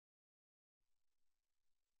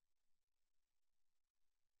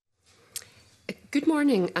Good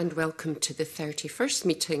morning and welcome to the 31st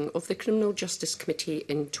meeting of the Criminal Justice Committee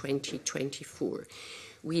in 2024.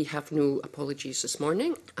 We have no apologies this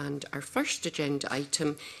morning, and our first agenda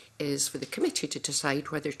item is for the committee to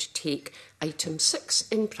decide whether to take item 6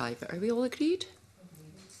 in private. Are we all agreed?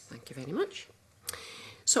 Thank you very much.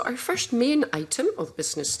 So our first main item of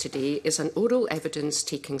business today is an oral evidence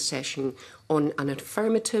taking session on an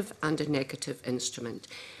affirmative and a negative instrument.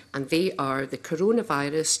 And they are the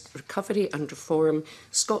Coronavirus Recovery and Reform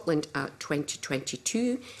Scotland Act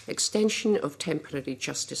 2022, Extension of Temporary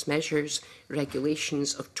Justice Measures,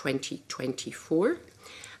 Regulations of 2024,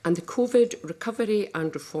 and the COVID Recovery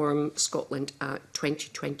and Reform Scotland Act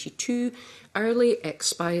 2022, Early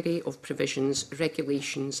Expiry of Provisions,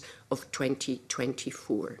 Regulations of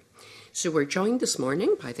 2024. So we're joined this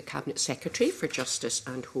morning by the Cabinet Secretary for Justice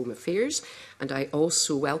and Home Affairs, and I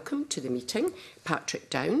also welcome to the meeting Patrick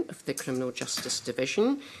Down of the Criminal Justice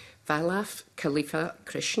Division, Valaf Khalifa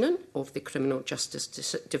Krishnan of the Criminal Justice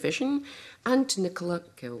Division, and Nicola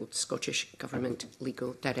Guild, Scottish Government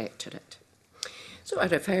Legal Directorate. So I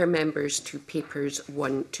refer members to papers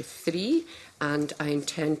 1 to 3, and I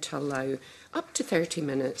intend to allow up to 30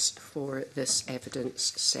 minutes for this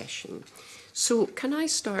evidence session. So can I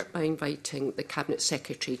start by inviting the Cabinet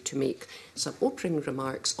Secretary to make some opening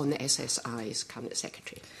remarks on the SSIs, Cabinet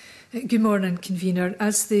Secretary? Good morning, Convener.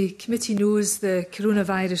 As the committee knows, the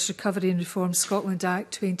Coronavirus Recovery and Reform Scotland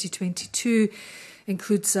Act 2022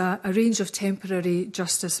 includes a range of temporary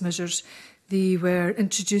justice measures. They were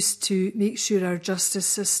introduced to make sure our justice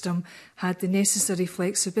system had the necessary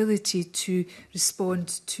flexibility to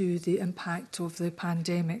respond to the impact of the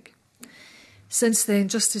pandemic. Since then,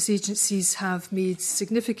 justice agencies have made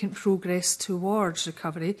significant progress towards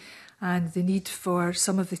recovery, and the need for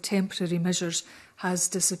some of the temporary measures has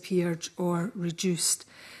disappeared or reduced.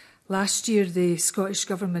 Last year, the Scottish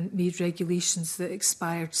Government made regulations that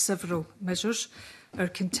expired several measures. Our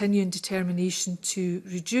continuing determination to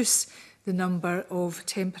reduce the number of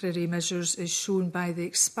temporary measures is shown by the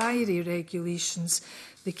expiry regulations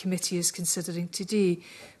the committee is considering today,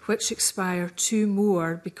 which expire 2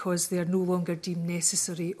 more because they are no longer deemed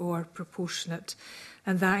necessary or proportionate.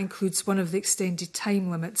 And that includes one of the extended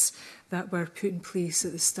time limits that were put in place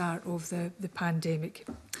at the start of the pandemic.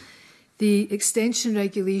 The extension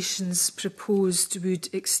regulations proposed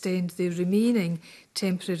would extend the remaining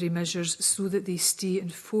temporary measures so that they stay in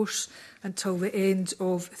force until the end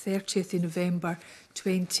of 30th of November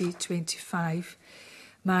 2025.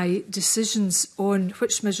 My decisions on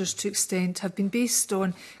which measures to extend have been based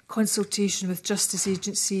on consultation with justice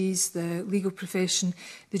agencies, the legal profession,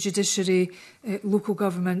 the judiciary, local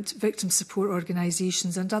government, victim support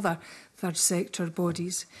organisations and other third sector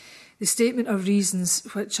bodies. The statement of reasons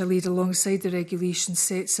which I laid alongside the regulation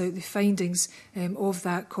sets out the findings of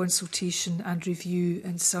that consultation and review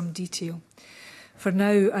in some detail. For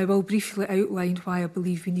now, I will briefly outline why I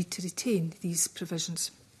believe we need to retain these provisions.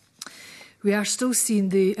 We are still seeing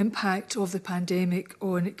the impact of the pandemic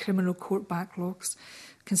on criminal court backlogs.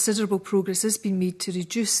 Considerable progress has been made to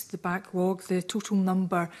reduce the backlog. The total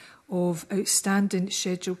number of outstanding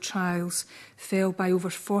scheduled trials fell by over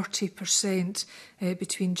 40%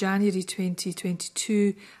 between January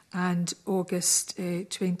 2022 and August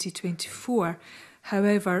 2024.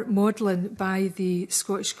 However, modelling by the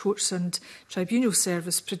Scottish Courts and Tribunal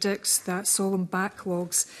Service predicts that solemn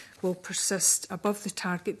backlogs will persist above the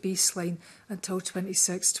target baseline until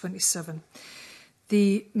 26-27.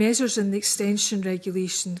 The measures in the extension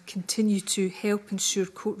regulation continue to help ensure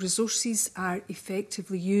court resources are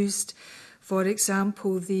effectively used. For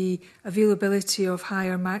example, the availability of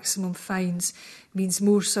higher maximum fines means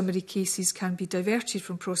more summary cases can be diverted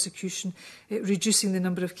from prosecution, reducing the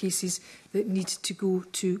number of cases that need to go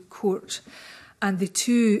to court. And the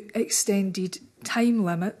 2 extended time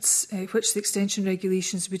limits, which the extension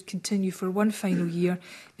regulations would continue for 1 final year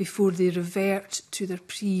before they revert to their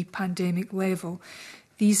pre-pandemic level.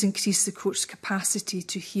 These increase the court's capacity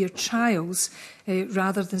to hear trials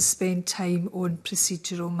rather than spend time on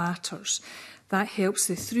procedural matters. That helps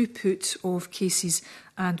the throughput of cases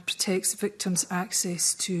and protects victims'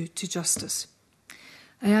 access to justice.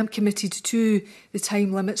 I am committed to the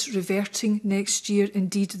time limits reverting next year.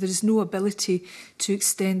 Indeed, there is no ability to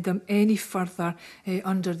extend them any further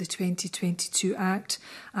under the 2022 Act,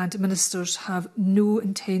 and ministers have no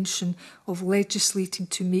intention of legislating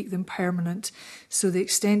to make them permanent. So the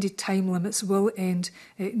extended time limits will end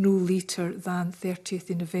no later than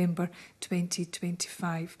 30th of November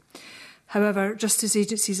 2025. However, justice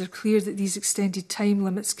agencies are clear that these extended time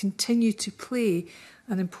limits continue to play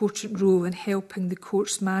an important role in helping the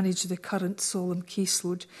courts manage the current solemn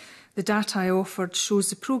caseload. The data I offered shows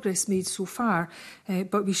the progress made so far,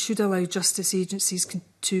 but we should allow justice agencies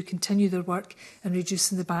to continue their work in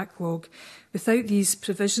reducing the backlog. Without these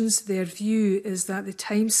provisions, their view is that the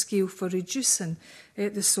timescale for reducing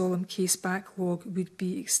the solemn case backlog would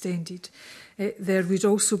be extended. There would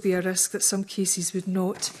also be a risk that some cases would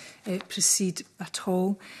not proceed at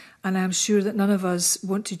all, and I am sure that none of us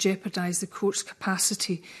want to jeopardise the court's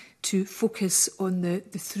capacity to focus on the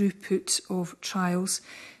throughput of trials.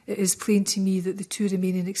 It is plain to me that the two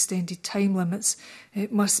remaining extended time limits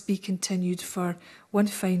must be continued for one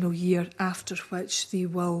final year, after which they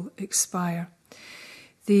will expire.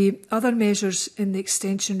 The other measures in the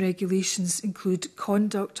extension regulations include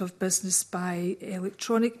conduct of business by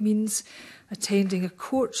electronic means, attending a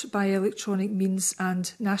court by electronic means,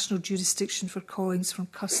 and national jurisdiction for callings from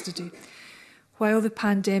custody. While the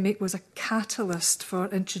pandemic was a catalyst for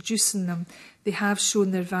introducing them, they have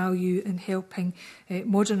shown their value in helping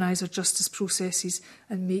modernise our justice processes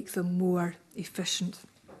and make them more efficient.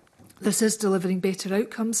 This is delivering better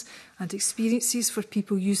outcomes and experiences for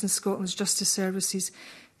people using Scotland's justice services.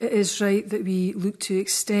 It is right that we look to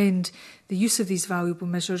extend the use of these valuable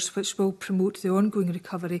measures, which will promote the ongoing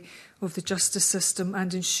recovery of the justice system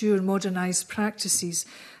and ensure modernised practices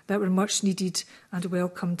that were much needed and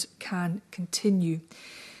welcomed can continue.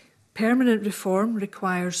 Permanent reform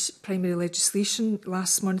requires primary legislation.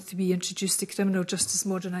 Last month we introduced the Criminal Justice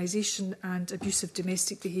Modernisation and Abusive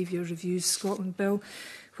Domestic Behaviour Reviews Scotland Bill,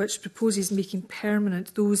 which proposes making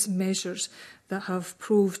permanent those measures that have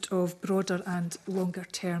proved of broader and longer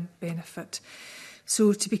term benefit.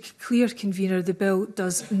 So, to be clear, Convener, the bill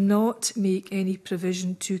does not make any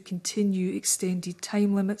provision to continue extended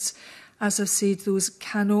time limits. As I said, those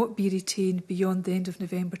cannot be retained beyond the end of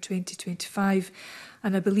November 2025.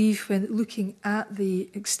 And I believe when looking at the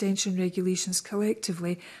extension regulations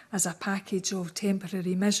collectively as a package of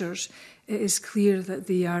temporary measures, it is clear that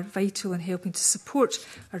they are vital in helping to support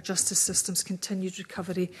our justice system's continued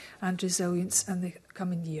recovery and resilience in the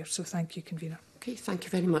coming year. So thank you, Convener. Okay, thank you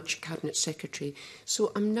very much, Cabinet Secretary.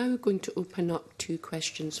 So I'm now going to open up to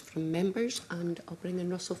questions from members, and I'll bring in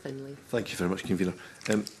Russell Finlay. Thank you very much, Convener.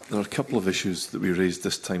 There are a couple of issues that we raised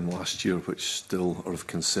this time last year which still are of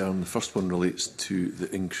concern. The first one relates to the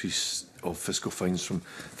increase of fiscal fines from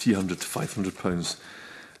 £300 to £500.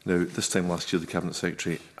 Now, this time last year, the Cabinet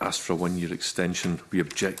Secretary asked for a one-year extension. We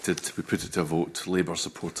objected, we put it to a vote, Labour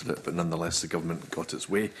supported it, but nonetheless the government got its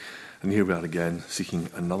way. And here we are again, seeking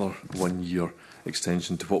another one-year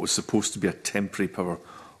extension to what was supposed to be a temporary power,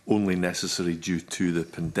 only necessary due to the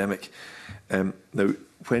pandemic. Now,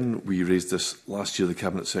 when we raised this last year, the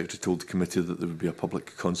Cabinet Secretary told the committee that there would be a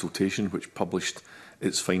public consultation which published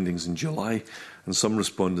its findings in July, and some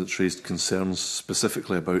respondents raised concerns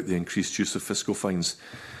specifically about the increased use of fiscal fines.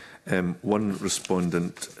 One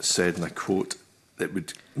respondent said, and I quote, "It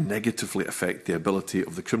would negatively affect the ability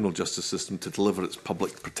of the criminal justice system to deliver its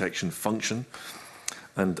public protection function."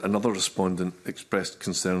 And another respondent expressed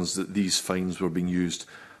concerns that these fines were being used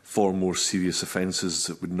for more serious offences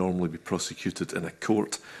that would normally be prosecuted in a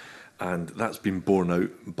court. And that's been borne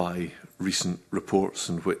out by recent reports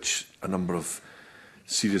in which a number of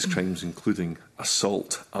serious crimes, including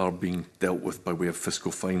assault, are being dealt with by way of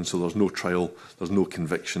fiscal fines. So there's no trial, there's no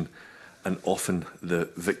conviction, and often the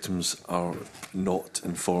victims are not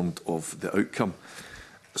informed of the outcome.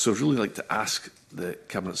 So I'd really like to ask the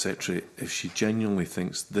Cabinet Secretary if she genuinely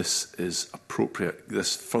thinks this is appropriate,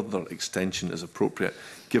 this further extension is appropriate,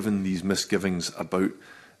 given these misgivings about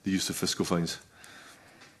the use of fiscal fines.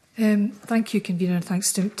 Thank you, Convener, and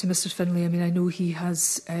thanks to Mr Finlay. I mean, I know he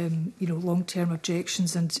has long-term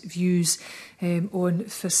objections and views on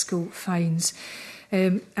fiscal fines.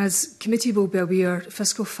 As committee will be aware,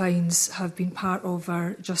 fiscal fines have been part of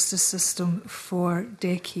our justice system for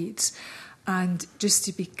decades. And just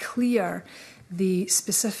to be clear, the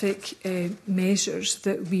specific measures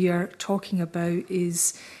that we are talking about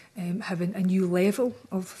is having a new level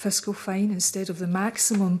of fiscal fine. Instead of the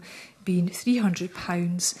maximum being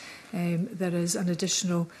 £300, there is an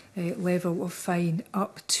additional level of fine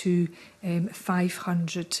up to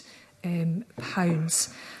 £500.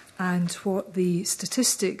 And what the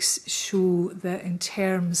statistics show that in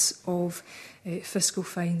terms of fiscal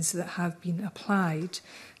fines that have been applied,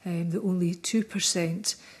 that only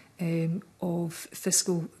 2% of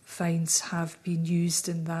fiscal fines have been used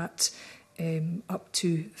in that up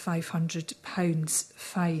to £500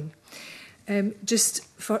 fine. Just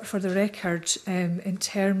for the record, in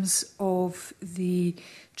terms of the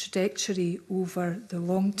trajectory over the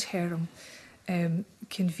long term,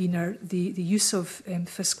 convener, the use of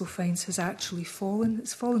fiscal fines has actually fallen.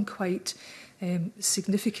 It's fallen quite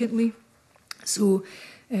significantly. So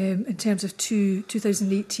in terms of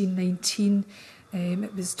 2018-19,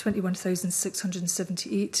 it was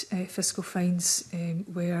 21,678 fiscal fines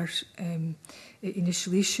were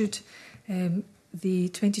initially issued. The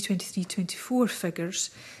 2023-24 figures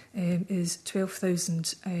is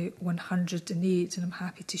 12,108, and I'm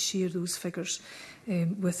happy to share those figures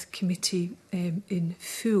with committee in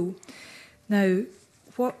full. Now,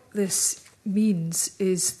 what this means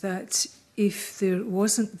is that if there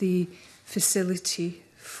wasn't the facility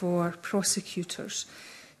for prosecutors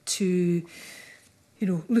to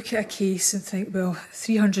look at a case and think, well,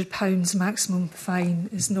 £300 maximum fine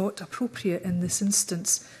is not appropriate in this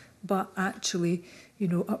instance, but actually,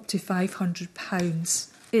 up to £500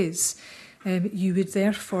 is. You would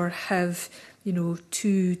therefore have, 200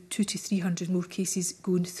 to 300 more cases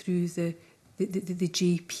going through the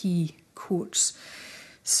JP courts.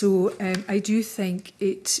 So I do think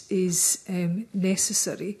it is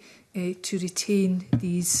necessary to retain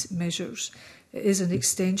these measures. It is an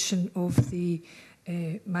extension of the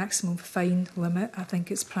maximum fine limit. I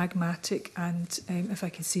think it's pragmatic, and if I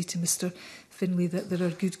can say to Mr Finlay that there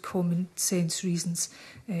are good common sense reasons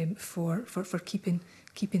for keeping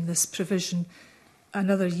this provision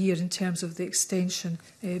another year in terms of the extension,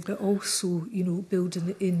 but also building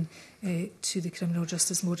it in to the Criminal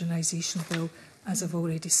Justice Modernisation Bill, as I've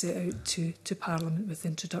already set out to Parliament with the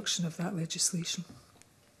introduction of that legislation.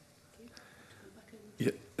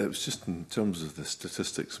 Yeah, it was just in terms of the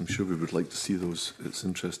statistics, I'm sure we would like to see those. It's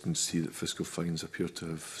interesting to see that fiscal fines appear to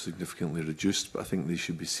have significantly reduced, but I think they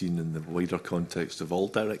should be seen in the wider context of all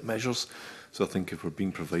direct measures. So I think if we're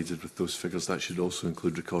being provided with those figures, that should also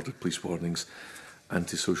include recorded police warnings,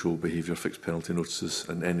 antisocial behaviour, fixed penalty notices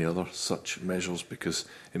and any other such measures, because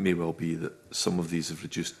it may well be that some of these have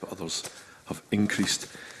reduced but others have increased.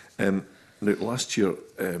 Now, last year,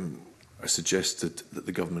 I suggested that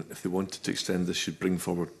the government, if they wanted to extend this, should bring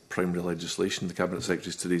forward primary legislation. The Cabinet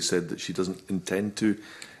Secretary today said that she doesn't intend to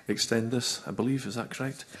extend this, I believe. Is that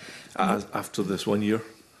correct? No. After this 1 year?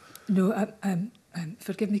 No,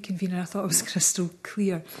 forgive me, Convener, I thought it was crystal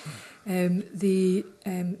clear. The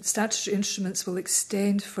statutory instruments will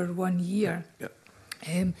extend for 1 year,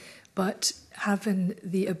 but having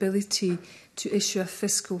the ability to issue a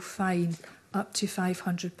fiscal fine up to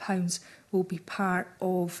 £500 will be part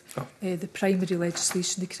of the primary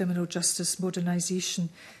legislation, the Criminal Justice Modernisation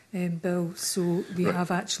Bill. So we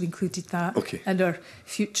have actually included that in our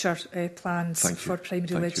future plans for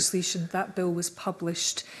primary legislation. That bill was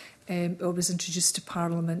published or was introduced to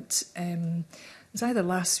Parliament. It was either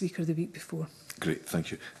last week or the week before. Great,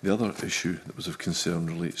 thank you. The other issue that was of concern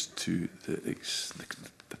relates to the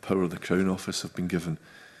power the Crown Office have been given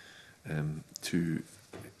to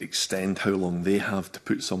extend how long they have to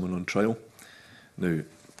put someone on trial. Now,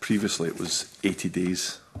 previously it was 80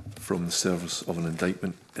 days from the service of an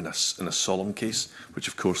indictment in a solemn case, which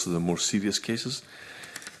of course are the more serious cases.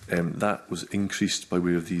 That was increased by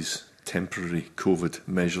way of these temporary COVID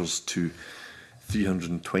measures to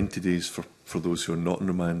 320 days for those who are not in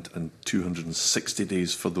remand and 260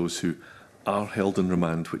 days for those who are held in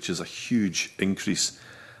remand, which is a huge increase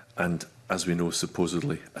and, as we know,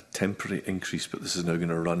 supposedly a temporary increase, but this is now going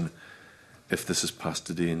to run, if this is passed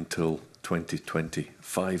today, until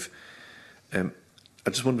 2025. I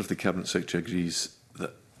just wonder if the Cabinet Secretary agrees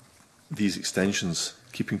that these extensions,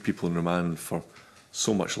 keeping people in remand for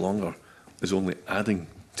so much longer, is only adding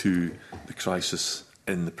to the crisis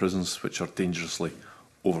in the prisons, which are dangerously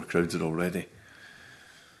overcrowded already.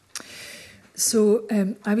 So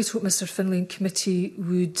I would hope Mr Finlay and committee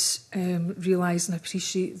would realise and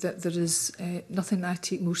appreciate that there is nothing that I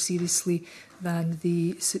take more seriously than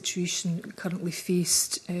the situation currently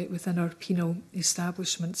faced within our penal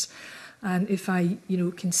establishments. And if I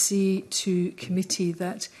can say to committee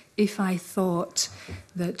that if I thought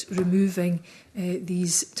that removing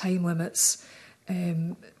these time limits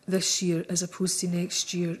this year as opposed to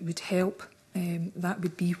next year would help, that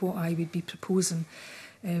would be what I would be proposing.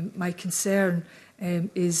 My concern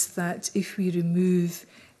is that if we remove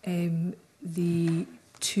the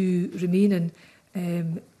two remaining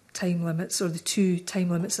time limits, or the two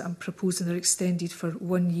time limits that I'm proposing are extended for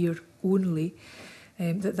 1 year only,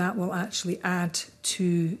 that will actually add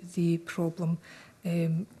to the problem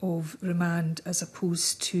of remand as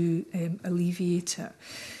opposed to alleviate it.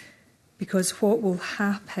 Because what will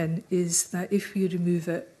happen is that if we remove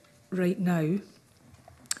it right now,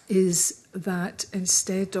 is that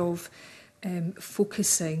instead of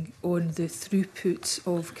focusing on the throughput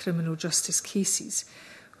of criminal justice cases,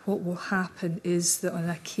 what will happen is that on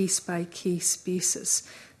a case-by-case basis,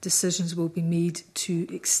 decisions will be made to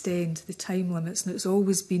extend the time limits. And it's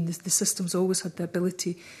always been, the system's always had the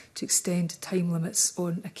ability to extend time limits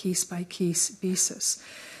on a case-by-case basis.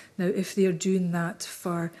 Now, if they are doing that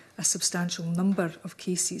for a substantial number of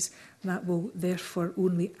cases, that will therefore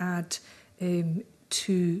only add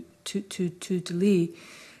to delay.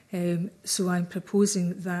 So I'm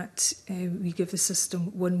proposing that we give the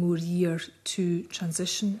system 1 more year to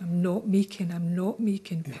transition. I'm not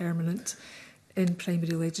making permanent in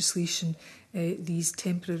primary legislation these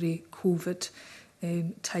temporary COVID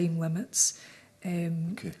time limits.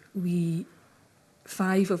 We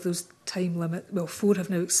 5 of those time limits, well, 4 have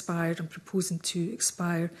now expired. I'm proposing to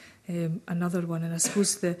expire another one, and I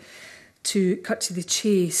suppose to cut to the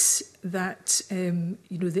chase, that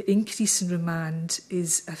the increase in remand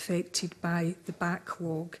is affected by the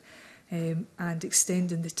backlog, and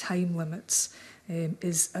extending the time limits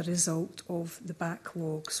is a result of the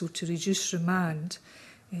backlog. So to reduce remand,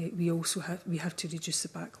 we have to reduce the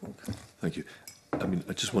backlog. Thank you. I mean,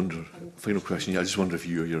 I just wonder, final question, I just wonder if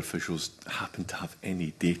you or your officials happen to have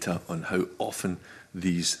any data on how often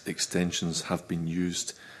these extensions have been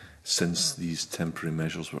used since these temporary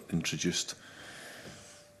measures were introduced?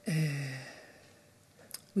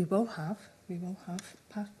 We will have.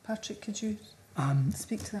 Patrick, could you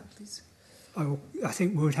speak to that, please? I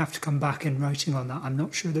think we would have to come back in writing on that. I'm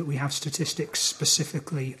not sure that we have statistics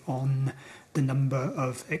specifically on the number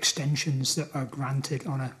of extensions that are granted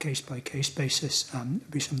on a case-by-case basis. It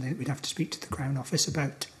would be something that we'd have to speak to the Crown Office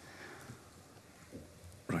about.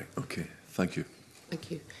 Right, okay, thank you.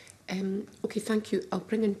 Thank you. Okay, thank you. I'll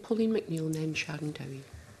bring in Pauline McNeill and then Sharon Dowie.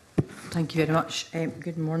 Thank you very much.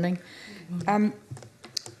 Good morning. Can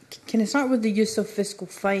I start with the use of fiscal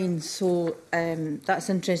fines? So that's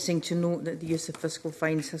interesting to note that the use of fiscal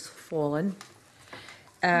fines has fallen.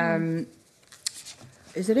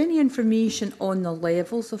 Is there any information on the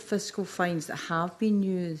levels of fiscal fines that have been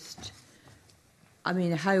used? I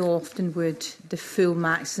mean, how often would the full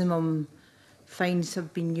maximum fines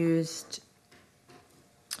have been used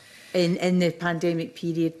in the pandemic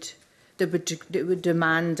period that would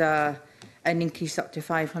demand an increase up to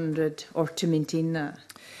 500 or to maintain that?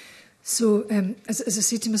 So, as I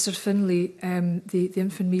say to Mr Finlay, the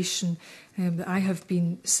information that I have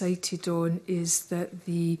been cited on is that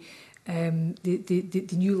the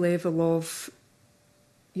new level of,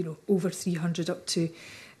 over 300 up to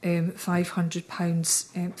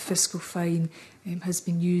 £500 fiscal fine has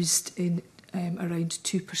been used in around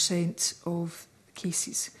 2% of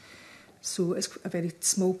cases. So it's a very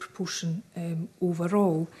small proportion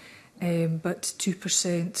overall, but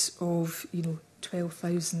 2% of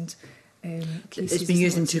 12,000 cases. It's been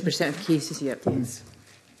used in 2% of cases, yep. Yes.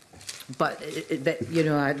 But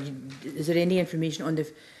is there any information on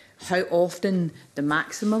how often the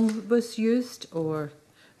maximum was used? Or,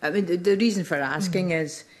 I mean, the reason for asking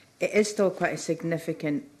is it is still quite a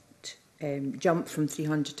significant jump from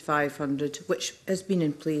 300 to 500, which has been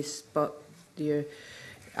in place, but you're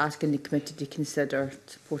asking the committee to consider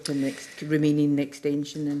supporting remaining the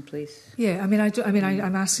extension in place. Yeah, I'm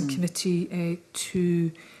asking committee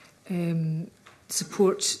to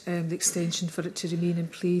support the extension for it to remain in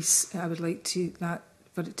place. I would like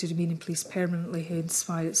for it to remain in place permanently, hence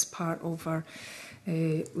why it's part of our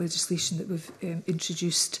legislation that we've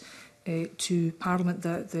introduced to Parliament,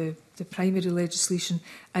 the primary legislation.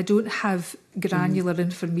 I don't have granular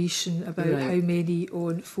information about how many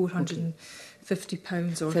on £450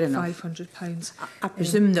 or £500. I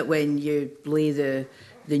presume that when you lay the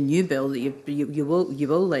new bill, that you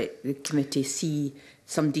will let the committee see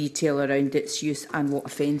some detail around its use and what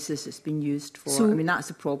offences it's been used for. So, I mean, that's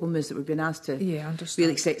the problem, is that we've been asked to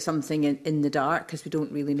really set something in the dark because we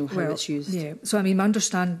don't really know how it's used. Yeah. So, I mean, my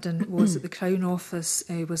understanding was that the Crown Office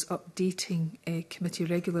was updating committee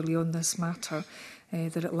regularly on this matter.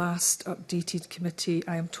 That at last updated committee,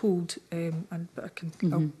 I am told, but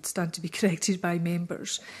I'll stand to be corrected by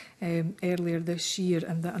members, earlier this year,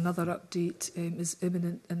 and that another update is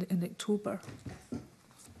imminent in October.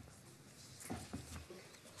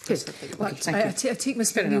 I take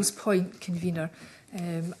Ms McNeill's point, convener,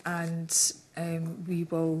 and we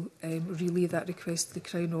will relay that request to the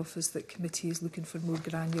Crown Office that committee is looking for more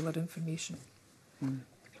granular information.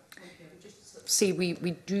 Say we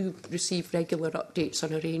do receive regular updates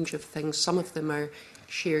on a range of things. Some of them are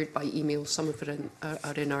shared by email, some of them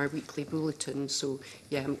are in our weekly bulletin. So,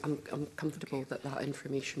 yeah, I'm comfortable that that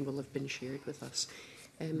information will have been shared with us.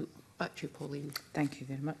 Back to you, Pauline. Thank you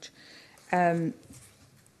very much.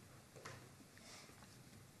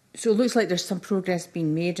 So it looks like there's some progress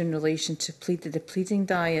being made in relation to the depleting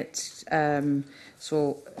diet.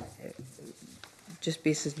 Just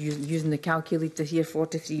basis using the calculator here,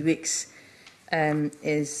 43 weeks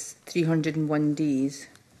is 301 days.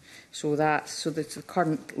 So the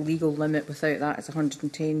current legal limit without that is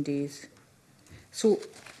 110 days. So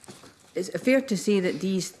is it fair to say that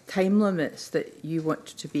these time limits that you want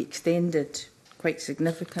to be extended quite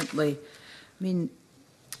significantly, I mean,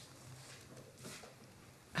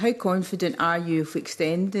 how confident are you if we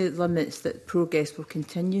extend the limits that progress will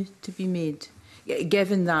continue to be made?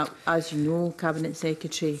 Given that, as you know, Cabinet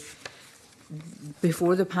Secretary,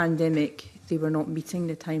 before the pandemic, they were not meeting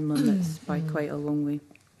the time limits by quite a long way.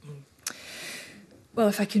 Well,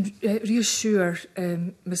 if I can reassure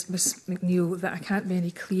Ms McNeill that I can't be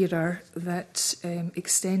any clearer that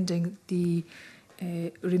extending the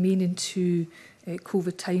remaining two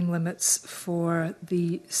COVID time limits for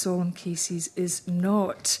the solemn cases is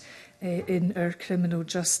not in our criminal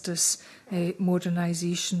justice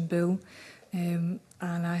modernisation bill. And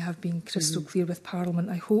I have been crystal clear with Parliament,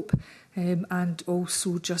 I hope, and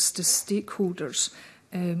also justice stakeholders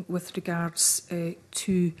with regards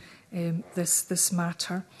to this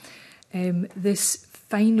matter. This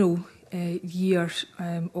final year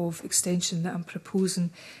of extension that I'm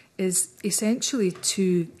proposing is essentially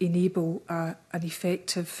to enable an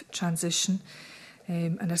effective transition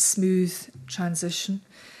and a smooth transition.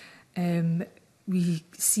 We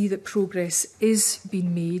see that progress is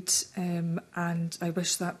being made, and I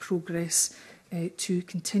wish that progress to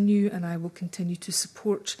continue, and I will continue to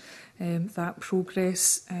support that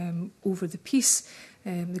progress over the peace.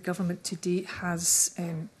 The government to date has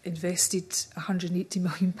invested £180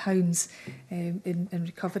 million in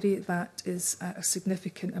recovery. That is a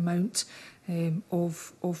significant amount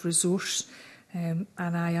of resource, and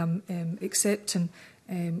I am accepting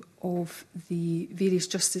of the various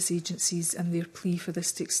justice agencies and their plea for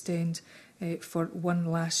this to extend for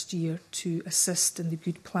one last year to assist in the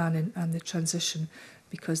good planning and the transition,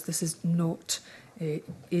 because this is not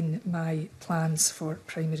in my plans for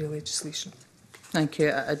primary legislation. Thank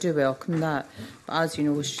you. I do welcome that. But as you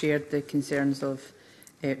know, we shared the concerns of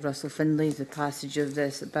Russell Findlay, the passage of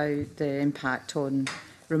this, about the impact on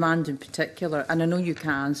remand in particular. And I know you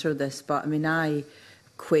can't answer this, but I mean, I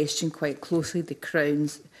question quite closely the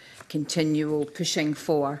Crown's continual pushing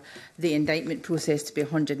for the indictment process to be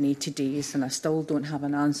 180 days, and I still don't have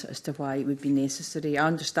an answer as to why it would be necessary. I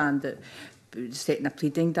understand that setting a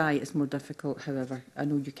pleading diet is more difficult, however, I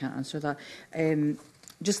know you can't answer that.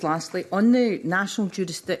 Just lastly, on the national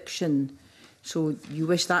jurisdiction, so you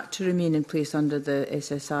wish that to remain in place under the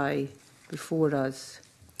SSI before us.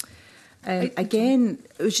 Again,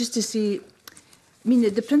 it was just to say, I mean,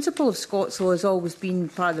 the principle of Scots law has always been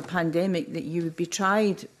part of the pandemic that you would be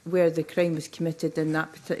tried where the crime was committed in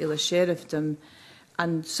that particular sheriffdom.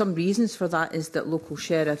 And some reasons for that is that local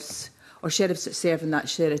sheriffs or sheriffs that serve in that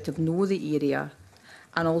sheriffdom know the area.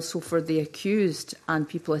 And also for the accused and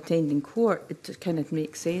people attending court, it kind of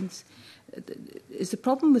makes sense. Is the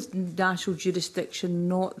problem with national jurisdiction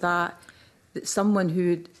not that someone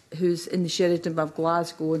who's in the sheriffdom of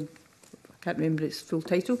Glasgow, and I can't remember its full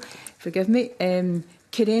title, forgive me,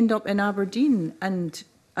 could end up in Aberdeen? And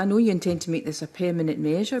I know you intend to make this a permanent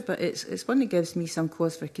measure, but it's one that gives me some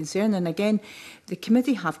cause for concern. And again, the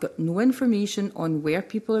committee have got no information on where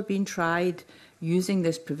people are being tried using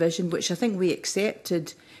this provision, which I think we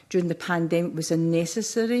accepted during the pandemic was a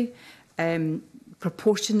necessary,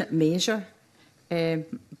 proportionate measure.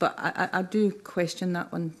 But I do question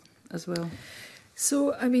that one as well.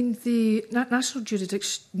 So, I mean, the national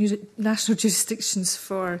jurisdictions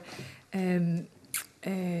for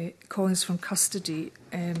callings from custody,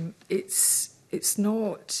 it's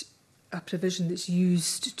not a provision that's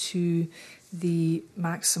used to the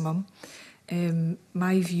maximum.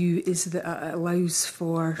 My view is that it allows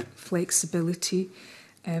for flexibility,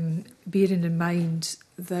 bearing in mind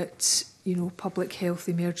that public health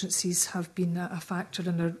emergencies have been a factor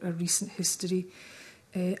in our recent history,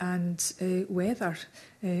 and weather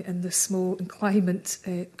in this small and climate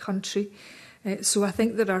country. So I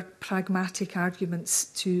think there are pragmatic arguments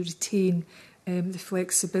to retain the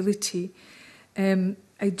flexibility. I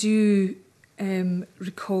do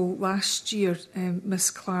recall last year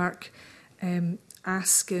Ms Clark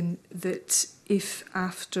asking that if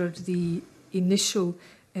after the initial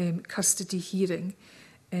custody hearing,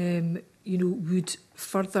 would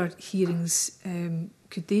further hearings,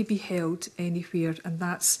 could they be held anywhere? And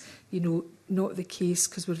that's, not the case,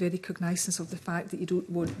 because we're very cognisant of the fact that you don't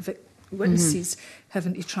want witnesses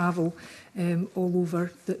having to travel all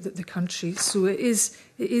over the country. So it is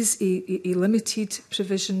a limited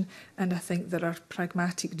provision, and I think there are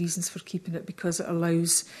pragmatic reasons for keeping it because it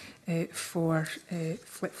allows for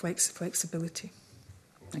flexibility.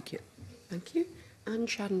 Thank you. Thank you. And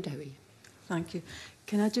Sharon Dowie. Thank you.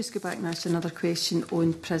 Can I just go back and ask another question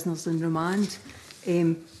on prisoners in remand?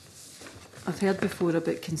 I've heard before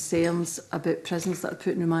about concerns about prisoners that are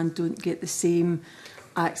put in remand don't get the same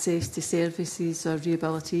access to services or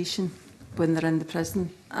rehabilitation when they're in the prison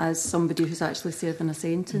as somebody who's actually serving a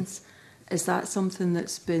sentence. Is that something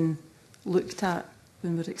that's been looked at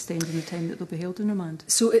when we're extending the time that they'll be held in remand?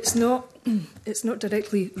 So it's not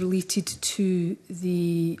directly related to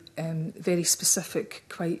the very specific,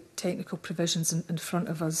 quite technical provisions in front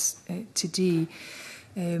of us today,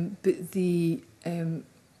 but the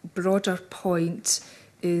broader point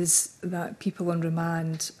is that people on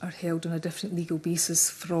remand are held on a different legal basis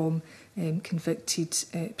from convicted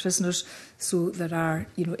prisoners. So there are,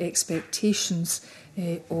 expectations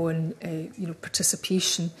on,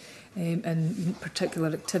 participation in particular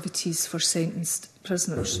activities for sentenced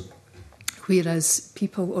prisoners, whereas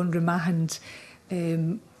people on remand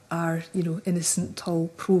are, innocent till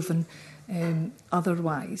proven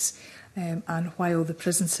otherwise. And while the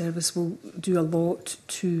prison service will do a lot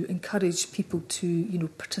to encourage people to,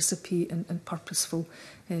 participate in purposeful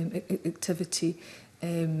activity,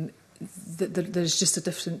 there's just a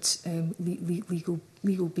different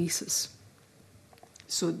legal basis.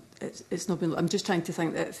 So it's not been. I'm just trying to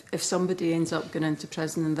think that if somebody ends up going into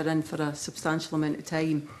prison and they're in for a substantial amount of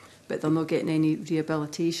time, but they're not getting any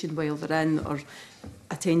rehabilitation while they're in, or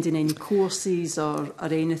attending any courses or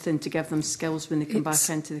anything to give them skills when they come back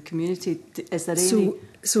into the community, is there any?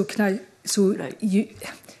 Right.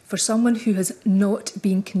 For someone who has not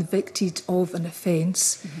been convicted of an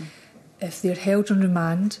offence, if they're held on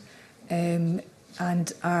remand and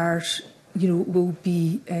are, will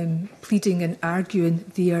be pleading and arguing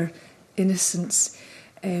their innocence,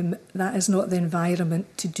 that is not the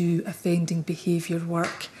environment to do offending behaviour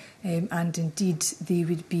work, and indeed they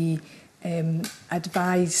would be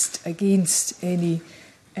advised against any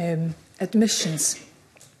admissions,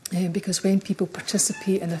 because when people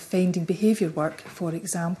participate in offending behaviour work, for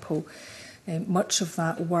example, much of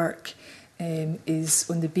that work is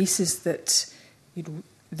on the basis that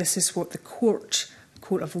this is what the court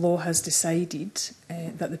of law has decided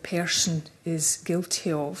that the person is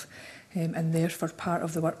guilty of, and therefore part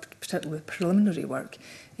of the work, particularly the preliminary work,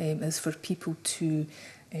 is for people to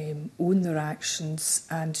own their actions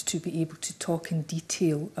and to be able to talk in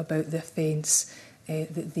detail about the offence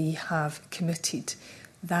that they have committed.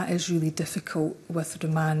 That is really difficult with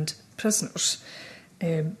remand prisoners,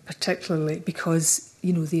 particularly because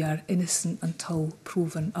they are innocent until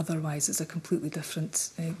proven otherwise. It's a completely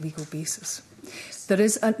different legal basis. There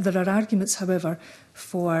are arguments, however,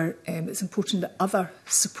 for it's important that other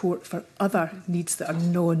support for other needs that are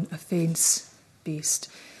non-offence based.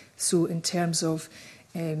 So in terms of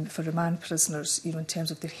for remand prisoners, in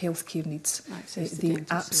terms of their healthcare needs, they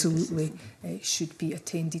absolutely should be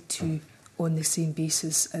attended to on the same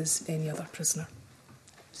basis as any other prisoner.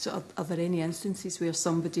 So are there any instances where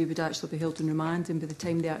somebody would actually be held in remand and by the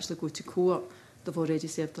time they actually go to court, they've already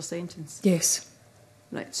served their sentence? Yes.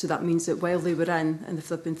 Right, so that means that while they were in, and if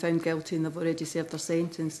they've been found guilty and they've already served their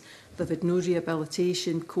sentence, they've had no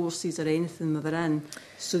rehabilitation, courses or anything that they're in,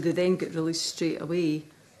 so they then get released straight away,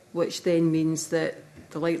 which then means that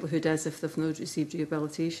the likelihood is, if they've not received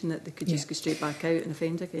rehabilitation, that they could just go straight back out and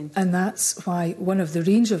offend again. And that's why one of the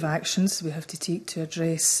range of actions we have to take to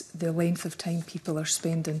address the length of time people are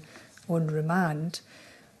spending on remand,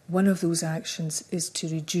 one of those actions is to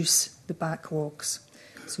reduce the backlogs.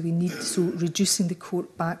 So reducing the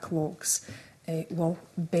court backlogs will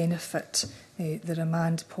benefit the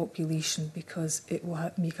remand population because it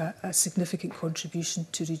will make a significant contribution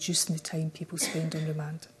to reducing the time people spend on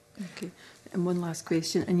remand. Okay. And one last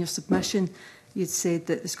question. In your submission, you'd said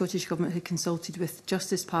that the Scottish Government had consulted with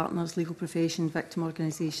justice partners, legal profession, victim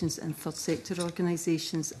organisations and third sector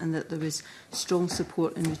organisations, and that there was strong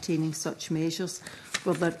support in retaining such measures.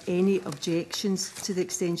 Were there any objections to the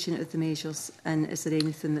extension of the measures, and is there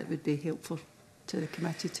anything that would be helpful to the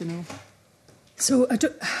committee to know? So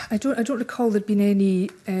I don't recall there being any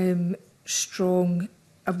strong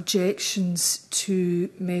objections to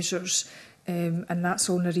measures. And that's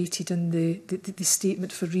all narrated in the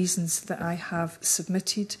statement for reasons that I have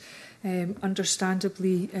submitted.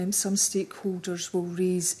 Understandably, some stakeholders will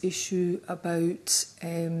raise issue about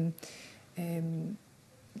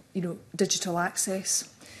digital access,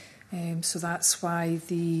 So that's why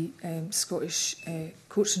the Scottish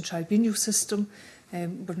courts and tribunal system, we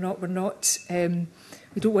don't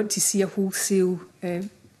want to see a wholesale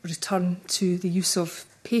return to the use of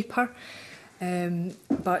paper,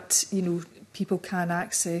 but people can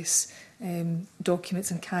access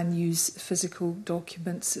documents and can use physical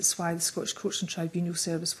documents. It's why the Scottish Courts and Tribunal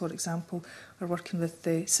Service, for example, are working with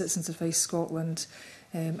the Citizens Advice Scotland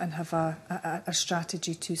and have a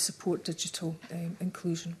strategy to support digital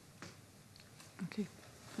inclusion. Okay,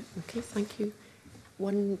 thank you.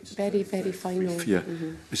 One very, very final... Yeah,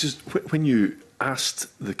 it's just when you asked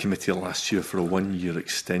the committee last year for a one-year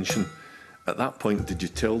extension, at that point, did you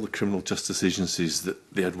tell the criminal justice agencies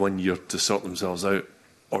that they had 1 year to sort themselves out,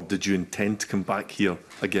 or did you intend to come back here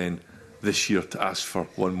again this year to ask for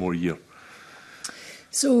one more year?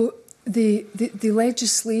 So the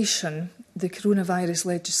legislation, the coronavirus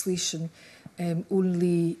legislation,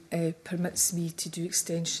 only permits me to do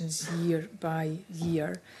extensions year by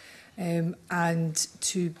year, and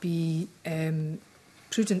to be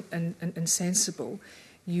prudent and sensible,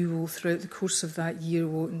 you will throughout the course of that year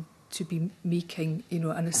want to be making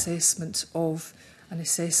an assessment of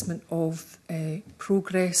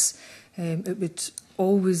progress. It would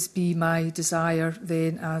always be my desire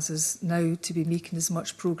then, as is now, to be making as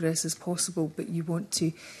much progress as possible, but you want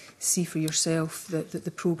to see for yourself that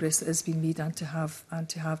the progress that has been made and to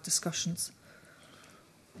have discussions.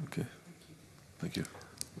 Okay, thank you.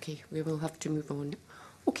 Okay, we will have to move on.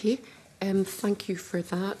 Okay, thank you for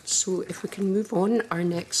that. So if we can move on, our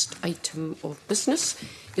next item of business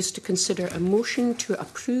is to consider a motion to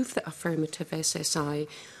approve the affirmative SSI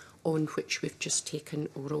on which we've just taken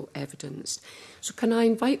oral evidence. So can I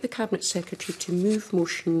invite the Cabinet Secretary to move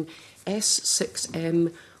motion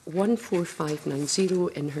S6M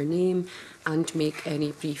 14590 in her name and make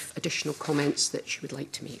any brief additional comments that she would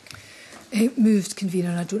like to make. Moved, Convener,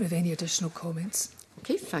 and I don't have any additional comments.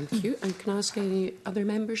 Okay, thank you. And can I ask any other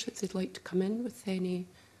members if they'd like to come in with any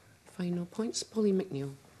final points? Pauline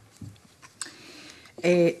McNeill.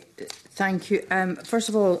 Thank you. First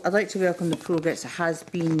of all, I'd like to welcome the progress that has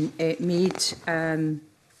been made,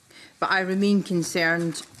 but I remain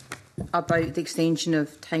concerned about the extension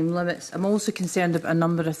of time limits. I'm also concerned about a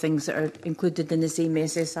number of things that are included in the same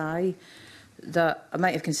SSI that I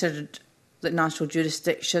might have considered like national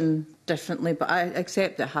jurisdiction differently, but I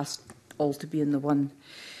accept that it has all to be in the one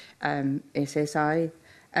SSI.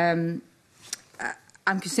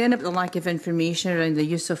 I'm concerned about the lack of information around the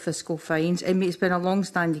use of fiscal fines. It's been a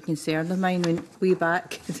long-standing concern of mine, way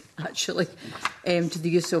back, actually, to the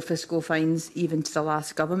use of fiscal fines, even to the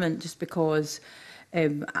last government, just because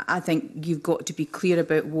I think you've got to be clear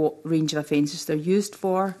about what range of offences they're used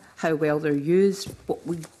for, how well they're used. What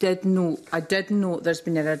we did know, I did note there's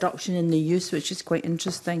been a reduction in the use, which is quite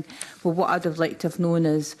interesting. But what I'd have liked to have known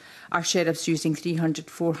is, are sheriffs using 300,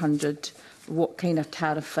 400? What kind of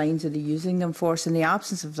tariff fines are they using them for? So in the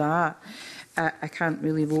absence of that, I can't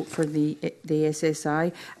really vote for the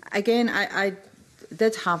SSI. Again, I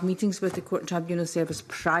did have meetings with the Court and Tribunal Service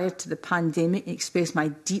prior to the pandemic and expressed my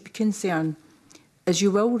deep concern. As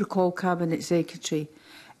you will recall, Cabinet Secretary,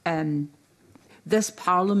 this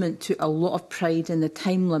Parliament took a lot of pride in the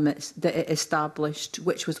time limits that it established,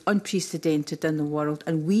 which was unprecedented in the world,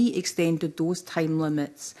 and we extended those time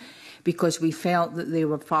limits because we felt that they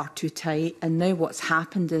were far too tight. And now what's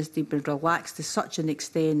happened is they've been relaxed to such an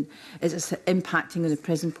extent as it's impacting on the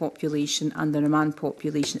prison population and the remand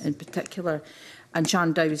population in particular. And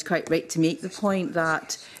Sian Dow is quite right to make the point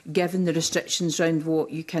that, given the restrictions around what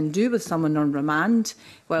you can do with someone on remand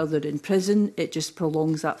while they're in prison, it just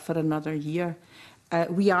prolongs that for another year.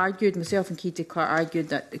 We argued, myself and Katie Clark argued,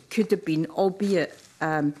 that it could have been, albeit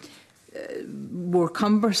more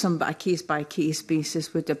cumbersome, but a case-by-case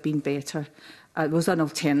basis would have been better. It was an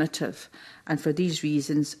alternative. And for these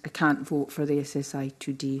reasons, I can't vote for the SSI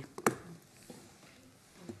today.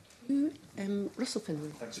 Russell Finlay.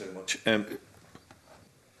 Thanks very much.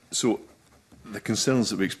 So, the concerns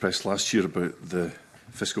that we expressed last year about the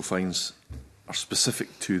fiscal fines are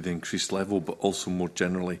specific to the increased level, but also more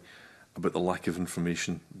generally about the lack of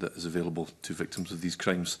information that is available to victims of these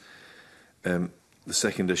crimes. The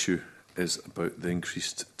second issue is about the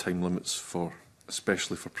increased time limits,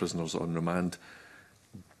 especially for prisoners on remand,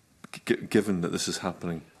 given that this is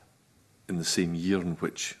happening in the same year in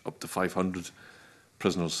which up to 500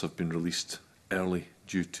 prisoners have been released early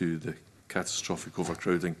due to the catastrophic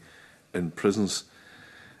overcrowding in prisons.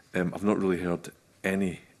 I've not really heard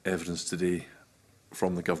any evidence today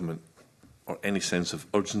from the government or any sense of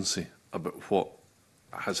urgency about what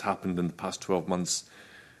has happened in the past 12 months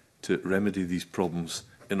to remedy these problems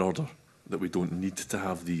in order that we don't need to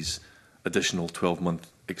have these additional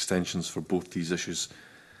 12-month extensions for both these issues,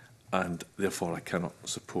 and therefore I cannot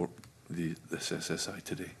support this SSI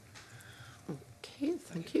today. Okay,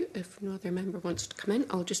 thank you. If no other member wants to come in,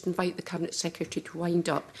 I'll just invite the Cabinet Secretary to wind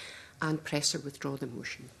up and press or withdraw the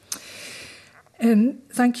motion.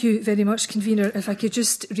 Thank you very much, Convener. If I could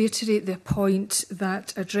just reiterate the point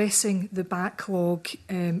that addressing the backlog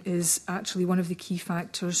is actually one of the key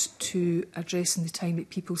factors to addressing the time that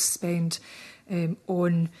people spend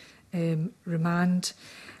on remand.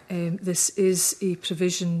 This is a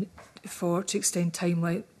provision to extend time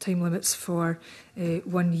limits for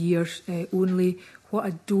 1 year only. What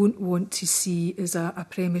I don't want to see is a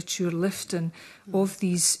premature lifting of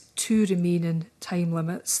these 2 remaining time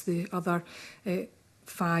limits. The other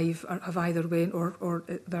 5 have either went or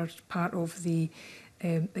they're part of the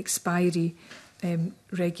expiry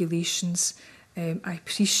regulations. I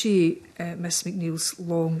appreciate Ms McNeill's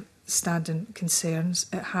long-standing concerns.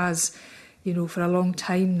 It has, for a long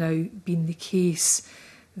time now been the case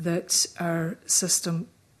that our system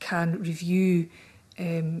can review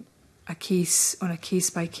a case on a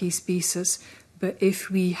case-by-case basis, but if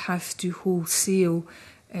we have to wholesale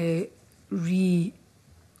reorientate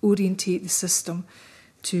the system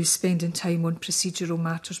to spending time on procedural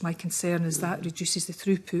matters, my concern is that reduces the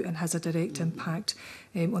throughput and has a direct impact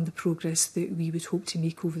on the progress that we would hope to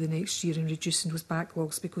make over the next year in reducing those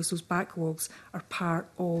backlogs, because those backlogs are part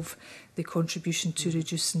of the contribution to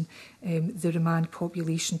reducing the remand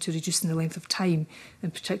population, to reducing the length of time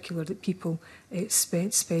in particular that people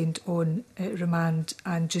spend on remand.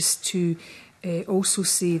 And just to also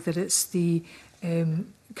say that it's the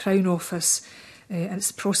Crown Office and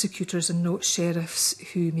it's prosecutors and not sheriffs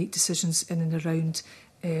who make decisions in and around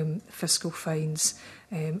fiscal fines.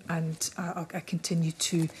 And I continue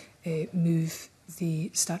to move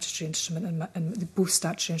the statutory instrument and both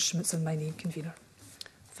statutory instruments in my name, Convener.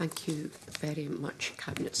 Thank you very much,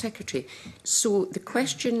 Cabinet Secretary. So the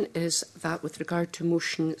question is that with regard to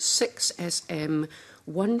motion 6SM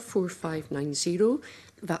 14590,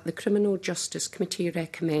 that the Criminal Justice Committee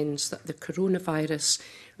recommends that the Coronavirus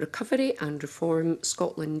Recovery and Reform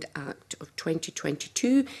Scotland Act of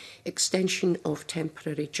 2022, extension of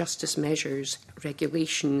temporary justice measures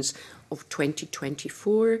regulations of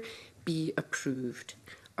 2024 be approved.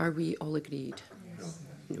 Are we all agreed? Yes.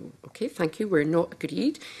 No. Okay, thank you. We're not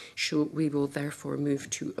agreed, so we will therefore move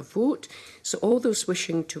to a vote. So all those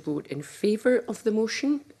wishing to vote in favour of the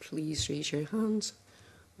motion, please raise your hands.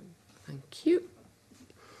 Thank you.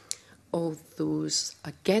 All those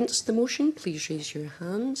against the motion, please raise your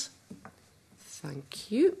hands.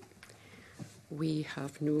 Thank you. We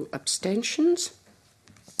have no abstentions.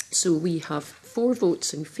 So we have 4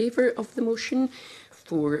 votes in favour of the motion,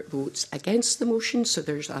 4 votes against the motion. So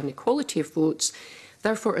there's an equality of votes.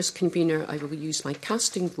 Therefore, as convener, I will use my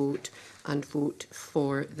casting vote and vote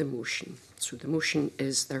for the motion. So the motion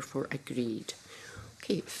is therefore agreed.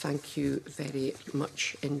 Okay, thank you very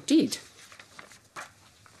much indeed.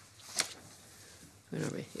 Where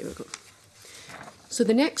are we? Here we go. So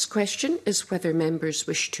the next question is whether members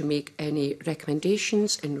wish to make any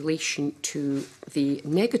recommendations in relation to the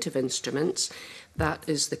negative instruments, that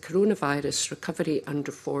is the Coronavirus Recovery and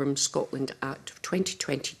Reform Scotland Act of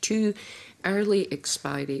 2022, early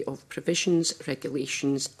expiry of provisions,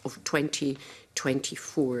 regulations of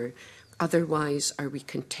 2024. Otherwise, are we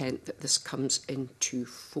content that this comes into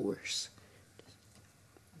force?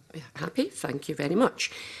 Happy? Thank you very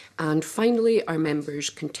much. And finally, are members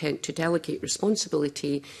content to delegate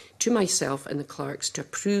responsibility to myself and the clerks to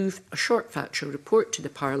approve a short factual report to the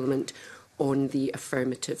Parliament on the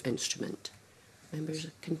affirmative instrument? Members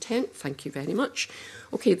are content? Thank you very much.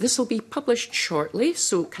 Okay, this will be published shortly,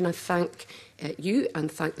 so can I thank you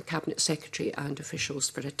and thank the Cabinet Secretary and officials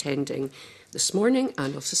for attending this morning,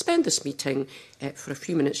 and I'll suspend this meeting for a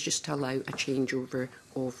few minutes just to allow a changeover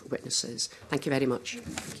of witnesses. Thank you very much.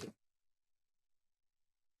 Thank you.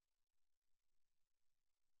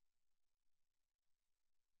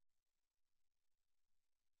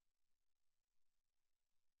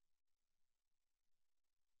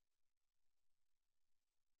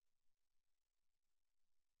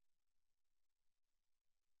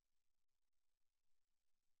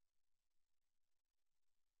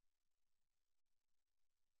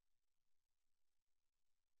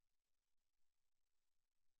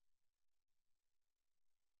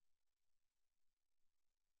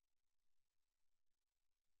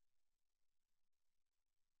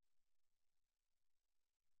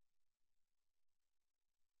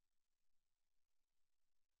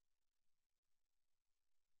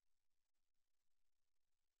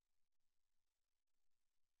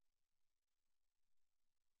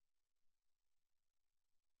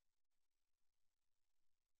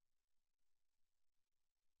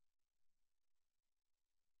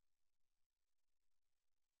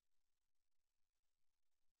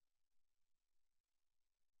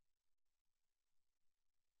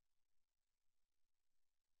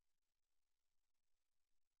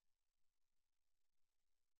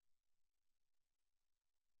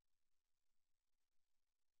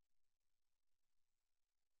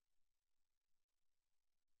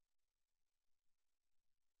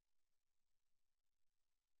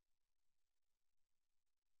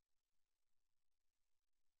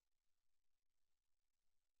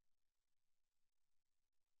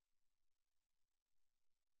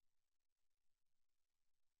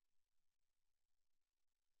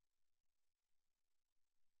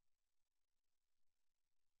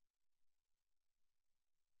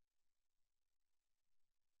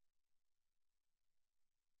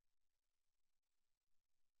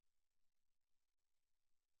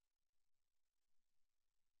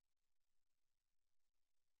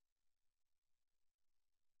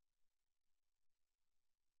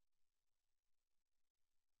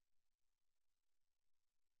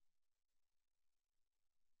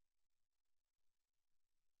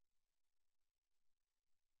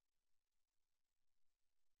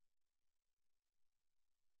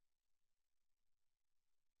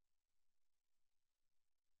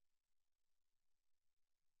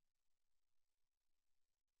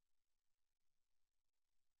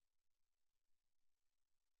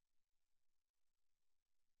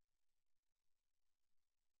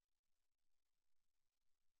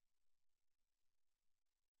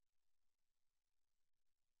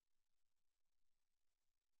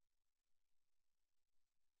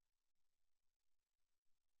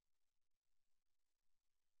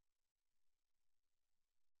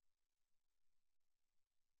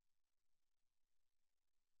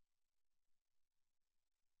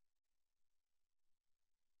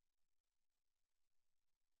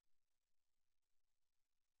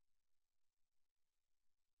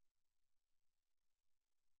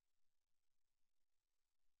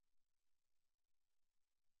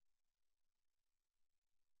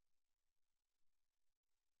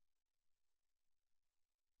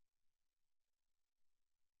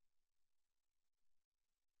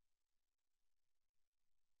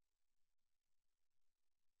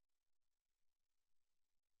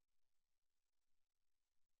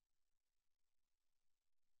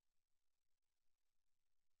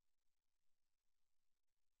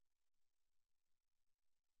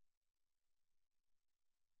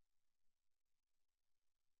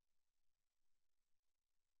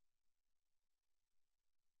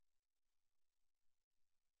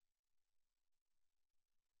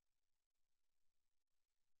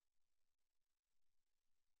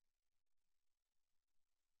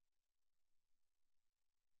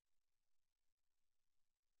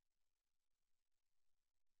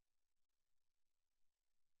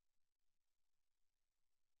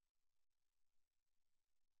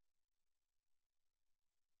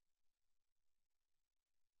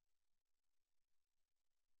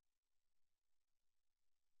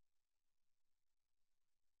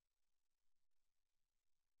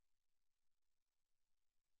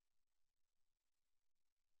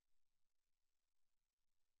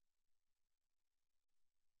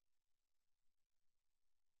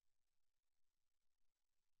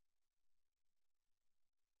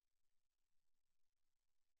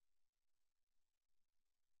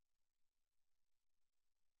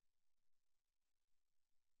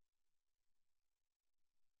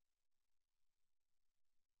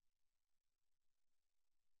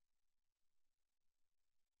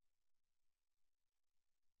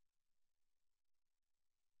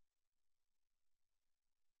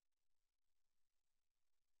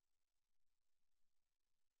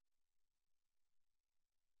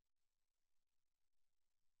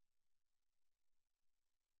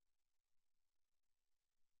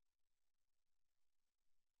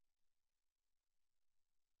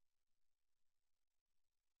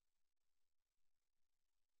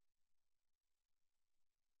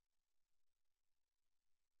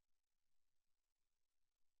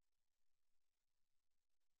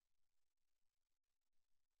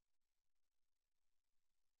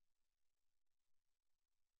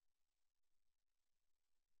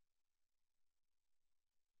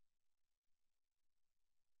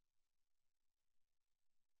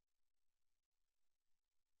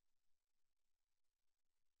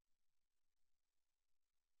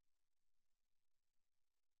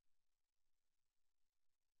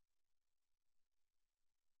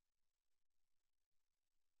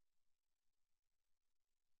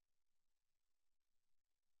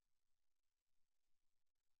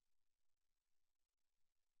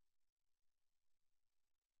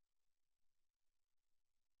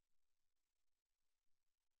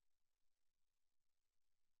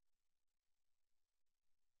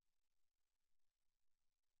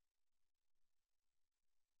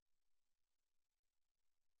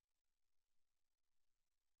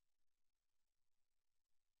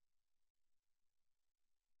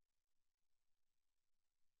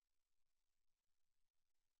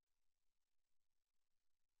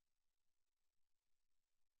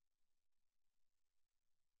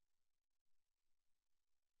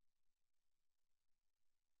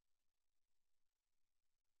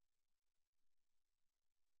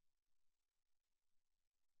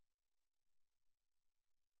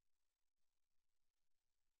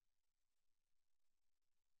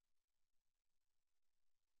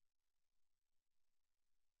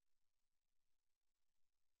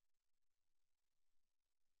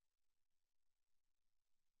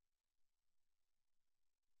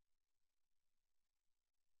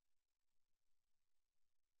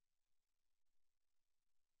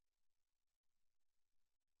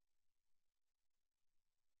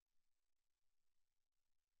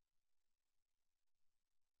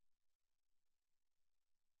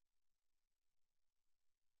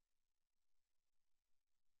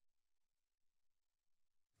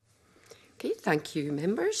 Okay, thank you,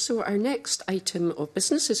 members. So our next item of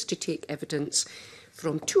business is to take evidence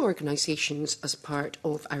from two organisations as part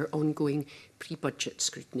of our ongoing pre-budget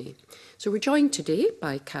scrutiny. So we're joined today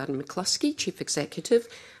by Karen McCluskey, Chief Executive,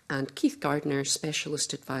 and Keith Gardner,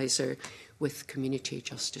 Specialist Advisor with Community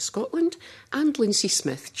Justice Scotland, and Lindsay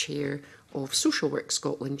Smith, Chair of Social Work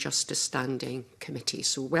Scotland Justice Standing Committee.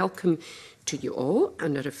 So welcome to you all,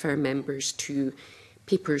 and I refer members to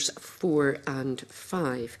papers 4 and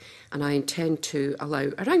 5, and I intend to allow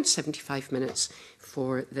around 75 minutes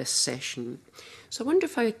for this session. So I wonder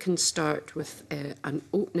if I can start with an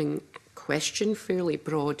opening question, fairly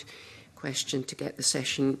broad question to get the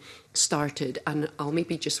session started, and I'll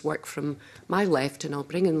maybe just work from my left, and I'll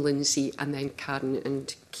bring in Lindsay and then Karen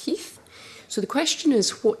and Keith. So the question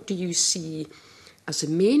is, what do you see as the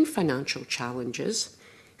main financial challenges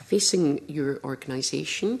facing your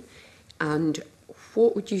organisation, and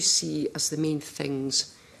what would you see as the main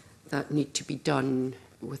things that need to be done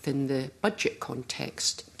within the budget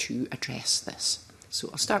context to address this? So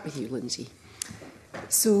I'll start with you, Lindsay.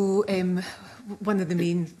 So one of the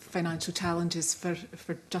main financial challenges for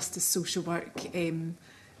justice social work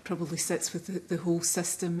probably sits with the whole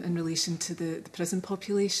system in relation to the prison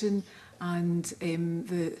population, and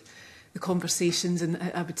the conversations and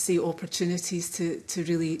I would say opportunities to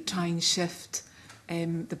really try and shift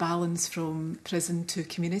the balance from prison to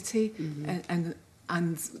community,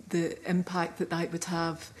 and the impact that would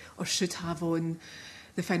have or should have on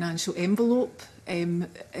the financial envelope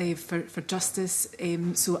for justice.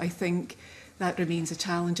 So I think that remains a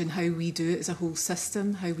challenge in how we do it as a whole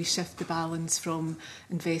system, how we shift the balance from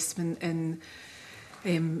investment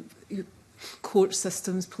in court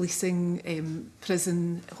systems, policing,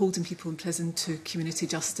 prison, holding people in prison, to community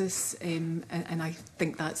justice, and I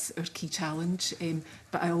think that's our key challenge.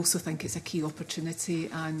 But I also think it's a key opportunity,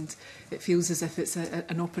 and it feels as if it's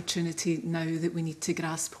an opportunity now that we need to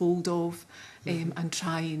grasp hold of and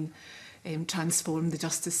try and transform the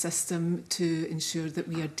justice system to ensure that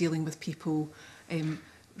we are dealing with people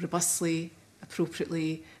robustly,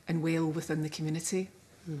 appropriately and well within the community.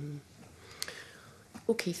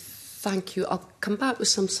 Okay, thank you. I'll come back with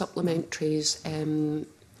some supplementaries,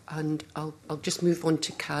 and I'll just move on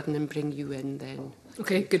to Karen and bring you in then.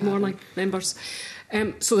 Okay, good morning, members.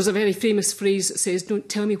 So there's a very famous phrase that says, don't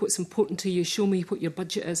tell me what's important to you, show me what your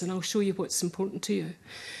budget is and I'll show you what's important to you.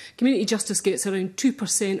 Community justice gets around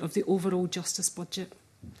 2% of the overall justice budget.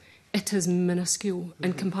 It is minuscule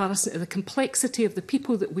in comparison to the complexity of the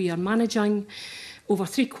people that we are managing. Over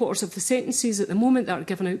 3/4 of the sentences at the moment that are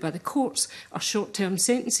given out by the courts are short-term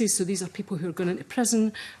sentences. So these are people who are going into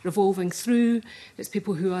prison, revolving through. It's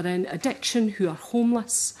people who are in addiction, who are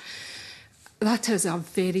homeless. That is a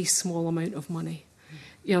very small amount of money,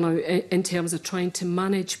 you know, in terms of trying to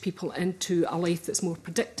manage people into a life that's more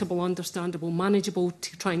predictable, understandable, manageable,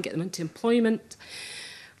 to try and get them into employment.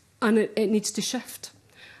 And it needs to shift.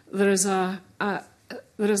 There is a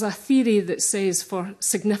theory that says for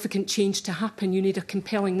significant change to happen, you need a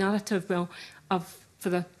compelling narrative. Well, I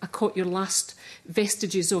caught your last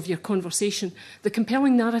vestiges of your conversation. The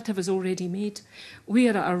compelling narrative is already made. We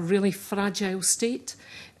are at a really fragile state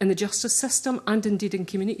in the justice system and indeed in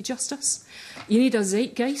community justice. You need a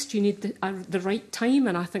zeitgeist, you need the right time,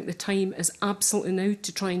 and I think the time is absolutely now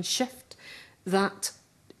to try and shift that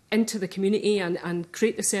into the community and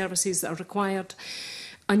create the services that are required.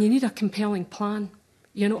 And you need a compelling plan.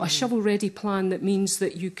 You know, a shovel-ready plan that means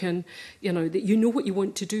that you can, that you know what you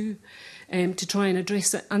want to do to try and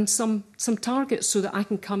address it, and some targets so that I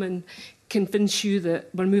can come and convince you that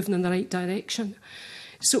we're moving in the right direction.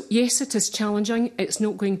 So, yes, it is challenging. It's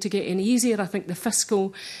not going to get any easier. I think the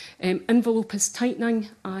fiscal envelope is tightening.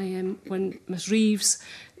 When Ms Reeves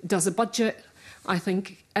does a budget, I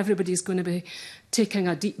think everybody's going to be taking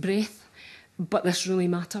a deep breath. But this really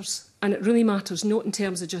matters. And it really matters not in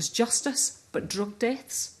terms of just justice, but drug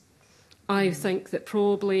deaths. I think that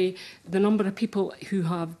probably the number of people who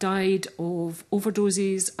have died of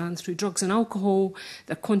overdoses and through drugs and alcohol,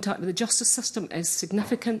 their contact with the justice system is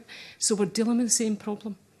significant. So we're dealing with the same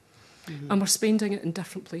problem. And we're spending it in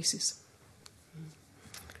different places.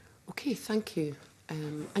 Okay, thank you.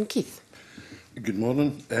 And Keith? Good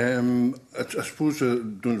morning. I suppose I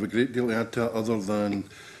don't have a great deal to add to it other than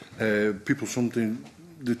people sometimes...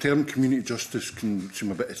 The term community justice can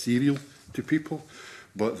seem a bit ethereal to people,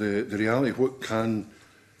 but the reality, what can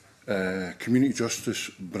community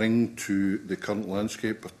justice bring to the current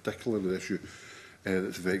landscape, particularly the issue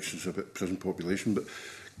that's vexed us about prison population, but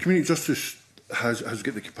community justice has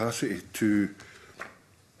got the capacity to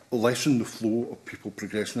lessen the flow of people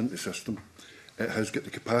progressing into the system. It has got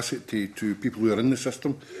the capacity to people who are in the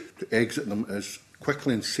system to exit them as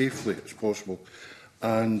quickly and safely as possible,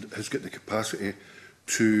 and has got the capacity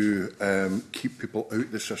to keep people out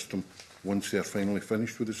of the system once they are finally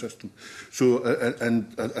finished with the system. So,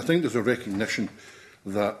 and I think there's a recognition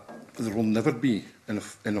that there will never be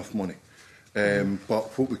enough money.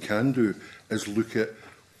 But what we can do is look at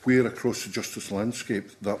where across the justice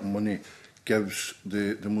landscape that money gives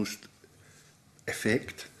the most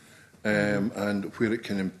effect, and where it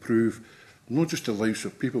can improve not just the lives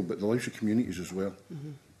of people, but the lives of communities as well.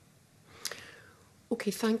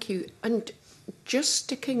 Okay, thank you. And just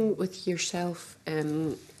sticking with yourself,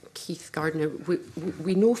 Keith Gardner,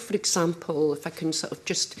 we know, for example, if I can sort of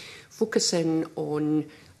just focus in on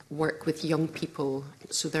work with young people.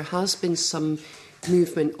 So there has been some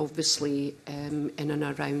movement, obviously, in and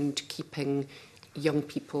around keeping young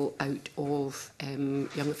people out of young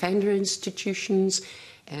offender institutions,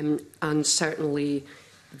 and certainly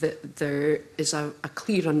that there is a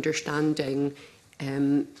clear understanding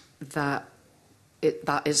that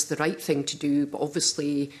that is the right thing to do, but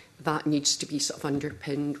obviously that needs to be sort of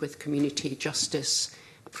underpinned with community justice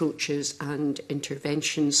approaches and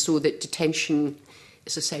interventions, so that detention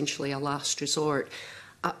is essentially a last resort.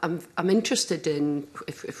 I'm interested in,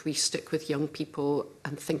 if we stick with young people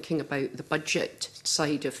and thinking about the budget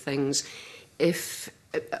side of things,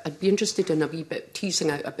 I'd be interested in a wee bit,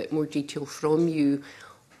 teasing out a bit more detail from you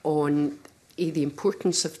on the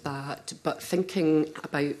importance of that, but thinking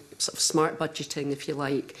about sort of smart budgeting, if you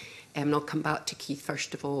like, and I'll come back to Keith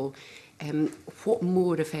first of all. What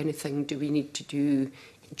more, if anything, do we need to do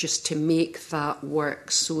just to make that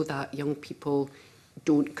work so that young people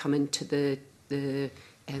don't come into the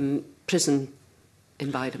prison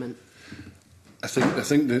environment? I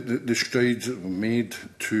think the strides that were made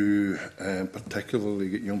to particularly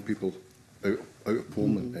get young people out of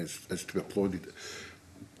Pullman is to be applauded.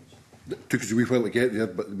 It took us a wee while to get there,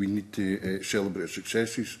 but we need to celebrate our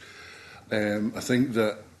successes. I think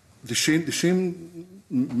that the same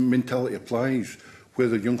mentality applies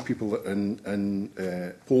whether young people are in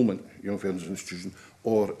Pullman, Young Offenders Institution,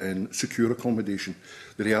 or in secure accommodation.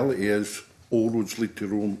 The reality is all roads lead to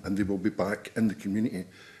Rome, and they will be back in the community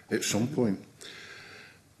at some point.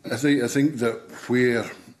 I think that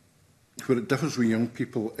where it differs with young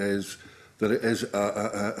people is that it is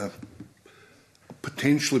a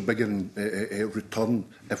potentially bigger return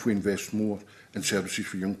if we invest more in services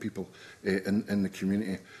for young people in the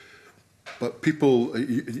community. But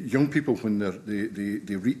young people, when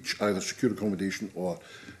they reach either secure accommodation or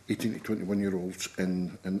 18 to 21-year-olds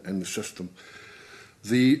in the system,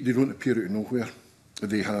 they don't appear out of nowhere.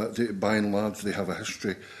 By and large, they have a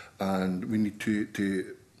history, and we need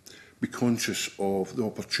to be conscious of the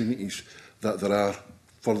opportunities that there are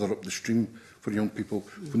further up the stream for young people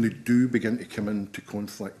when they do begin to come into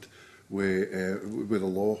conflict with the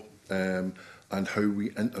law, and how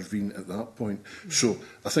we intervene at that point. So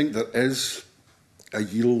I think there is a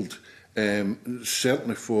yield,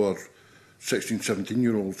 certainly for 16,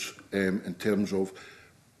 17-year-olds, in terms of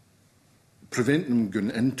preventing them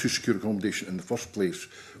going into secure accommodation in the first place,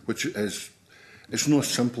 which it's not a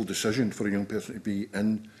simple decision for a young person to be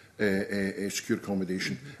in a secure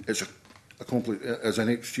accommodation. It's as an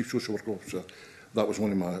ex-chief social work officer, that was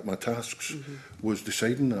one of my tasks, was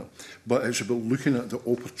deciding that. But it's about looking at the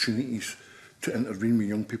opportunities to intervene with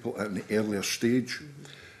young people at an earlier stage.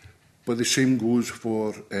 But the same goes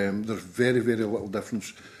for, there's very, very little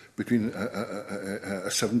difference between a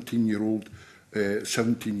 17-year-old,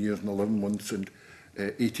 17 years and 11 months, and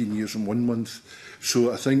 18 years and 1 month.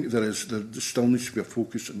 So I think there still needs to be a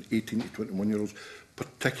focus on 18 to 21-year-olds,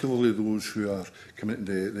 particularly those who are coming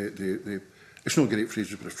into the it's not a great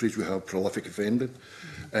phrase, but a phrase we have, prolific offending.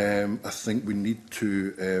 I think we need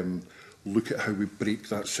to look at how we break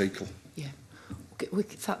that cycle. Yeah. Okay,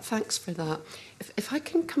 thanks for that. If I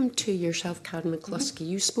can come to yourself, Karen McCluskey,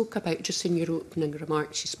 you spoke about, just in your opening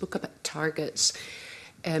remarks, you spoke about targets.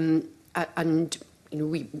 And you know,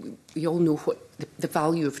 we all know what the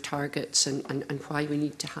value of targets and why we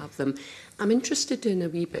need to have them. I'm interested in a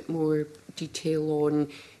wee bit more detail on,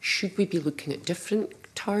 should we be looking at different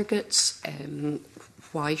targets?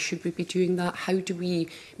 Why should we be doing that? How do we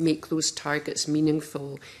make those targets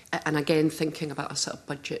meaningful? And again, thinking about a sort of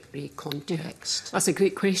budgetary context. Yeah, that's a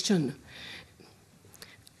great question.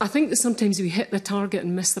 I think that sometimes we hit the target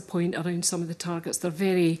and miss the point around some of the targets. They're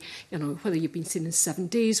very, you know, whether you've been seen in 7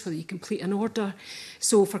 days, whether you complete an order.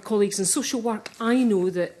 So for colleagues in social work, I know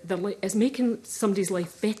that it's making somebody's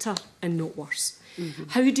life better and not worse.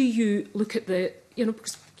 How do you look at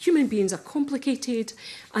because human beings are complicated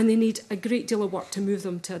and they need a great deal of work to move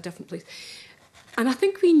them to a different place. And I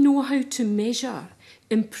think we know how to measure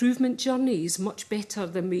improvement journeys much better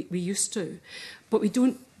than we used to. But we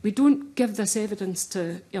don't give this evidence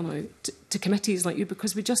to to committees like you,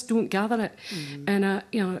 because we just don't gather it in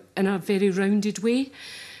a very rounded way.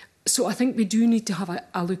 So I think we do need to have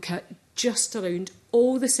a look at just around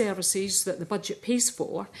all the services that the budget pays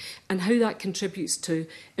for and how that contributes to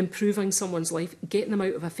improving someone's life, getting them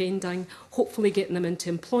out of offending, hopefully getting them into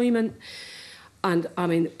employment. And I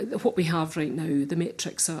mean, what we have right now, the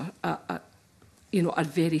metrics are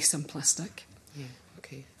very simplistic. Yeah.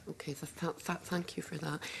 Okay. Okay. Thank you for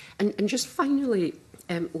that. And just finally,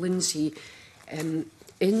 Lindsay,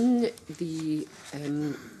 in the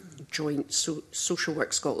joint Social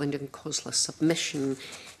Work Scotland and COSLA submission,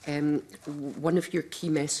 one of your key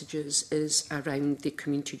messages is around the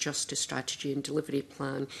community justice strategy and delivery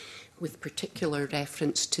plan, with particular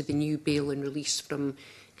reference to the new bail and release from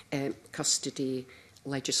custody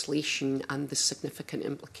legislation and the significant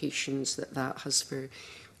implications that has for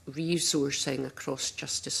resourcing across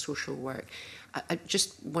justice social work. I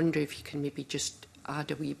just wonder if you can maybe just add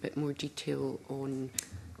a wee bit more detail on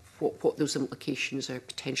what those implications are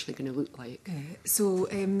potentially going to look like.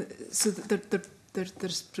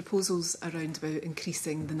 There's proposals around about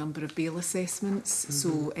increasing the number of bail assessments,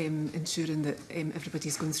 so ensuring that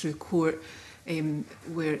everybody's going through court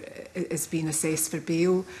where is being assessed for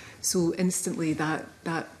bail. So instantly that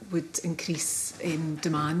would increase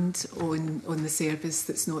demand on the service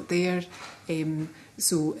that's not there.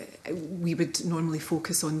 So we would normally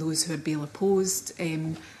focus on those who are bail opposed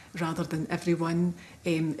rather than everyone.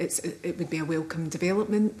 It would be a welcome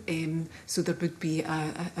development. So there would be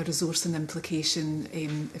a resource and implication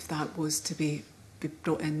if that was to be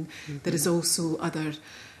brought in. There is also other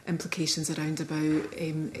implications around about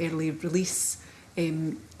early release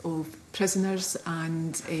of prisoners,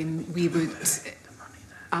 and we would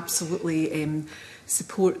absolutely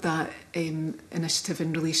support that initiative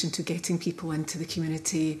in relation to getting people into the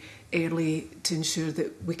community early to ensure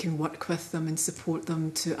that we can work with them and support them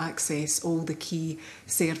to access all the key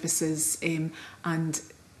services, and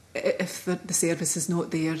if the service is not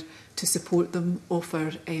there, to support them,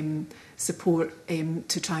 offer support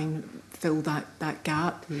to try and fill that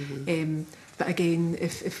gap. But again,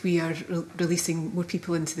 if we are releasing more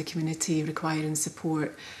people into the community requiring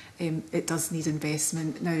support, it does need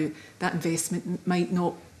investment. Now, that investment might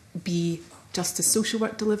not be just as social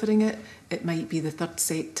work delivering it, it might be the third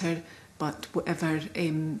sector, but whatever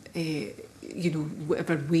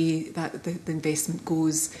whatever way that the investment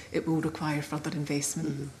goes, it will require further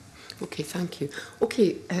investment. Okay, thank you.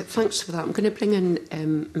 Okay, thanks for that. I'm going to bring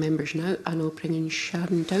in members now, and I'll bring in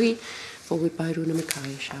Sharon Dowie, followed by Rona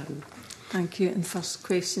Mackay. Sharon. Thank you. And first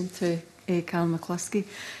question to Karen McCluskey.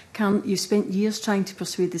 Karen, you spent years trying to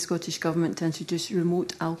persuade the Scottish Government to introduce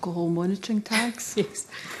remote alcohol monitoring tags. Yes.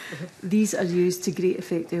 These are used to great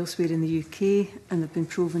effect elsewhere in the UK and have been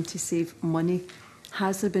proven to save money.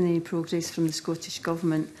 Has there been any progress from the Scottish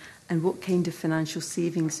Government, and what kind of financial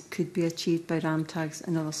savings could be achieved by RAM tags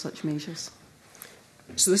and other such measures?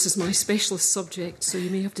 So this is my specialist subject, so you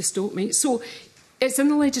may have to stop me. So it's in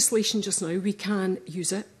the legislation just now. We can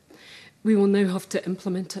use it. We will now have to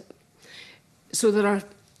implement it. So there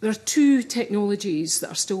are two technologies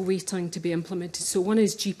that are still waiting to be implemented. So one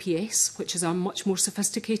is GPS, which is a much more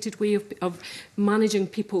sophisticated way of managing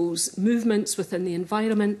people's movements within the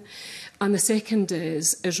environment. And the second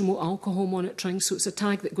is remote alcohol monitoring. So it's a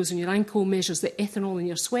tag that goes on your ankle, measures the ethanol in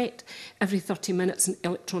your sweat every 30 minutes and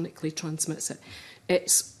electronically transmits it.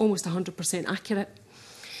 It's almost 100% accurate.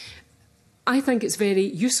 I think it's very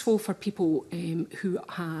useful for people who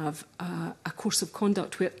have a course of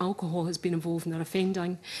conduct where alcohol has been involved in their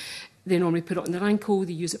offending. They normally put it on their ankle,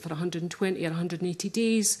 they use it for 120 or 180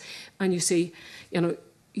 days, and you say,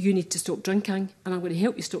 you need to stop drinking, and I'm going to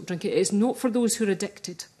help you stop drinking. It's not for those who are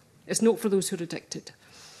addicted. It's not for those who are addicted.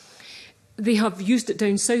 They have used it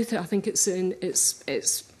down south. I think it's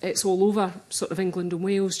all over sort of England and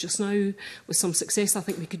Wales just now with some success. I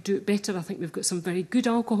think we could do it better. I think we've got some very good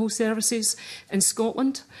alcohol services in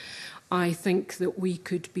Scotland. I think that we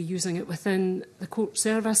could be using it within the court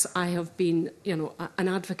service. I have been, an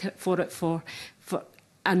advocate for it for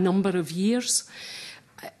a number of years.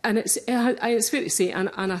 And it's fair to say, and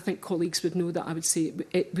I think colleagues would know that, I would say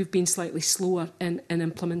we've been slightly slower in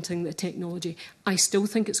implementing the technology. I still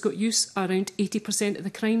think it's got use. Around 80% of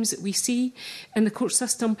the crimes that we see in the court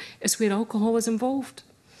system is where alcohol is involved.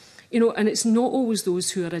 And it's not always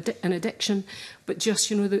those who are in addiction, but just,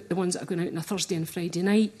 the ones that are going out on a Thursday and Friday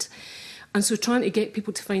night. And so trying to get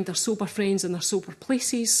people to find their sober friends in their sober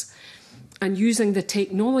places and using the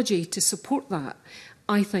technology to support that,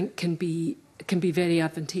 I think can can be very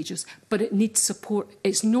advantageous, but it needs support.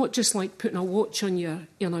 It's not just like putting a watch on your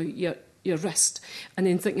wrist and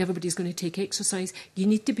then thinking everybody's going to take exercise. You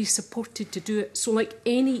need to be supported to do it. So like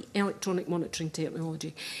any electronic monitoring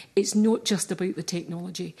technology, it's not just about the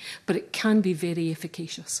technology, but it can be very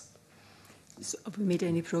efficacious. So have we made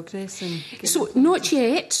any progress? So not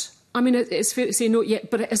yet. I mean, it's fair to say not yet,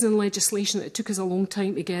 but it is in legislation. It took us a long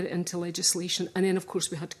time to get it into legislation. And then, of course,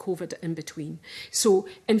 we had COVID in between. So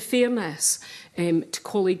in fairness to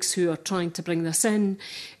colleagues who are trying to bring this in,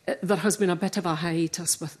 there has been a bit of a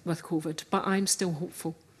hiatus with COVID, but I'm still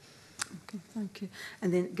hopeful. Okay, thank you.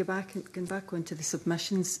 And then going back onto the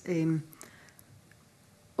submissions,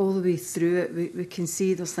 all the way through it, we can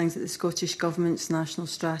see there's things like the Scottish Government's National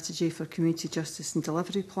Strategy for Community Justice and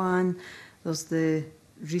Delivery Plan. There's the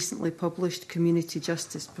recently published Community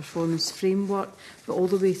Justice Performance Framework, but all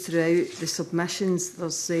the way throughout the submissions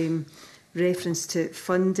there's reference to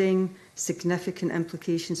funding, significant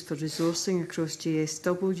implications for resourcing across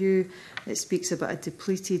JSW. It speaks about a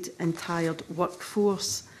depleted and tired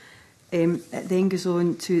workforce. It then goes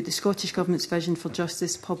on to the Scottish Government's Vision for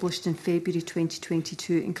Justice, published in February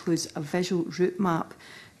 2022, includes a visual route map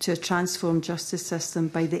to a transformed justice system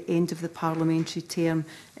by the end of the parliamentary term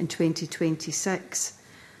in 2026.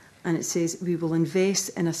 And it says, we will invest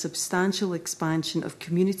in a substantial expansion of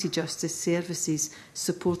community justice services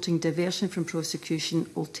supporting diversion from prosecution,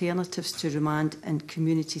 alternatives to remand and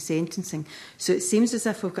community sentencing. So it seems as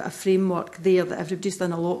if we've got a framework there that everybody's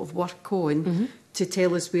done a lot of work on to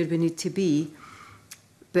tell us where we need to be.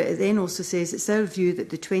 But it then also says it's our view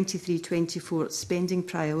that the 23-24 spending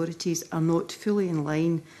priorities are not fully in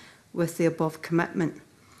line with the above commitment.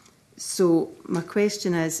 So my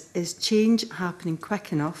question is change happening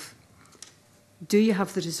quick enough? Do you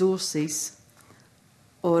have the resources?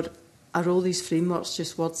 Or are all these frameworks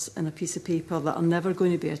just words in a piece of paper that are never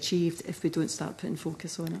going to be achieved if we don't start putting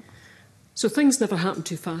focus on it? So things never happen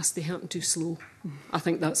too fast, they happen too slow. I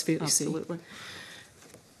think that's fair to say. Absolutely.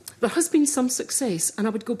 There has been some success, and I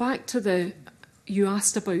would go back to you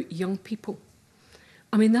asked about young people.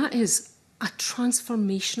 I mean, that is a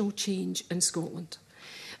transformational change in Scotland.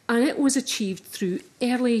 And it was achieved through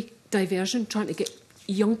early diversion, trying to get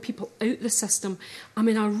young people out of the system. I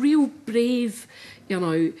mean, a real brave,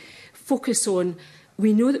 focus on,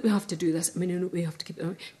 we know that we have to do this, and we know that we have to keep it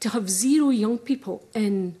out. To have 0 young people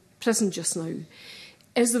in prison just now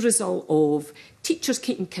is the result of teachers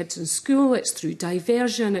keeping kids in school. It's through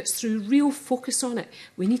diversion, it's through real focus on it.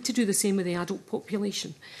 We need to do the same with the adult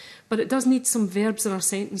population. But it does need some verbs in our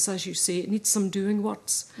sentence, as you say. It needs some doing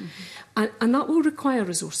words. And that will require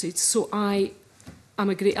resources. So I'm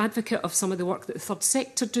a great advocate of some of the work that the third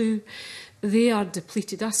sector do. They are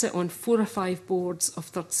depleted. I sit on 4 or 5 boards of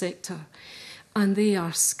third sector, and they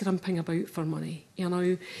are scrimping about for money. I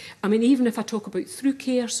mean, even if I talk about through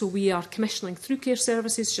care, so we are commissioning through care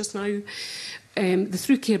services just now. The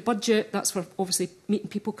through care budget, that's for obviously meeting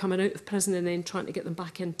people coming out of prison and then trying to get them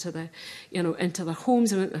back into into their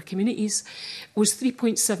homes and into their communities, was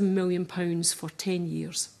 £3.7 million for 10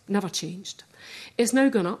 years. Never changed. It's now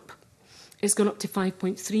gone up. It's gone up to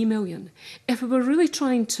 5.3 million. If we were really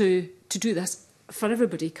trying to do this for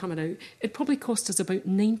everybody coming out, it'd probably cost us about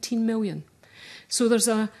 19 million. So there's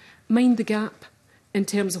a mind the gap in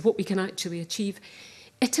terms of what we can actually achieve.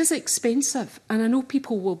 It is expensive, and I know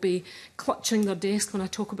people will be clutching their desk when I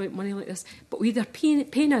talk about money like this, but we either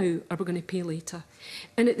pay now or we're going to pay later.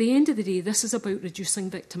 And at the end of the day, this is about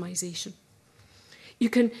reducing victimisation.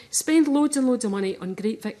 You can spend loads and loads of money on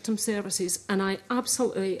great victim services, and I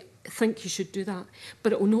absolutely think you should do that,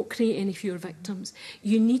 but it will not create any fewer victims.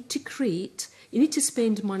 You need to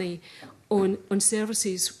spend money on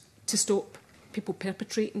services to stop people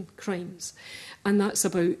perpetrating crimes. And that's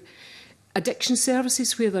about addiction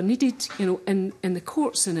services where they're needed, in the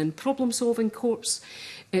courts and in problem-solving courts.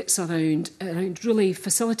 It's around really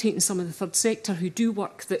facilitating some of the third sector who do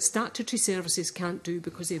work that statutory services can't do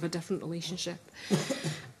because they have a different relationship.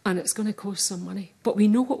 And it's going to cost some money. But we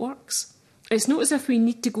know what works. It's not as if we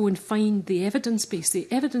need to go and find the evidence base. The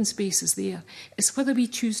evidence base is there. It's whether we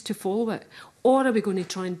choose to follow it, or are we going to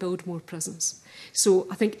try and build more prisons. So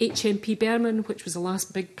I think HMP Berman, which was the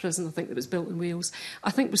last big prison I think that was built in Wales,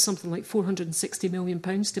 I think was something like £460 million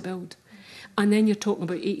to build. And then you're talking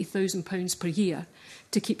about £80,000 per year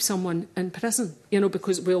to keep someone in prison,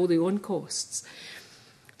 because of all the on costs.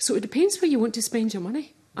 So it depends where you want to spend your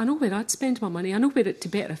money. I know where I'd spend my money. I know where it to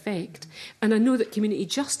better effect. And I know that community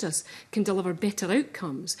justice can deliver better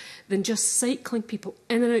outcomes than just cycling people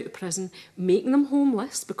in and out of prison, making them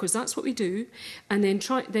homeless, because that's what we do, and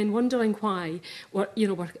then wondering why we're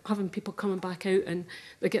having people coming back out and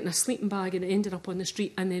they're getting a sleeping bag and ending up on the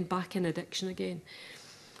street and then back in addiction again.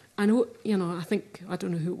 I know, I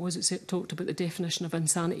don't know who it was that talked about the definition of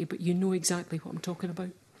insanity, but you know exactly what I'm talking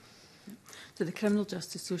about. So the criminal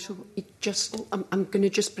justice social... I'm going to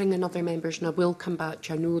just bring in other members, and I will come back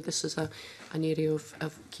to you. I know this is an area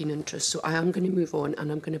of keen interest, so I am going to move on,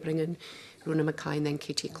 and I'm going to bring in Rona Mackay and then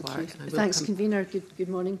Katie Clark. Thanks, Convener. Good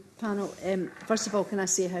morning, panel. First of all, can I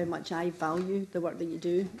say how much I value the work that you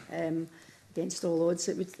do? Against all odds,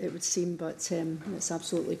 it would seem, but it's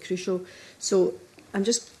absolutely crucial. So I'm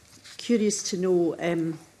just curious to know,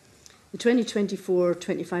 the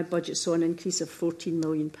 2024-25 budget saw an increase of £14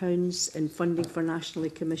 million in funding for nationally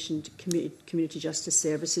commissioned community justice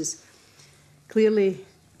services. Clearly,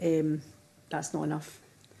 that's not enough.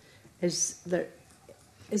 Is there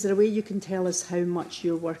a way you can tell us how much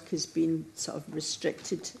your work has been sort of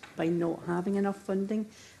restricted by not having enough funding?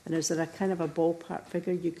 And is there a kind of a ballpark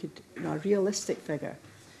figure a realistic figure,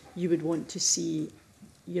 you would want to see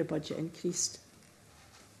your budget increased?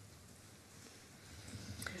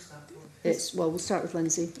 We'll start with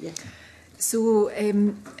Lindsay. Yeah. So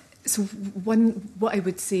what I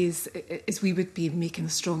would say is we would be making a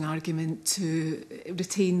strong argument to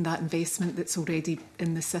retain that investment that's already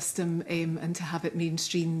in the system and to have it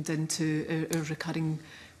mainstreamed into our recurring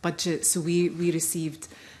budget. So we received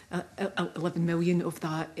 11 million of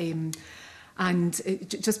that. And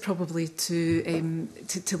just probably to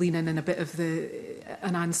lean in a bit of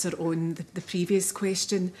an answer on the previous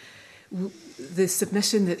question. The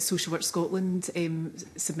submission that Social Work Scotland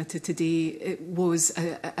submitted today, it was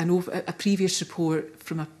a previous report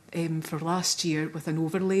from for last year with an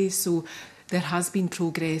overlay. So there has been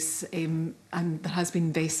progress and there has been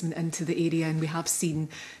investment into the area, and we have seen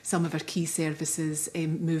some of our key services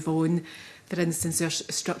move on. For instance, our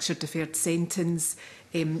structured deferred sentence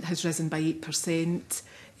has risen by 8%.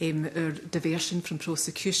 Our diversion from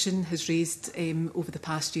prosecution has raised over the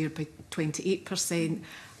past year by 28%.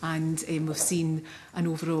 And we've seen an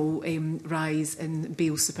overall rise in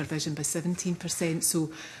bail supervision by 17%.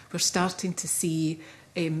 So we're starting to see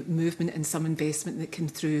movement and some investment that came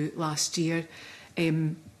through last year.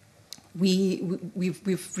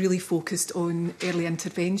 We've really focused on early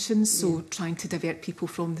interventions, so trying to divert people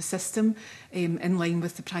from the system in line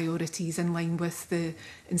with the priorities, in line with the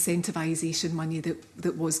incentivisation money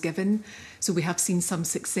that was given. So we have seen some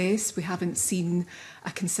success. We haven't seen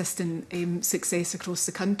a consistent success across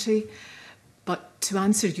the country. But to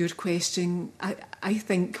answer your question, I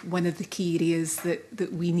think one of the key areas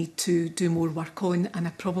that we need to do more work on, and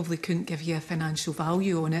I probably couldn't give you a financial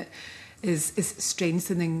value on it, is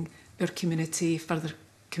strengthening our further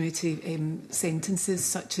community sentences,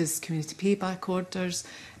 such as community payback orders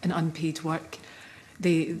and unpaid work.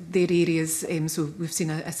 They're areas, so we've seen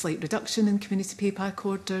a slight reduction in community payback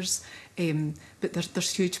orders, but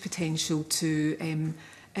there's huge potential to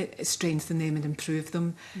strengthen them and improve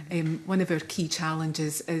them. One of our key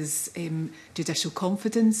challenges is judicial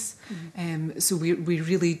confidence. So we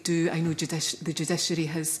really do, I know the judiciary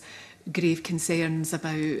has grave concerns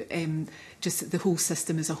about just the whole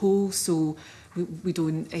system as a whole, so we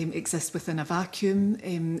don't exist within a vacuum.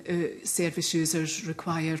 Service users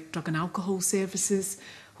require drug and alcohol services,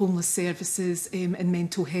 homeless services and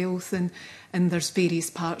mental health, and there's various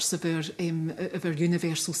parts of our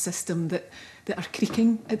universal system that are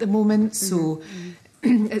creaking at the moment, so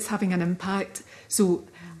it's having an impact. So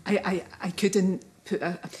I couldn't put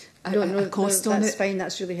a cost on it. That's fine,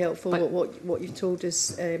 that's really helpful, but what you've told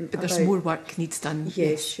us but there's more work needs done. Yeah,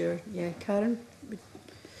 yes. Sure. Yeah, Karen?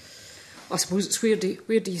 I suppose it's where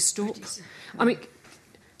do you stop? I mean,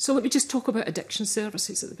 so let me just talk about addiction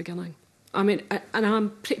services at the beginning. I mean, and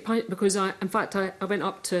I'm pretty panicked because I went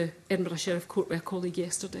up to Edinburgh Sheriff Court with a colleague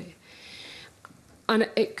yesterday, and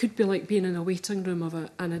it could be like being in a waiting room of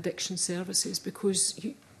an addiction services, because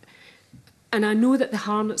and I know that the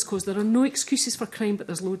harm that's caused, there are no excuses for crime, but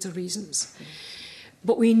there's loads of reasons.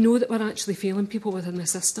 But we know that we're actually failing people within the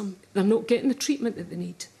system. They're not getting the treatment that they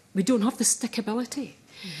need. We don't have the stickability.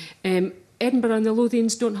 Edinburgh and the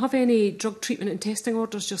Lothians don't have any drug treatment and testing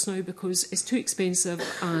orders just now because it's too expensive,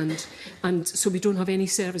 and so we don't have any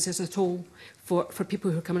services at all for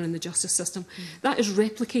people who are coming in the justice system. That is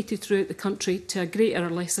replicated throughout the country to a greater or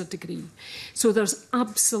lesser degree. So there's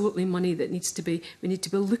absolutely money that needs to be, we need to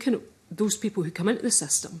be looking at those people who come into the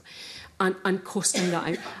system and costing that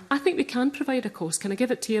out. I think we can provide a cost. Can I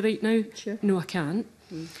give it to you right now? Sure. No, I can't.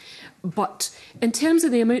 But in terms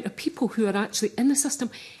of the amount of people who are actually in the system,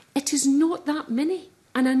 it is not that many.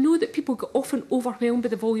 And I know that people get often overwhelmed by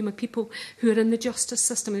the volume of people who are in the justice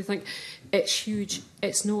system. They think, it's huge.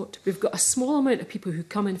 It's not. We've got a small amount of people who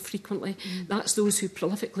come in frequently. That's those who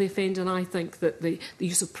prolifically offend. And I think that the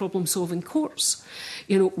use of problem-solving courts,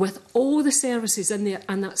 you know, with all the services in there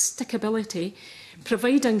and that stickability,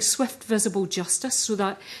 providing swift, visible justice so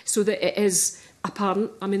that it is apparent.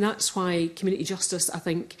 I mean, that's why community justice, I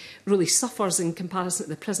think, really suffers in comparison to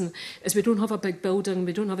the prison, is we don't have a big building,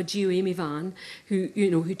 we don't have a GeoAmey van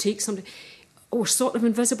who takes somebody. We're sort of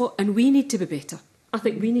invisible, and we need to be better. I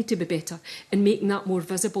think we need to be better in making that more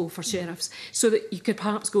visible for sheriffs, so that you could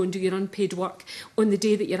perhaps go and do your unpaid work on the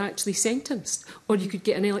day that you're actually sentenced, or you could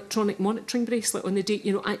get an electronic monitoring bracelet on the day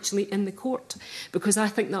actually in the court, because I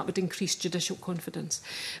think that would increase judicial confidence.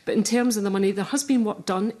 But in terms of the money, there has been work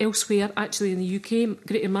done elsewhere, actually in the UK.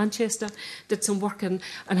 Greater Manchester did some work on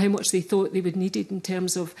how much they thought they would need it in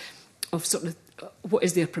terms of sort of what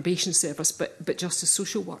is their probation service, but justice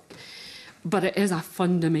social work. But it is a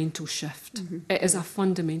fundamental shift. It is a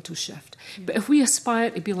fundamental shift. But if we aspire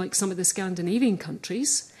to be like some of the Scandinavian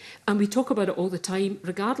countries, and we talk about it all the time,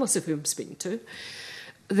 regardless of who I'm speaking to,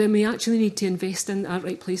 then we actually need to invest in that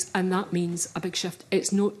right place, and that means a big shift.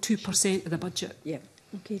 It's not 2% of the budget. Yeah.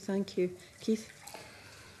 Okay, thank you. Keith?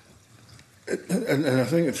 And I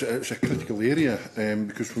think it's a critical area,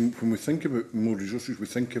 because when we think about more resources, we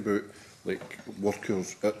think about like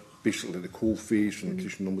workers at basically the coal face and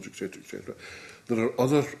increasing numbers, etc., etc. There are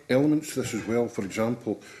other elements to this as well. For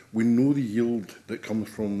example, we know the yield that comes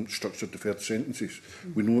from structured deferred sentences.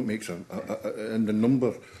 We know it makes and the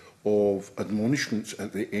number of admonishments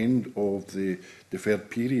at the end of the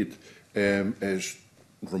deferred period is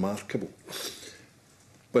remarkable.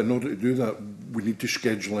 But in order to do that, we need to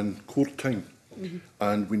schedule in court time.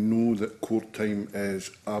 And we know that court time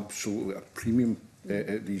is absolutely a premium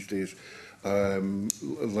these days.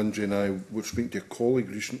 Lindsay and I were speaking to a colleague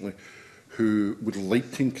recently who would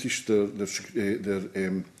like to increase their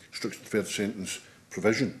structured deferred sentence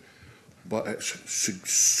provision, but it's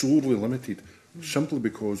sorely limited simply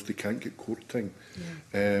because they can't get court time.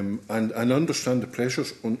 And understand the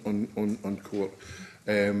pressures on court,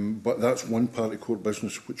 but that's one part of court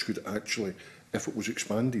business which could actually, if it was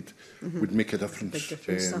expanded, would make a difference,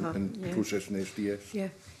 in processing SDS. Yeah.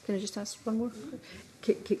 Can I just ask one more?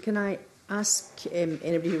 Can I ask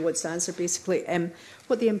anybody who wants to answer, basically,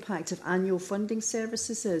 what the impact of annual funding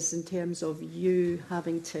services is in terms of you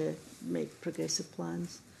having to make progressive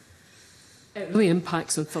plans? It really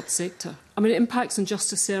impacts on third sector. I mean, it impacts on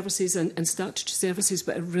justice services and statutory services,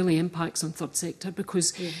 but it really impacts on third sector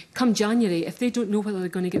because come January, if they don't know whether they're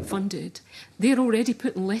going to get funded, they're already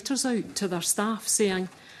putting letters out to their staff saying,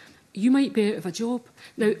 you might be out of a job.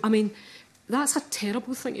 Now, I mean, that's a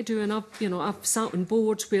terrible thing to do, and I've sat on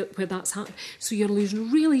boards where that's happened. So you're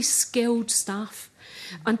losing really skilled staff,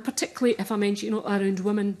 and particularly if I mention around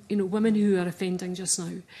women, women who are offending just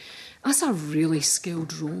now, that's a really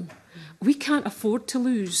skilled role. We can't afford to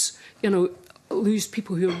lose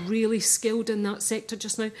people who are really skilled in that sector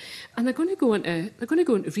just now, and they're going to go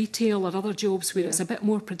into retail or other jobs where it's a bit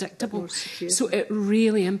more predictable. So it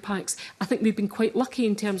really impacts. I think we've been quite lucky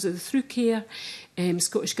in terms of the through care.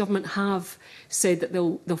 Scottish Government have said that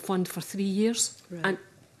they'll fund for 3 years and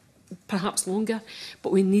perhaps longer,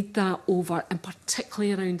 but we need that over, and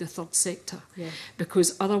particularly around the third sector,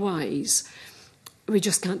 because otherwise we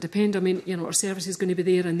just can't depend. I mean, our service is going to be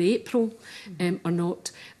there in the April or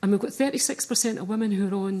not. And we've got 36% of women who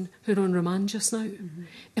are on remand just now.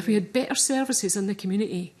 If we had better services in the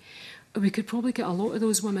community, we could probably get a lot of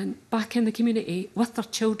those women back in the community with their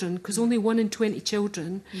children, because only 1 in 20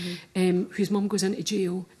 children whose mum goes into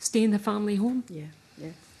jail stay in the family home.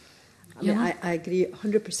 I mean, I agree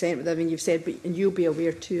 100% with everything you've said, and you'll be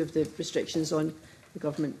aware too of the restrictions on the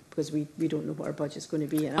government, because we don't know what our budget's going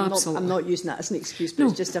to be, and I'm not using that as an excuse, but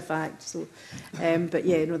it's just a fact. So, but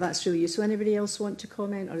that's really useful. Anybody else want to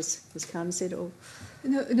comment, or has Karen said it all?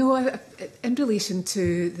 No. In relation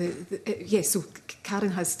to so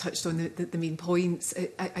Karen has touched on the main points.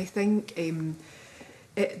 I think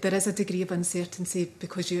there is a degree of uncertainty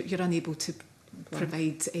because you're unable to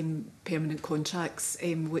provide permanent contracts,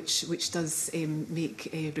 which does make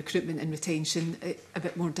recruitment and retention a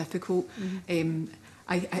bit more difficult.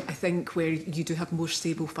 I think where you do have more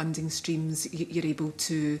stable funding streams, you're able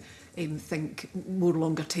to think more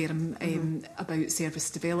longer term about service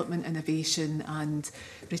development, innovation and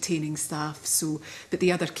retaining staff. So, but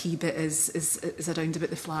the other key bit is around about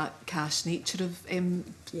the flat cash nature of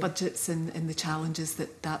budgets and the challenges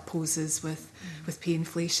that poses with pay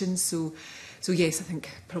inflation. So yes, I think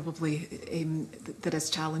probably there is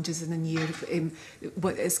challenges in the year.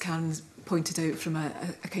 What is Karen pointed out from a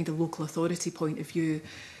kind of local authority point of view,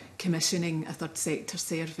 commissioning a third sector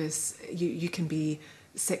service, you can be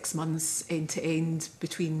 6 months end to end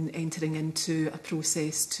between entering into a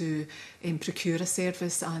process to procure a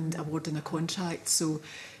service and awarding a contract. So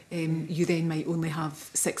you then might only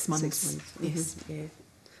have 6 months. 6 months. Yes. Yeah.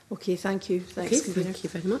 Okay, thank you. Thanks, Okay, thank you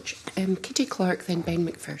very much. Kitty Clark, then Ben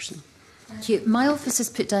McPherson. Thank you. My office has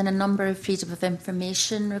put down a number of freedom of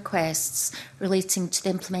information requests relating to the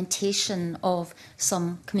implementation of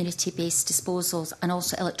some community-based disposals and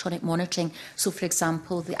also electronic monitoring. So, for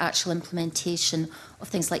example, the actual implementation of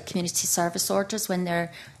things like community service orders when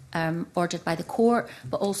they're ordered by the court,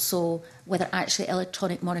 but also whether actually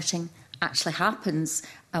electronic monitoring actually happens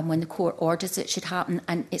and when the court orders it should happen.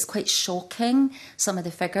 And it's quite shocking, some of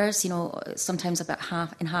the figures, you know, sometimes about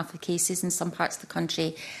half of the cases in some parts of the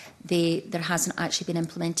country, there hasn't actually been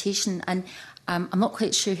implementation. And I'm not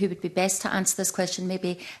quite sure who would be best to answer this question.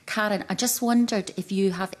 Maybe Karen, I just wondered if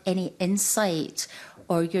you have any insight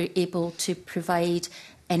or you're able to provide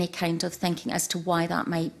any kind of thinking as to why that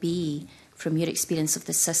might be from your experience of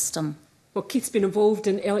the system. Well, Keith's been involved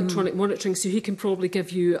in electronic monitoring, so he can probably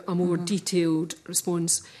give you a more detailed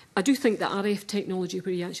response. I do think that RF technology,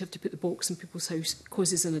 where you actually have to put the box in people's house,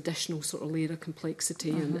 causes an additional sort of layer of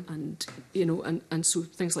complexity, and you know, and so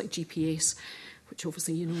things like GPS, which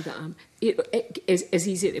obviously you know that it is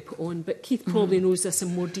easier to put on. But Keith probably knows this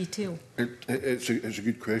in more detail. It's a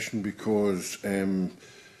good question because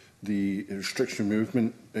the restriction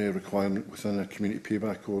movement requirement within a community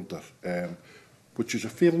payback order, which is a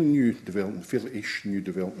fairly new development, fairly-ish new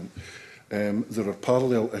development. There are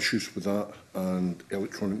parallel issues with that and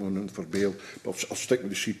electronic monitoring for bail, but I'll stick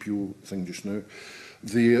with the CPO thing just now.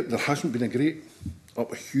 There hasn't been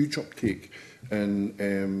a huge uptake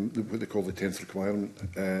in what they call the 10th requirement.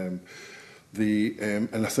 And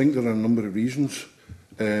I think there are a number of reasons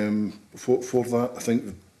for that. I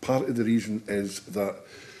think part of the reason is that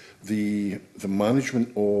the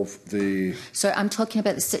management of the... So I'm talking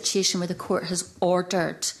about the situation where the court has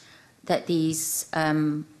ordered that these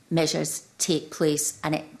measures take place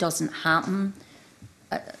and it doesn't happen.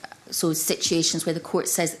 So situations where the court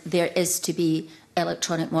says there is to be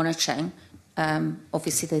electronic monitoring,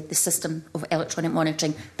 obviously the system of electronic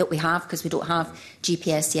monitoring that we have, because we don't have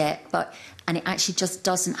GPS yet, and it actually just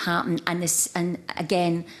doesn't happen. And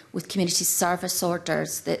again, with community service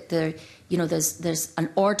orders, that there's an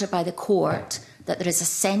order by the court that there is a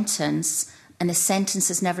sentence, and the sentence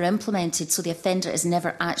is never implemented, so the offender is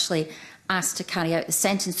never actually asked to carry out the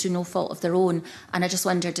sentence through no fault of their own. And I just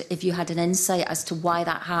wondered if you had an insight as to why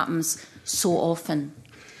that happens so often.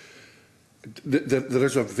 There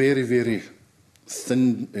is a very, very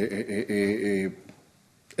thin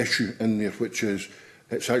issue in there, which is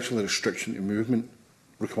it's actually a restriction to movement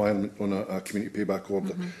requirement on a community payback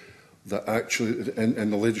order that actually, in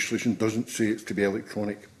the legislation, doesn't say it's to be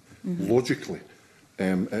electronic. Logically,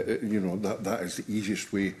 that is the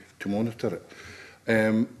easiest way to monitor it.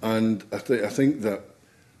 And I think that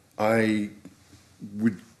I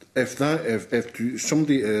would, if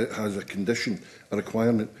somebody has a condition, a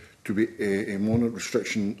requirement to be a monitor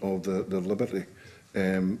restriction of their liberty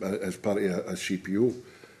as part of a CPO,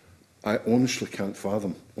 I honestly can't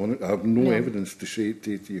fathom. I have no evidence to say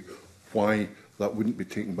to you why that wouldn't be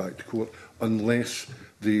taken back to court, unless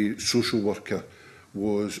the social worker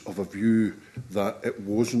was of a view that it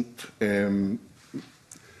wasn't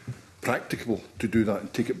practicable to do that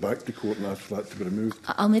and take it back to court and ask for that to be removed.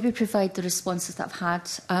 I'll maybe provide the responses that I've had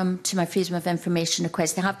to my freedom of information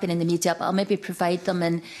request. They have been in the media, but I'll maybe provide them,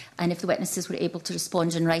 and if the witnesses were able to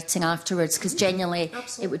respond in writing afterwards, because genuinely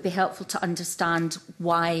it would be helpful to understand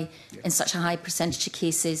why in such a high percentage of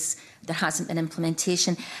cases there hasn't been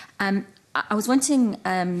implementation. I was wanting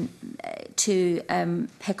to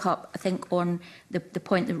pick up, I think, on the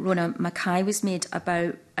point that Rona Mackay was made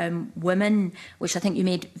about women, which I think you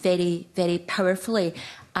made very, very powerfully,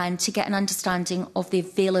 and to get an understanding of the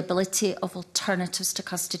availability of alternatives to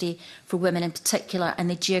custody for women in particular, and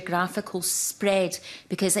the geographical spread,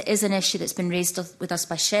 because it is an issue that's been raised with us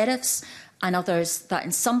by sheriffs and others that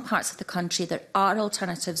in some parts of the country there are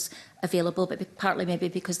alternatives available, but partly maybe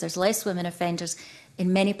because there's less women offenders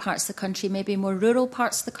in many parts of the country, maybe more rural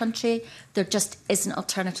parts of the country, there just isn't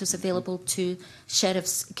alternatives available to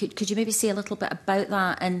sheriffs. Could you maybe say a little bit about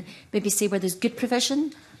that and maybe say where there's good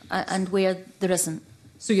provision and where there isn't?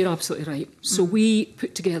 So you're absolutely right. So we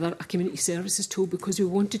put together a community services tool because we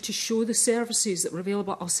wanted to show the services that were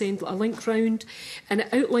available. I'll send a link round, and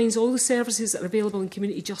it outlines all the services that are available in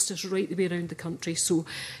community justice right the way around the country. So,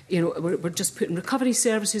 you know, we're just putting recovery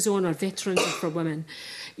services on, our veterans and for women.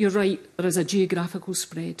 You're right, there is a geographical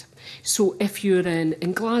spread. So if you're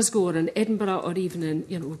in Glasgow or in Edinburgh or even in,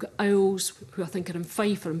 you know, we've got Owls, who I think are in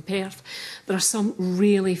Fife or in Perth, there are some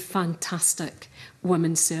really fantastic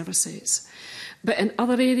women's services. But in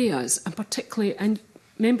other areas, and particularly, and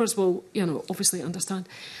members will, you know, obviously understand,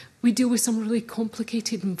 we deal with some really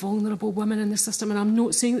complicated and vulnerable women in the system. And I'm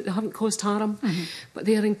not saying that they haven't caused harm, but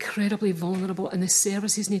they are incredibly vulnerable, and the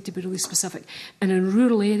services need to be really specific. And in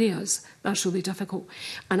rural areas, that's really difficult.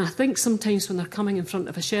 And I think sometimes when they're coming in front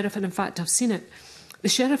of a sheriff, and in fact I've seen it, the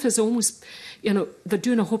sheriff is almost, you know, they're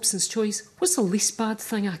doing a Hobson's choice. What's the least bad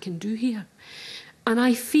thing I can do here? And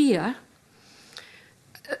I fear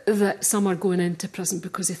that some are going into prison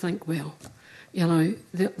because they think, well, you know,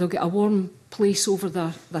 they'll get a warm place over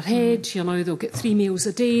their head, you know, they'll get 3 meals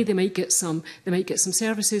a day, they might get some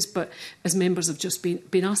services, but as members have just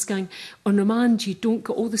been asking, on remand you don't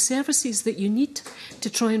get all the services that you need to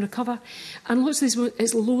try and recover. And lots of this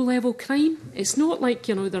is low-level crime. It's not like,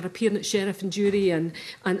 you know, they're appearing at sheriff and jury and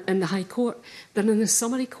the High Court. They're in the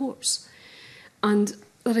summary courts. And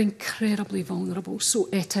they're incredibly vulnerable, so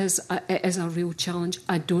it is a real challenge.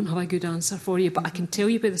 I don't have a good answer for you, but I can tell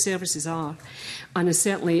you where the services are, and it's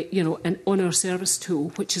certainly, you know, on our service tool,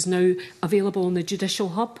 which is now available on the Judicial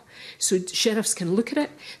Hub, so sheriffs can look at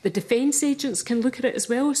it. The defence agents can look at it as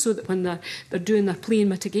well, so that when they're doing their plea and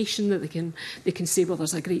mitigation, that they can say, well,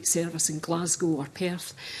 there's a great service in Glasgow or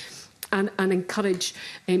Perth, and encourage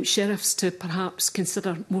sheriffs to perhaps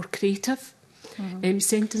consider more creative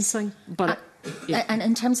sentencing, but. Yeah. And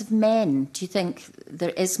in terms of men, do you think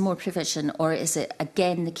there is more provision, or is it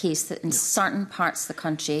again the case that in certain parts of the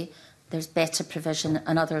country there's better provision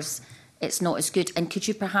and others it's not as good? And could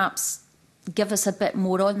you perhaps give us a bit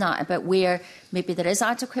more on that, about where maybe there is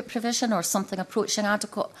adequate provision or something approaching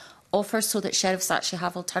adequate offers, so that sheriffs actually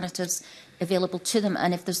have alternatives available to them?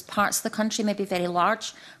 And if there's parts of the country, maybe very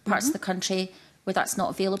large parts of the country, where that's not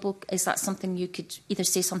available, is that something you could either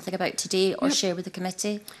say something about today or share with the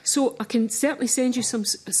committee? So I can certainly send you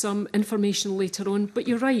some information later on, but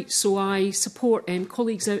you're right. So I support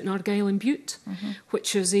colleagues out in Argyll and Bute,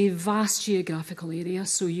 which is a vast geographical area.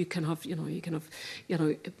 So you can have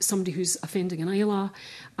somebody who's offending in Isla,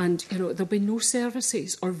 and you know there'll be no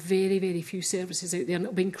services or very, very few services out there, and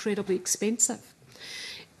it'll be incredibly expensive.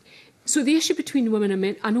 So the issue between women and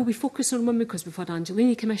men, I know we focus on women because we've had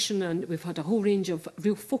Angelini Commission and we've had a whole range of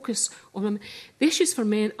real focus on women. The issues for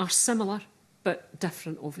men are similar but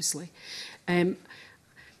different, obviously.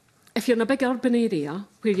 If you're in a big urban area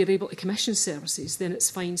where you're able to commission services, then it's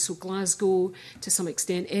fine. So Glasgow, to some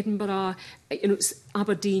extent, Edinburgh, you know, it's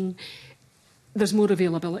Aberdeen, there's more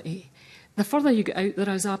availability. The further you get out, there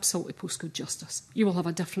is absolutely postcode justice. You will have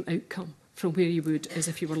a different outcome from where you would as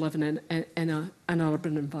if you were living in an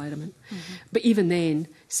urban environment. But even then,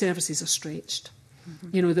 services are stretched.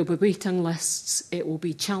 You know, there'll be waiting lists, it will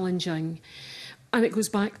be challenging, and it goes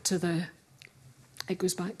back to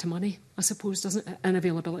money, I suppose, doesn't it, and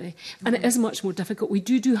availability. And it is much more difficult. We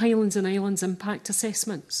do Highlands and Islands impact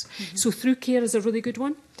assessments. So Through Care is a really good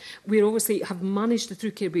one. We obviously have managed the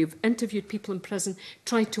Through Care. We've interviewed people in prison,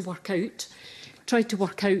 tried to work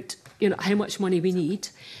out, you know, how much money we need,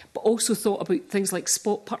 but also thought about things like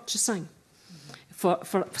spot purchasing for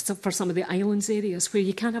some of the islands areas where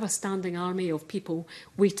you can't have a standing army of people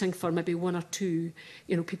waiting for maybe 1 or 2,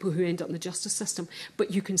 you know, people who end up in the justice system,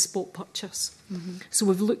 but you can spot purchase. So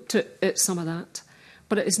we've looked at some of that,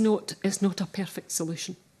 but it's not a perfect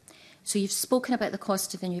solution. So you've spoken about the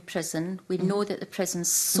cost of a new prison. We know that the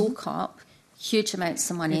prisons soak up huge amounts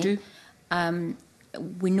of money. They do.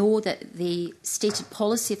 We know that the stated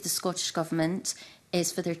policy of the Scottish Government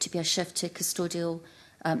is for there to be a shift to custodial,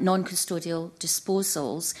 non-custodial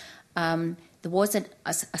disposals. There was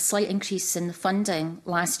a slight increase in the funding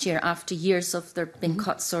last year after years of there being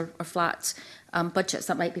cuts or flat budgets.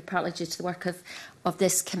 That might be partly due to the work of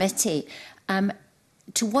this committee.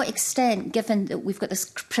 To what extent, given that we've got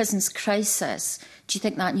this prisons crisis, do you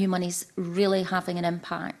think that new money's really having an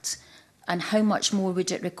impact? And how much more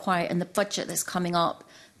would it require in the budget that's coming up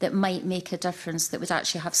that might make a difference, that would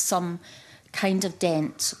actually have some kind of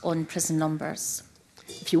dent on prison numbers?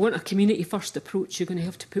 if you want a community-first approach, you're going to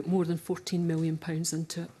have to put more than £14 million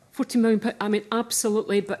into it. £14 million, I mean,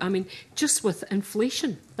 absolutely, but I mean, just with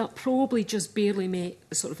inflation, that probably just barely met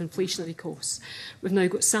the sort of inflationary costs. We've now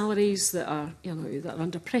got salaries that are, that are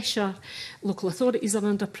under pressure, local authorities are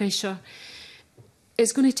under pressure.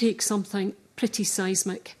 It's going to take something pretty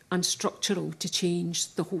seismic and structural to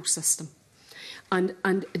change the whole system.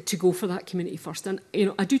 And to go for that community first. And,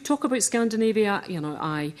 I do talk about Scandinavia.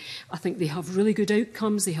 I think they have really good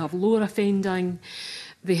outcomes. They have lower offending.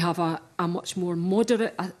 They have a much more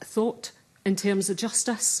moderate thought in terms of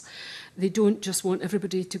justice. They don't just want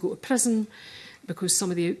everybody to go to prison because some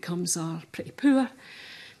of the outcomes are pretty poor.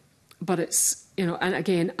 But it's, and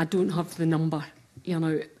again, I don't have the number,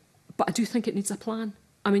 but I do think it needs a plan.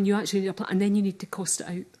 I mean, you actually need a plan, and then you need to cost it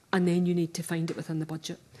out, and then you need to find it within the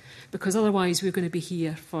budget. Because otherwise we're going to be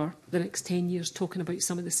here for the next 10 years talking about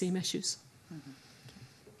some of the same issues. Mm-hmm.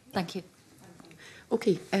 Thank you.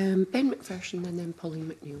 Okay, Ben McPherson and then Pauline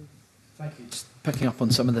McNeill. Thank you. Just picking up on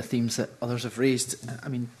some of the themes that others have raised. I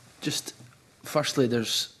mean, just firstly,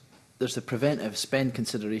 there's the preventive spend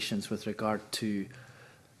considerations with regard to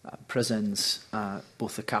prisons,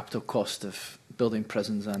 both the capital cost of building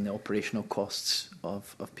prisons and the operational costs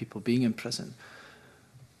of people being in prison.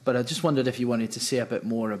 But I just wondered if you wanted to say a bit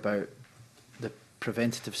more about the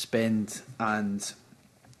preventative spend and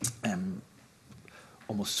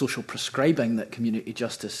almost social prescribing that community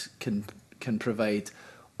justice can provide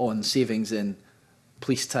on savings in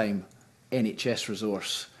police time, NHS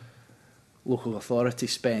resource, local authority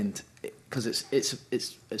spend, because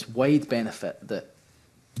it's wide benefit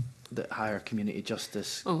that higher community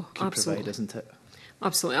justice can provide, isn't it?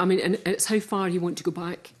 Absolutely. I mean, and it's how far you want to go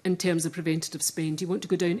back in terms of preventative spend. You want to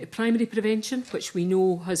go down to primary prevention, which we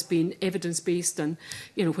know has been evidence-based. And,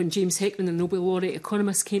 when James Heckman, the Nobel laureate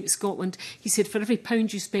economist, came to Scotland, he said, for every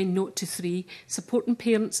 £1 you spend 0 to 3, supporting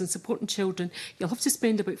parents and supporting children, you'll have to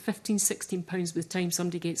spend about £15, £16 by the time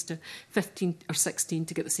somebody gets to 15 or 16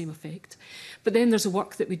 to get the same effect. But then there's the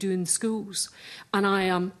work that we do in the schools. And I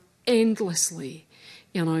am endlessly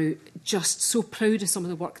just so proud of some of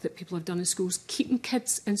the work that people have done in schools, keeping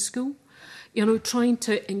kids in school, trying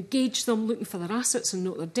to engage them, looking for their assets and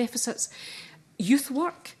not their deficits. Youth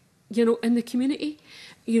work, in the community,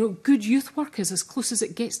 good youth work is as close as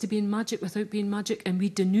it gets to being magic without being magic, and we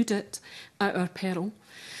denude it at our peril.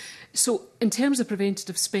 So in terms of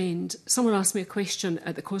preventative spend, someone asked me a question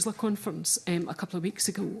at the COSLA conference a couple of weeks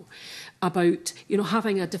ago about,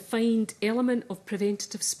 having a defined element of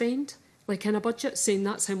preventative spend, like in a budget, saying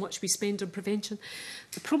that's how much we spend on prevention.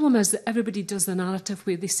 The problem is that everybody does the narrative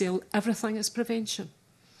where they sell everything as prevention.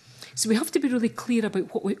 So we have to be really clear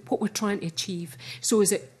about what we're trying to achieve. So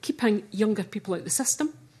is it keeping younger people out of the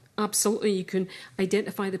system? Absolutely, you can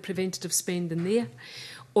identify the preventative spend in there.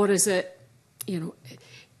 Or is it,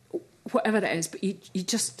 whatever it is, but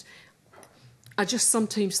I just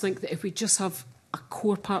sometimes think that if we just have a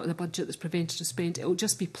core part of the budget that's preventative spend, it'll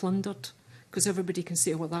just be plundered. Because everybody can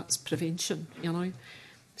say, well, that's prevention,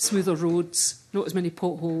 smoother roads, not as many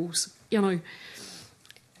potholes,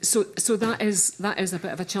 So that is a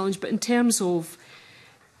bit of a challenge. But in terms of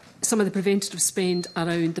some of the preventative spend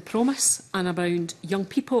around the promise and around young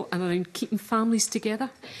people and around keeping families together,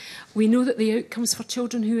 we know that the outcomes for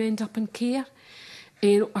children who end up in care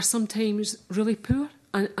are sometimes really poor.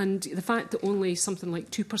 And the fact that only something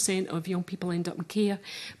like 2% of young people end up in care,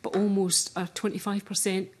 but almost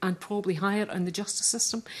 25% and probably higher in the justice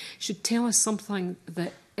system, should tell us something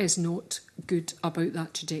that is not good about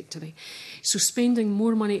that trajectory. So spending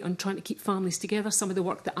more money on trying to keep families together, some of the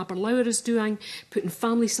work that Aberlour is doing, putting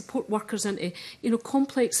family support workers into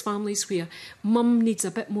complex families where mum needs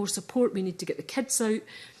a bit more support, we need to get the kids out,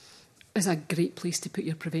 is a great place to put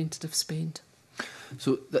your preventative spend.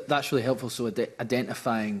 So that's really helpful. So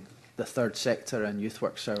identifying the third sector and youth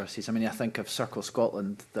work services. I mean, I think of Circle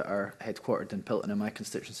Scotland that are headquartered in Pilton in my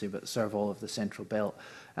constituency, but serve all of the Central Belt.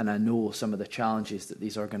 And I know some of the challenges that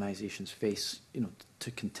these organisations face,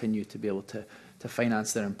 to continue to be able to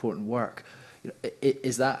finance their important work.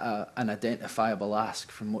 Is that an identifiable ask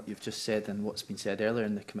from what you've just said and what's been said earlier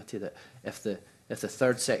in the committee, that if the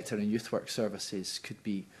third sector and youth work services could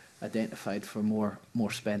be identified for more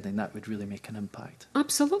spending, that would really make an impact?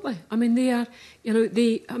 Absolutely. I mean, they are,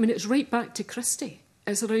 it's right back to Christie.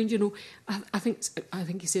 It's around, I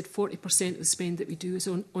think he said 40% of the spend that we do is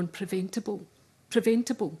on preventable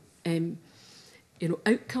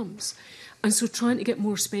outcomes. And so trying to get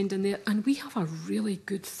more spend in there. And we have a really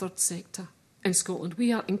good third sector in Scotland.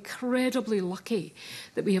 We are incredibly lucky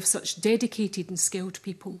that we have such dedicated and skilled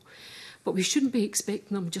people. but we shouldn't be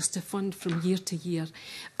expecting them just to fund from year to year.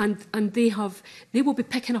 And they will be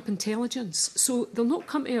picking up intelligence. So they'll not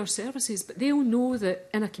come to our services, but they'll know that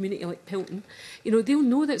in a community like Pilton, they'll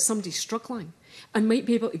know that somebody's struggling and might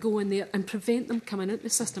be able to go in there and prevent them coming into the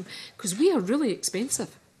system, because we are really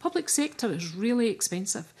expensive. Public sector is really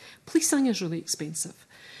expensive. Policing is really expensive.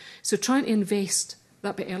 So trying to invest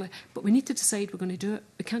that bit early, but we need to decide we're going to do it.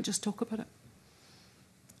 We can't just talk about it.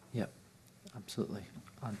 Yep, absolutely.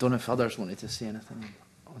 I don't know if others wanted to say anything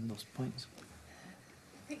on those points.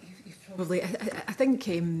 I think you've probably. I think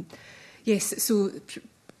yes. So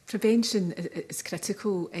prevention is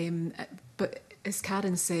critical, but as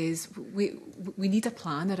Karen says, we need a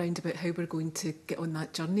plan around about how we're going to get on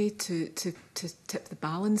that journey to tip the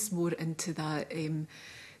balance more into that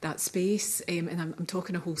that space, and I'm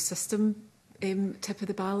talking a whole system tip of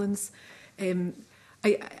the balance.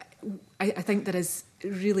 I think there is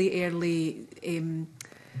really early.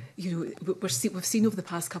 We've seen over the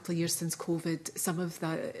past couple of years since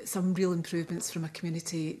COVID some real improvements from a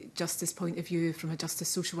community justice point of view, from a justice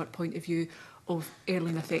social work point of view, of early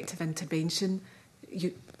and effective intervention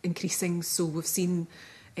increasing. So we've seen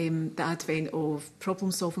the advent of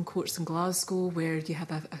problem-solving courts in Glasgow, where you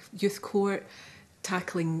have a youth court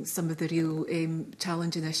tackling some of the real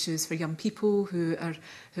challenging issues for young people who are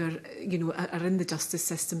in the justice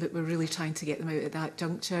system, but we're really trying to get them out at that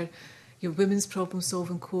juncture. Your women's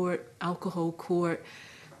problem-solving court, alcohol court.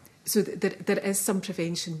 So there is some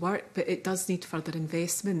prevention work, but it does need further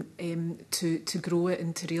investment to grow it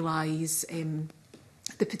and to realise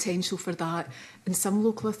the potential for that. In some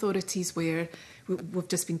local authorities where we've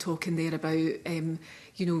just been talking there about,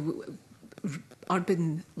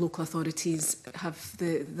 urban local authorities have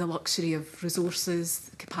the luxury of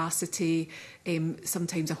resources, capacity,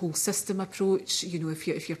 sometimes a whole system approach.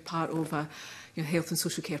 If you're part of a health and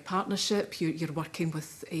social care partnership, you're working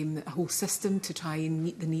with a whole system to try and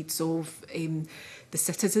meet the needs of the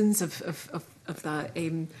citizens of that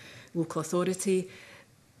local authority.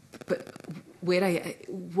 But we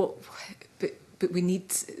need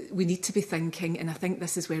to be thinking, and I think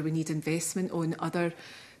this is where we need investment on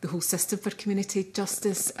the whole system for community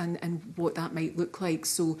justice and what that might look like.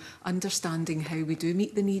 So understanding how we do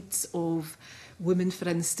meet the needs of women, for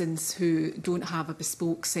instance, who don't have a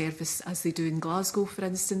bespoke service as they do in Glasgow, for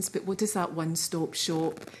instance, but what does that one-stop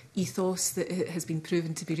shop ethos that has been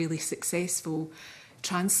proven to be really successful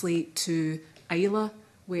translate to Isla,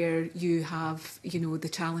 where you have, the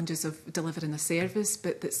challenges of delivering a service,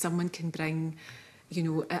 but that someone can bring,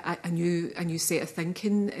 a new set of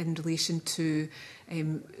thinking in relation to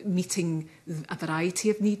meeting a variety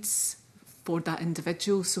of needs for that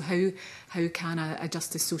individual. So how can a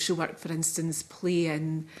justice social work, for instance, play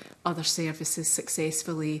in other services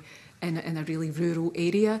successfully in a really rural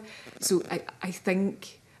area? So I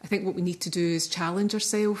think what we need to do is challenge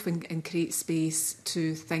ourselves and create space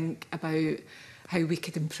to think about how we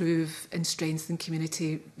could improve and strengthen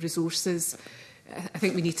community resources. I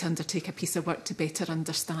think we need to undertake a piece of work to better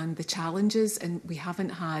understand the challenges, and we haven't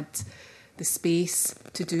had the space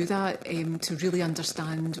to do that, to really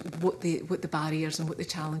understand what the barriers and what the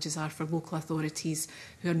challenges are for local authorities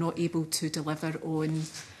who are not able to deliver on,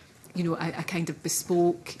 a kind of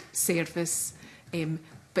bespoke service.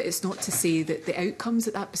 But it's not to say that the outcomes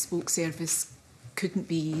at that bespoke service couldn't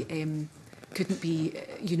be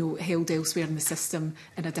held elsewhere in the system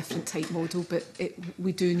in a different type model, but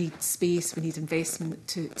we do need space, we need investment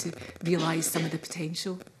to realise some of the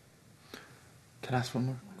potential. Can I ask one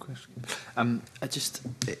more question?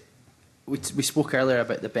 We spoke earlier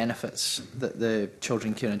about the benefits that the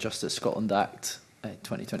Children, Care and Justice Scotland Act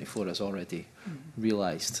 2024 has already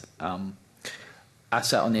realised. I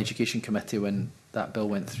sat on the Education Committee when that bill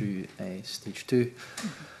went through stage 2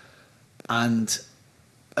 and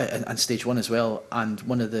stage 1 as well, and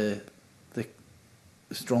one of the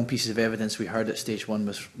strong pieces of evidence we heard at stage 1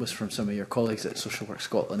 was from some of your colleagues at Social Work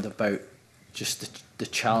Scotland about just the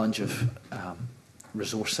challenge of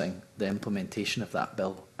resourcing the implementation of that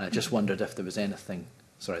bill. And I just wondered if there was anything,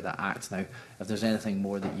 that act now, if there's anything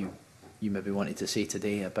more that you maybe wanted to say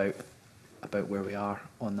today about where we are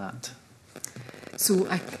on that. So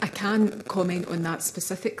I can't comment on that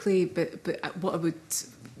specifically, but what I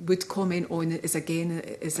would comment on is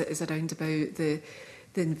around about the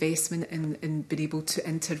investment in being able to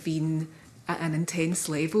intervene at an intense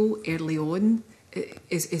level early on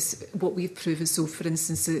is what we've proven. So, for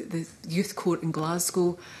instance, the youth court in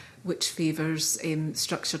Glasgow, which favours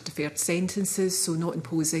structured deferred sentences, so not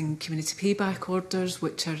imposing community payback orders,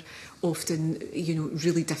 which are often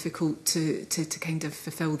really difficult to kind of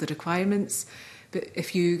fulfil the requirements. But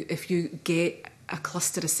if you get a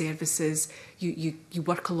cluster of services. You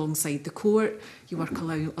work alongside the court, you work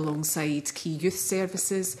alongside key youth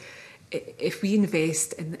services. If we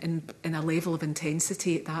invest in a level of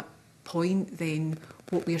intensity at that point, then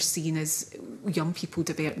what we're seeing is young people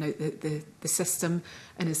diverting out the system,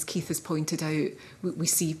 and as Keith has pointed out, we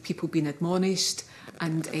see people being admonished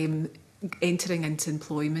and entering into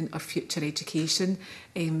employment or future education.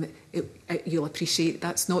 You'll appreciate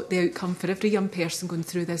that's not the outcome for every young person going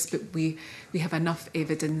through this, but we have enough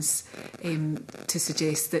evidence to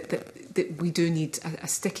suggest that we do need a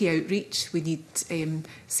sticky outreach. We need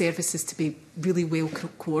services to be really well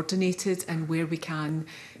coordinated, and where we can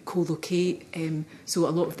co-locate. So a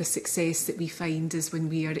lot of the success that we find is when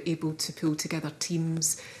we are able to pull together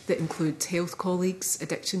teams that include health colleagues,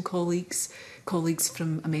 addiction colleagues, colleagues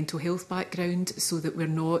from a mental health background, so that we're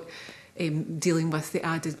not dealing with the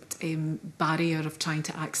added barrier of trying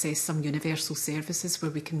to access some universal services,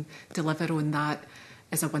 where we can deliver on that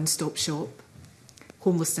as a one-stop shop.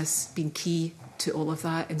 Homelessness being key to all of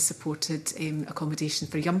that, and supported accommodation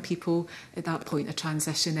for young people at that point of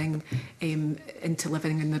transitioning into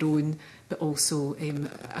living on their own, but also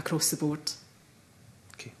across the board.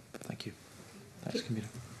 Okay, thank you. Thanks, Convener.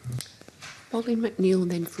 Pauline McNeill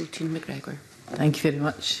and then Fulton McGregor. Thank you very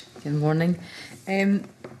much. Good morning.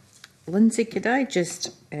 Lindsay, could I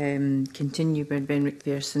just continue where Ben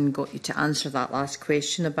McPherson got you to answer that last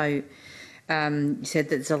question about, you said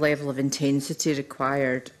that there's a level of intensity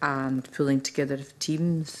required and pulling together of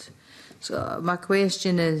teams. So my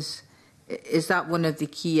question is that one of the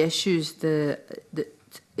key issues, that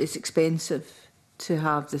it's expensive to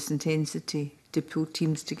have this intensity, to pull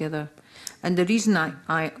teams together? And the reason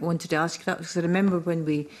I wanted to ask you that was because I remember when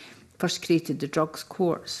we first created the drugs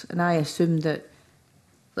courts, and I assumed that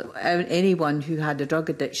anyone who had a drug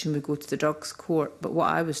addiction would go to the drugs court. But what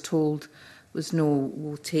I was told was, no,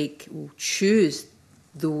 we'll choose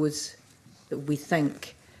those that we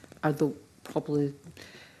think are probably,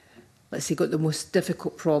 let's say, got the most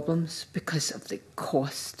difficult problems because of the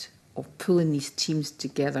cost of pulling these teams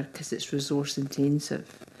together, because it's resource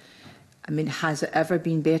intensive. I mean, has it ever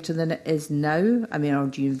been better than it is now? I mean, or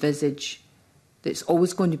do you envisage that it's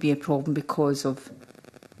always going to be a problem because of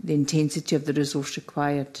the intensity of the resource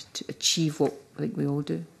required to achieve what I think we all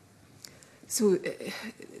do? So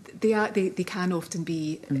they can often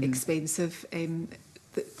be expensive.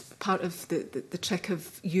 Part of the trick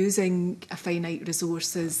of using a finite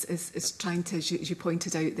resource is trying to, as you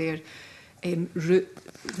pointed out there, route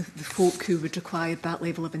the folk who would require that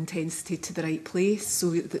level of intensity to the right place, so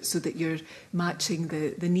that you're matching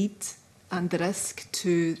the need and the risk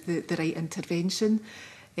to the right intervention.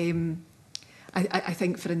 I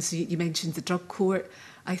think, for instance, you mentioned the drug court.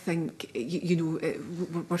 I think,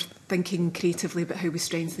 we're thinking creatively about how we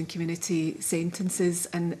strengthen community sentences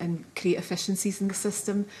and create efficiencies in the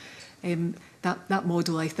system. That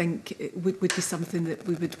model, I think, would be something that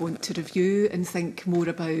we would want to review and think more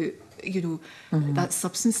about, that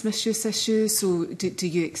substance misuse issue. So do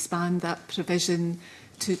you expand that provision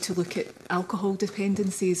to look at alcohol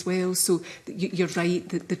dependency as well? So you're right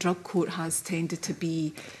that the drug court has tended to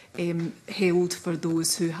be held for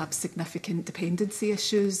those who have significant dependency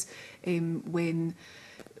issues, when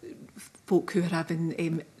folk who are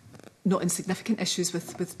having not insignificant issues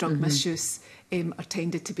with drug misuse are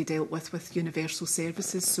tended to be dealt with universal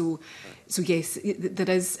services. So yes, there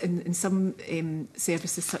is in some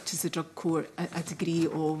services such as the drug court a degree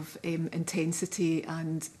of intensity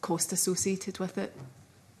and cost associated with it.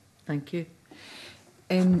 Thank you.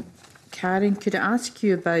 Karen, could I ask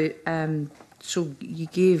you about, so you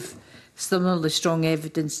gave similarly strong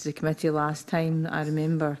evidence to the committee last time, I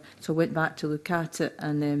remember, so I went back to look at it,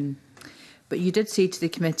 and but you did say to the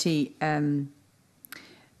committee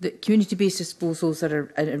that community-based disposals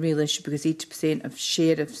are a real issue because 80% of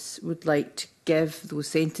sheriffs would like to give those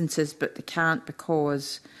sentences, but they can't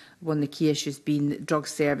because one of the key issues being that drug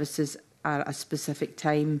services are at a specific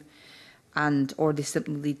time, or they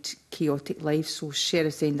simply lead chaotic lives. So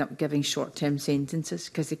sheriffs end up giving short-term sentences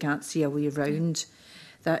because they can't see a way around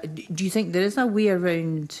that. Do you think there is a way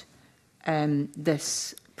around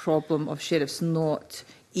this problem of sheriffs not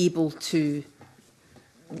able to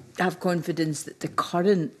have confidence that the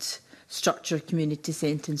current structure of community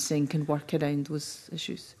sentencing can work around those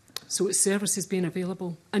issues? So it's services being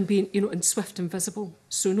available and being, and swift and visible.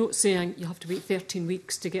 So not saying you have to wait 13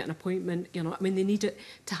 weeks to get an appointment, they need it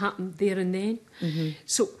to happen there and then.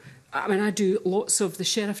 So, I do lots of the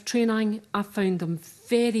sheriff training. I've found them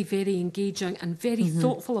very, very engaging and very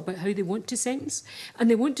thoughtful about how they want to sentence. And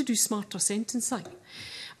they want to do smarter sentencing.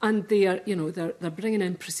 and they're bringing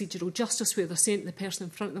in procedural justice where they're saying to the person in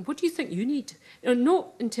front of them, what do you think you need?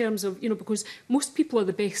 Not in terms of, because most people are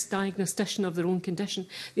the best diagnostician of their own condition.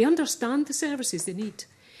 They understand the services they need.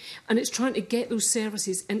 And it's trying to get those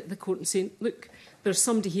services into the court and saying, look, there's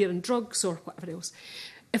somebody here in drugs or whatever else.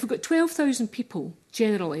 If we've got 12,000 people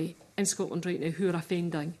generally in Scotland right now who are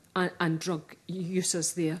offending and drug use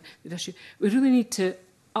is the issue, we really need to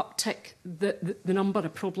uptick the number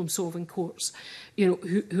of problem-solving courts,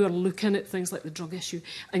 who are looking at things like the drug issue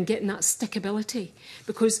and getting that stickability.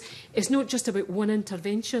 Because it's not just about one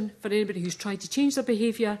intervention for anybody who's tried to change their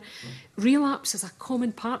behaviour. Relapse is a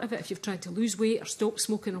common part of it if you've tried to lose weight or stop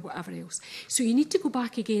smoking or whatever else. So you need to go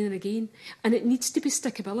back again and again, and it needs to be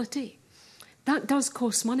stickability. That does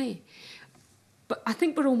cost money. But I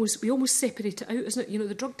think we almost separate it out, isn't it?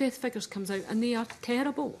 The drug death figures comes out and they are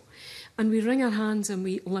terrible. And we wring our hands and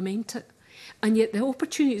we lament it. And yet the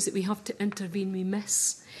opportunities that we have to intervene, we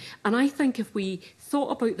miss. And I think if we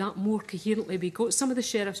thought about that more coherently, we got some of the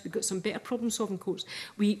sheriffs, we got some better problem-solving courts,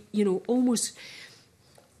 we, almost,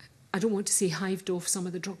 I don't want to say hived off some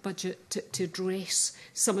of the drug budget to address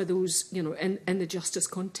some of those, in the justice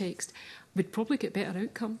context, we'd probably get better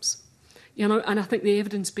outcomes. And I think the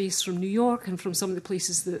evidence base from New York and from some of the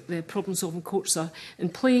places that the problem-solving courts are in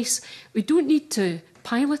place, we don't need to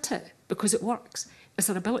pilot it because it works. It's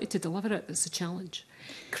our ability to deliver it that's the challenge.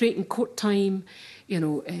 Creating court time,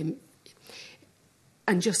 and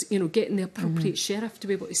just, getting the appropriate sheriff to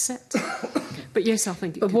be able to sit. But yes, I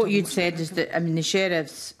think... But what you'd said is that, the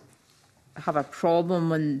sheriffs have a problem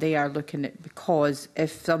when they are looking at, because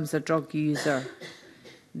if someone's a drug user,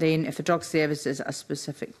 then if a drug service is at a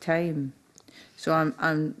specific time. So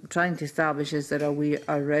I'm trying to establish, is there a way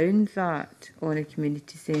around that on a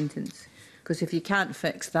community sentence? Because if you can't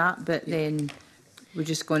fix that bit, then we're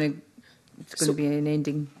just going to be an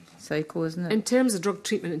ending cycle, isn't it? In terms of drug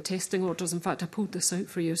treatment and testing orders, in fact, I pulled this out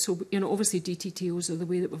for you. So, obviously DTTOs are the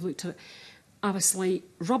way that we've looked at it. I have a slight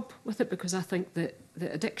rub with it because I think that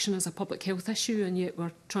addiction is a public health issue and yet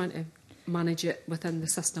we're trying to manage it within the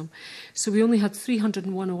system. So we only had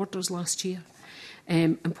 301 orders last year,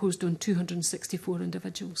 imposed on 264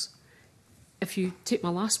 individuals. If you take my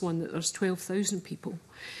last one, that there's 12,000 people.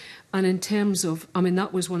 And in terms of,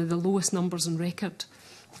 that was one of the lowest numbers on record,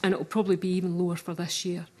 and it will probably be even lower for this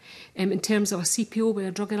year. In terms of a CPO with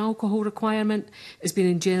a drug and alcohol requirement, it's been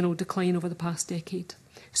in general decline over the past decade.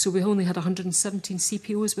 So we only had 117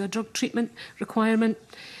 CPOs with a drug treatment requirement,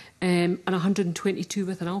 and 122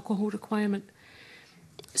 with an alcohol requirement.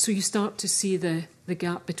 So you start to see the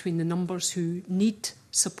gap between the numbers who need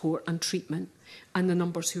support and treatment and the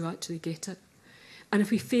numbers who actually get it. And if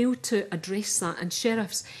we fail to address that, and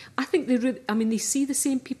sheriffs, I think they see the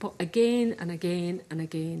same people again and again and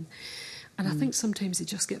again. And I think sometimes they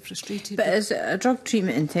just get frustrated. But is it a drug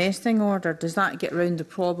treatment and testing order, does that get round the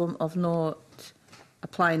problem of not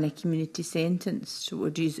applying a community sentence? Or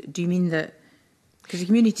do you mean that, because a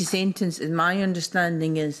community sentence, in my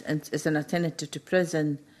understanding, is an alternative to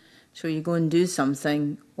prison, so you go and do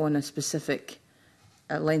something on a specific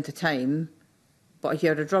length of time, but if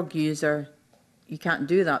you're a drug user, you can't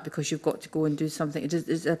do that because you've got to go and do something.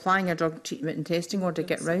 Is applying a drug treatment and testing order to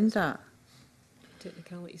get round that?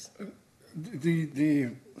 Technicalities.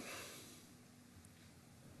 You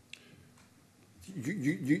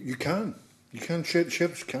can.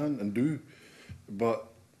 Sheriffs can and do, but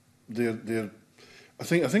they're. I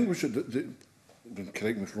think we should.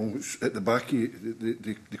 Correct me if I'm wrong. It's at the back of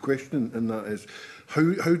the question in that is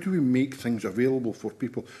how do we make things available for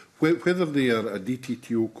people, whether they are a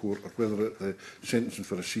DTTO court or whether it's the sentencing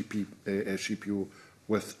for a CPO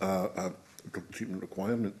with a drug treatment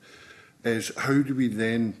requirement, is how do we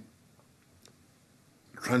then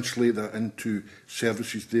translate that into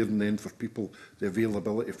services there and then for people, the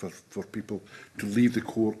availability for people to leave the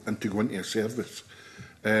court and to go into a service.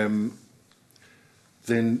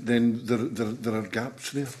 Then there are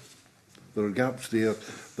gaps there. There are gaps there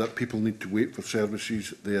that people need to wait for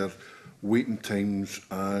services, their waiting times,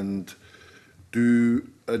 and do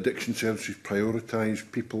addiction services prioritise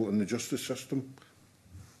people in the justice system?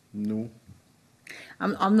 No.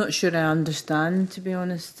 I'm not sure I understand, to be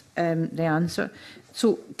honest, the answer.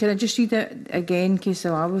 So can I just read it again in case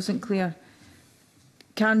I wasn't clear?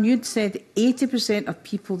 Karen, you'd said 80% of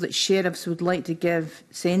people that sheriffs would like to give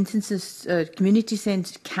sentences, community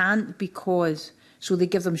sentences, can't because, so they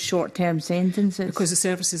give them short-term sentences. Because the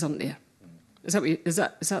services aren't there. Is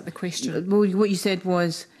that the question? Well, what you said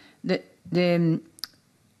was that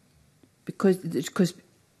because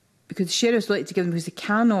the sheriffs like to give them because they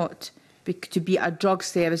cannot to be a drug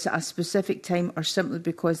service at a specific time or simply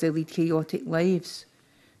because they lead chaotic lives.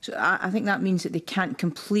 So I think that means that they can't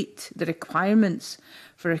complete the requirements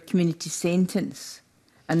for a community sentence.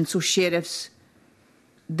 And so sheriffs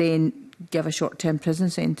then give a short-term prison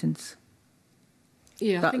sentence.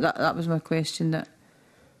 Yeah, that was my question, that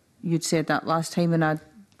you'd said that last time, and I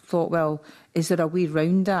thought, well, is there a way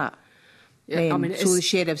round that? Yeah, I mean, so the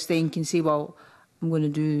sheriffs then can say, well, I'm going to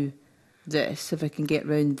do this if I can get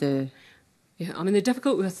round the... Yeah, I mean, the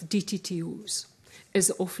difficulty with DTTOs is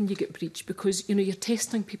that often you get breach because, you know, you're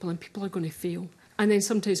testing people and people are going to fail. And then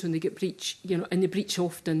sometimes when they get breach, you know, and they breach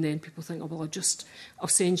often, then people think, oh, well, I'll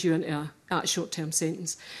send you into a short-term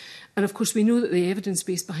sentence. And of course, we know that the evidence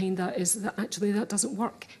base behind that is that actually that doesn't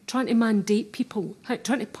work. Trying to mandate people,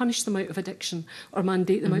 trying to punish them out of addiction or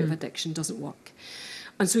mandate them out of addiction doesn't work.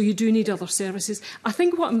 And so you do need other services. I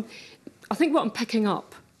think what I'm picking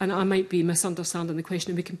up, and I might be misunderstanding the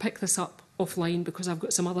question, and we can pick this up offline because I've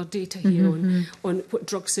got some other data here on what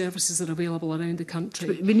drug services are available around the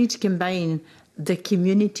country. We need to combine the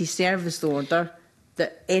community service order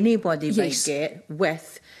that anybody might get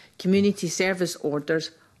with community service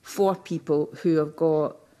orders for people who have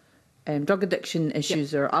got drug addiction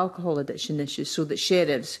issues or alcohol addiction issues, so that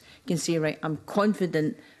sheriffs can say, right, I'm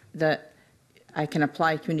confident that I can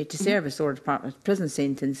apply community service or Department of Prison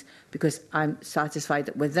sentence because I'm satisfied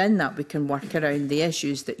that within that we can work around the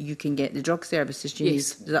issues that you can get the drug services you need.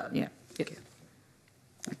 That, yeah. Okay.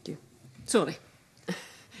 Thank you. Sorry.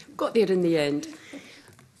 Got there in the end.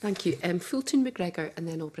 Thank you. Fulton McGregor, and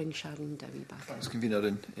then I'll bring Sharon Dowie back. Thanks, Convener,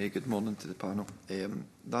 and good morning to the panel.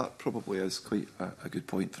 That probably is quite a good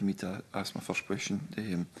point for me to ask my first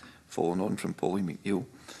question, following on from Polly McNeill.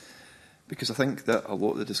 Because I think that a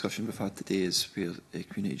lot of the discussion we've had today is where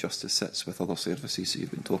community justice sits with other services. So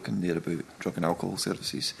you've been talking there about drug and alcohol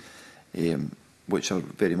services, which are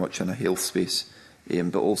very much in a health space,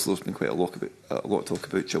 but also there's been quite a lot of talk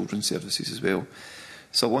about children's services as well.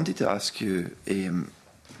 So I wanted to ask you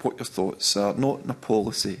what your thoughts are, not in a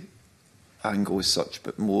policy angle as such,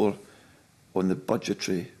 but more on the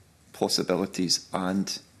budgetary possibilities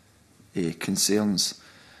and concerns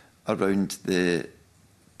around the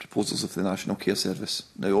proposals of the National Care Service.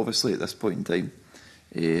 Now, obviously, at this point in time,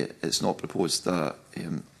 it's not proposed that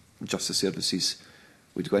justice services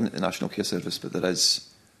would go into the National Care Service, but there is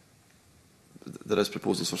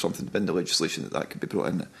proposals for something in the legislation that could be brought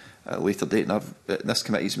in at a later date. And this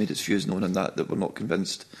committee's made its views known on that we're not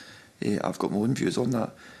convinced. I've got my own views on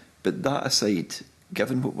that. But that aside,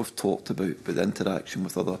 given what we've talked about with the interaction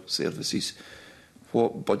with other services,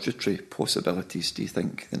 what budgetary possibilities do you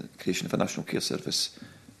think the creation of a National Care Service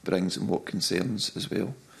brings, and what concerns as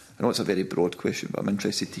well? I know it's a very broad question, but I'm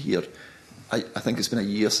interested to hear. I think it's been a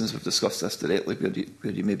year since we've discussed this directly.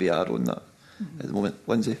 Where you maybe are on that at the moment,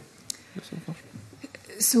 Lindsay?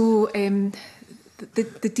 So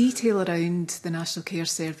the detail around the National Care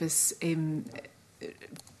Service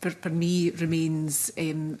for me remains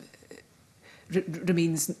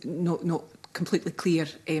not completely clear.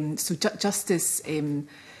 So justice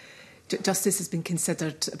has been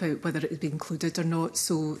considered about whether it would be included or not.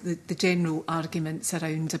 So the general arguments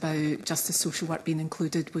around about justice social work being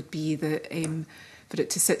included would be that for it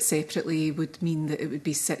to sit separately would mean that it would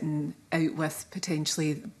be sitting out with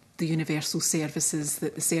potentially the universal services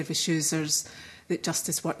that the service users that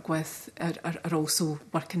justice work with are also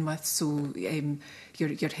working with. So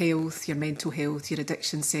your health, your mental health, your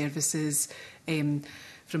addiction services,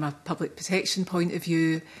 from a public protection point of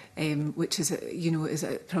view, which is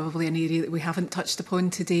probably an area that we haven't touched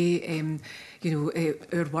upon today.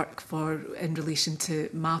 Our work in relation to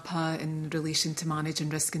MAPA, in relation to managing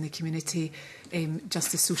risk in the community,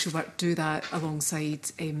 justice social work do that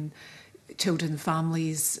alongside children and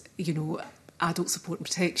families, adult support and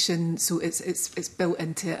protection. So it's built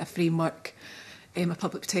into a framework, a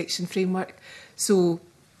public protection framework. So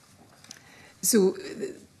to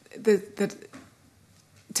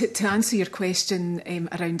answer your question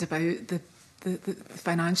around about the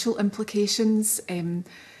financial implications,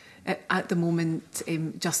 at the moment,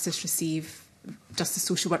 justice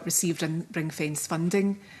social work received ring-fence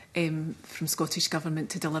funding from Scottish Government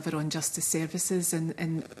to deliver on justice services,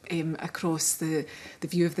 and across the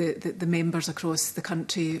view of the members across the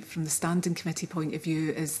country from the Standing Committee point of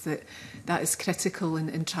view is that is critical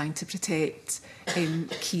in trying to protect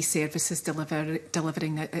key services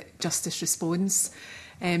delivering a justice response.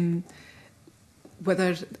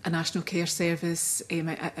 Whether a National Care Service,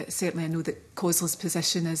 certainly I know that COSLA's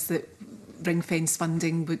position is that ring-fence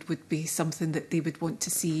funding would be something that they would want to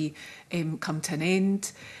see come to an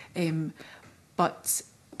end. But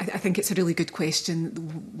I think it's a really good question,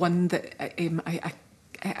 one that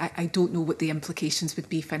I don't know what the implications would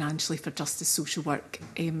be financially for justice social work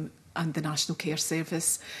and the National Care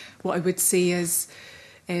Service. What I would say is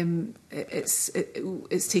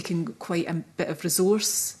it's taken quite a bit of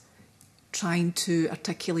resource trying to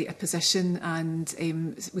articulate a position, and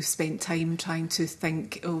we've spent time trying to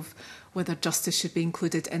think of whether justice should be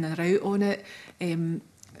included in or out on it.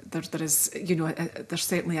 There is, there's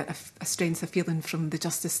certainly a strength of feeling from the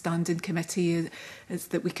Justice Standing Committee is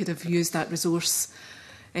that we could have used that resource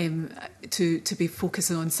to be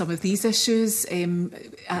focusing on some of these issues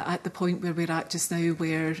at the point where we're at just now,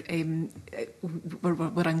 where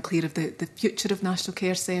we're unclear of the future of National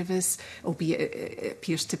Care Service, albeit it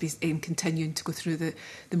appears to be continuing to go through the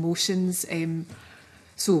motions.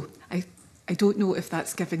 So I don't know if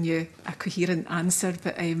that's given you a coherent answer,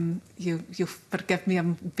 but you'll forgive me,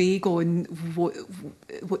 I'm vague on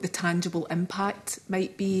what the tangible impact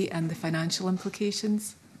might be and the financial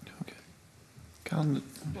implications.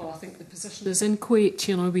 Well, I think the position is in Kuwait.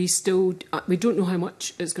 We don't know how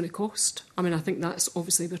much it's going to cost. I mean, I think that's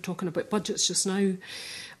obviously we're talking about budgets just now.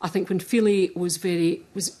 I think when Philly was very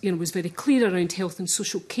clear around health and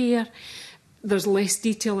social care, there's less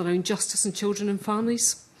detail around justice and children and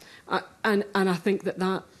families, and I think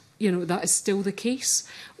that is still the case.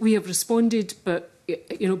 We have responded, but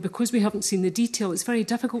because we haven't seen the detail, it's very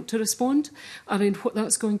difficult to respond around what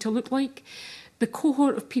that's going to look like. The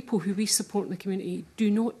cohort of people who we support in the community do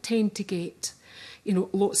not tend to get,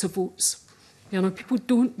 lots of votes. People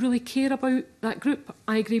don't really care about that group.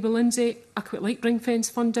 I agree with Lindsay. I quite like ring fence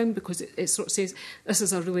funding because it sort of says this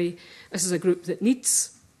is a group that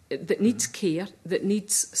needs care, that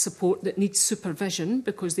needs support, that needs supervision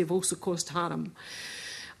because they've also caused harm.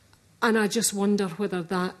 And I just wonder where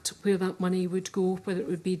that money would go, whether it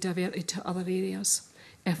would be diverted to other areas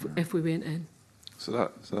if we went in. So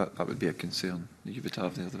that would be a concern that you would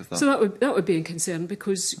have there with that. So that would be a concern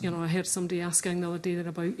because I heard somebody asking the other day there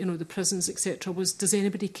about the prisons, etc. Does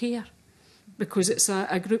anybody care? Because it's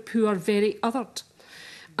a group who are very othered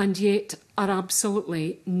and yet are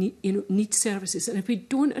absolutely need services. And if we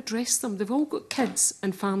don't address them, they've all got kids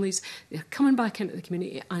and families. They're coming back into the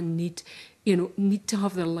community and need to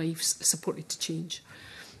have their lives supported to change.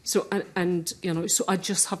 So so I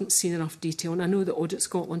just haven't seen enough detail, and I know that Audit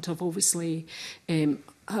Scotland have obviously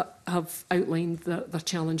have outlined their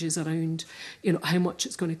challenges around how much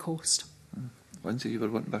it's going to cost. Lindsay, you were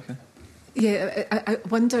wanting back in. Yeah, I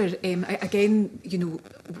wonder again,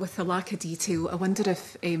 with the lack of detail, I wonder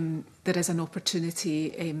if there is an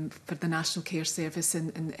opportunity for the National Care Service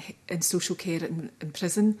in social care in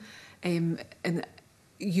prison, and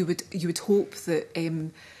you would hope that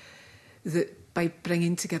that by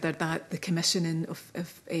bringing together the commissioning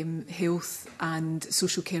of health and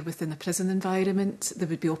social care within a prison environment, there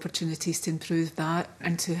would be opportunities to improve that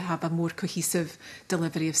and to have a more cohesive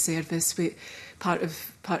delivery of service. Part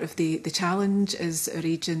of the challenge is our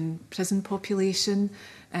ageing prison population,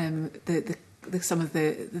 some of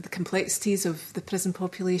the complexities of the prison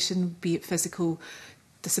population, be it physical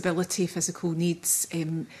disability, physical needs,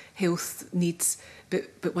 health needs,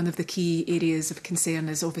 but one of the key areas of concern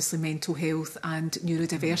is obviously mental health and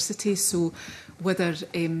neurodiversity. So whether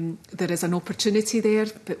there is an opportunity there,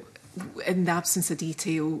 but in the absence of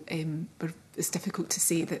detail, it's difficult to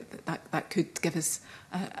say that could give us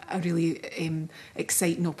a really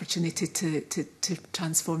exciting opportunity to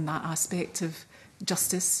transform that aspect of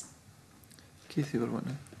justice. Keith, you were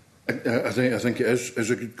wanting. I think it is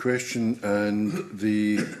a good question, and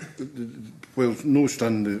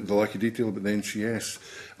notwithstanding the lack of detail about the NCS,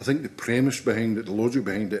 I think the premise behind it, the logic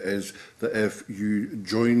behind it, is that if you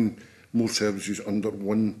join more services under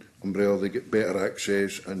one umbrella, they get better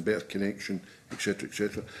access and better connection, etc.,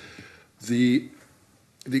 etc. The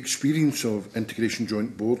experience of integration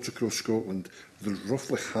joint boards across Scotland, there's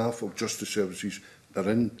roughly half of justice services are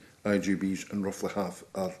in IJBs and roughly half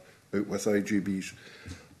are out with IJBs.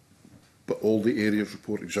 But all the areas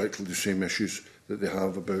report exactly the same issues that they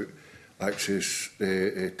have about access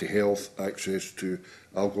to health, access to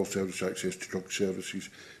alcohol services, access to drug services,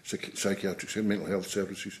 psychiatric and mental health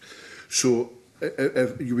services. So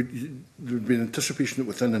there would be an anticipation that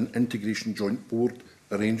within an integration joint board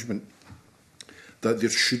arrangement that there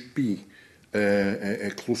should be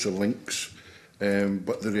closer links,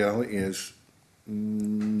 but the reality is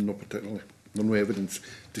not particularly. There's no evidence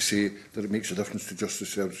to say that it makes a difference to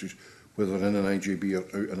justice services whether in an IJB or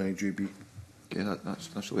out an IJB. Okay,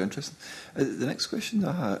 that's really interesting. The next question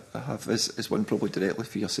I have is one probably directly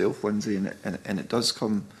for yourself, Lindsay, and it does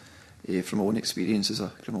come from my own experience as a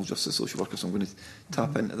criminal justice social worker, so I'm going to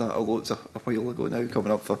tap into that, although it's a while ago now,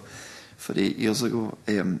 coming up for 8 years ago,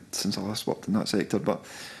 since I last worked in that sector. But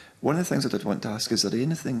one of the things I did want to ask, is there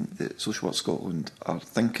anything that Social Work Scotland are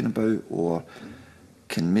thinking about or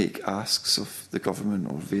can make asks of the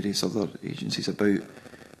government or various other agencies about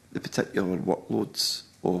the particular workloads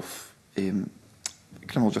of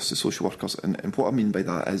criminal justice social workers. And what I mean by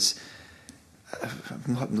that is,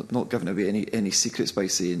 I'm not giving away any secrets by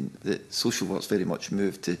saying that social work's very much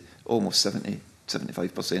moved to almost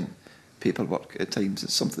 70–75% paperwork at times.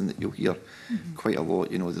 It's something that you'll hear quite a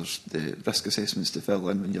lot. You know, there's the risk assessments to fill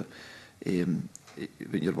in when you're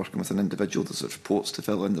working with an individual. There's reports to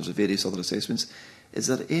fill in. There's various other assessments. Is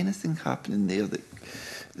there anything happening there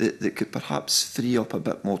that could perhaps free up a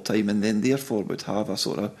bit more time, and then therefore would have a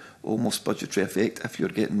sort of almost budgetary effect if you're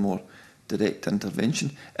getting more direct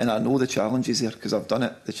intervention? And I know the challenges there, because I've done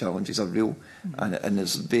it. The challenges are real, and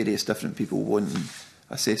there's various different people wanting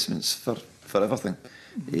assessments for everything.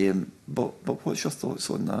 But what's your thoughts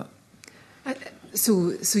on that?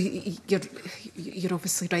 So you're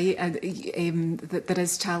obviously right, and that there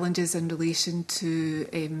is challenges in relation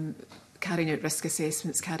to carrying out risk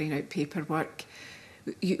assessments, carrying out paperwork.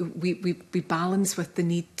 We balance with the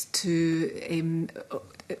need to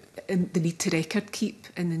record keep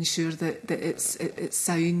and ensure that it's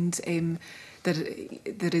sound.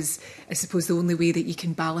 There is, I suppose, the only way that you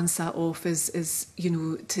can balance that off is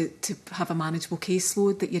to have a manageable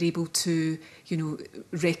caseload, that you're able to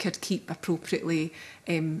record keep appropriately.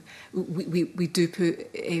 We do put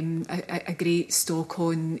a great stock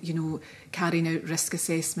on carrying out risk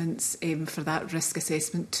assessments for that risk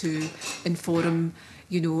assessment to inform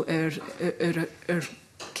our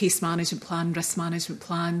case management plan, risk management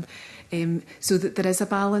plan. So that there is a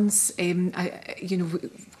balance.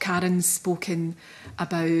 Karen's spoken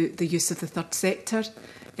about the use of the third sector,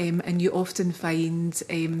 and you often find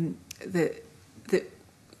that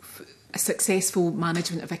a successful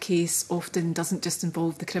management of a case often doesn't just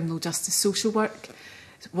involve the criminal justice social worker,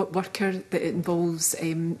 that it involves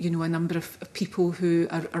a number of people who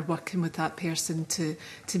are working with that person to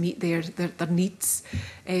meet their needs.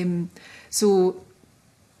 So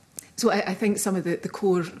I think some of the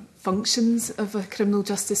core functions of a criminal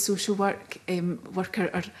justice social worker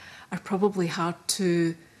are probably hard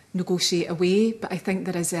to negotiate away, but I think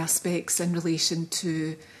there is aspects in relation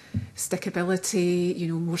to stickability,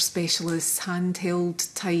 more specialist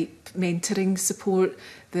handheld type mentoring support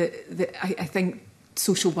that I think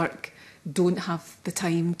social work don't have the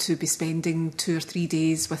time to be spending 2 or 3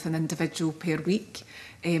 days with an individual per week.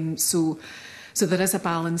 So there is a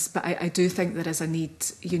balance, but I do think there is a need,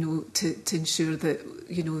 to ensure that,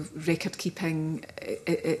 record keeping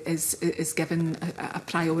is given a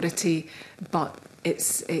priority, but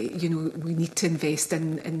it's, we need to invest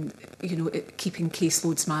in keeping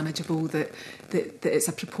caseloads manageable, that it's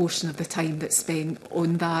a proportion of the time that's spent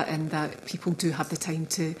on that, and that people do have the time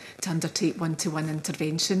to undertake one-to-one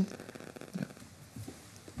intervention. Yeah.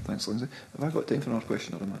 Thanks, Lindsay. Have I got time for another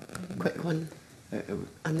question, or am I? Quick one.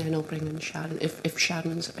 And then I'll bring in Sharon. If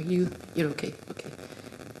Sharon's, you're okay? Okay.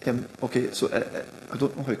 Okay, so I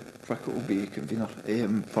don't know how quick it will be, convener,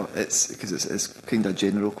 but it's because it's kind of a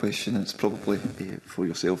general question. It's probably for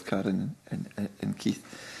yourself, Karen and Keith,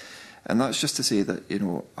 and that's just to say that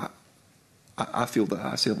I feel that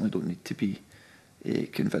I certainly don't need to be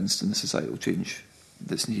convinced in the societal change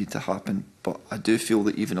that's needed to happen, but I do feel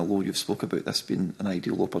that even although you've spoke about this being an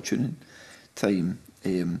ideal opportune time,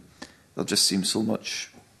 there just seems so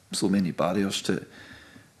many barriers to it,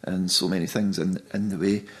 and so many things in the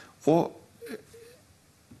way.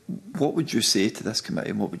 What would you say to this committee,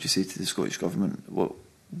 and what would you say to the Scottish Government? What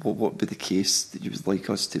would be the case that you would like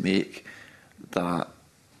us to make, that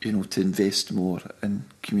to invest more in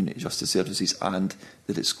community justice services, and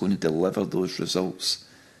that it's going to deliver those results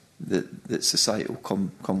that society will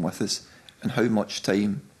come with us? And how much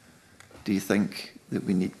time do you think that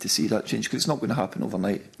we need to see that change? Because it's not going to happen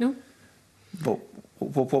overnight. No. But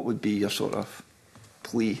what would be your sort of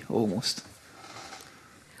plea, almost?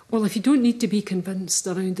 Well, if you don't need to be convinced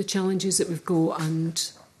around the challenges that we've got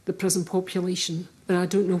and the prison population, then I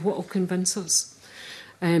don't know what will convince us.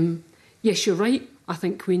 Yes, you're right. I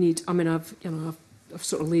think we need. I mean, I've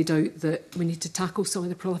sort of laid out that we need to tackle some of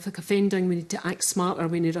the prolific offending. We need to act smarter.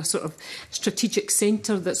 We need a sort of strategic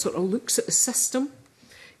centre that sort of looks at the system,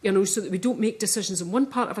 so that we don't make decisions in one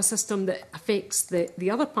part of a system that affects the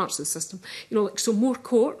other parts of the system. So more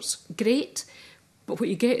courts, great, but what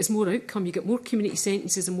you get is more outcome. You get more community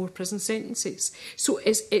sentences and more prison sentences. So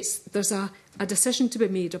there's a decision to be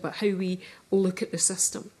made about how we look at the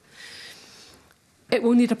system. It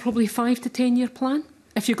will need a probably 5 to 10 year plan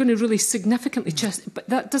if you're going to really significantly but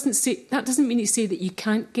that doesn't mean to say that you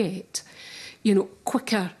can't get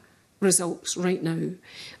quicker results right now.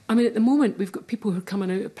 I mean, at the moment, we've got people who are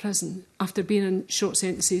coming out of prison after being in short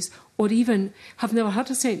sentences, or even have never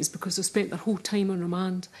had a sentence because they've spent their whole time on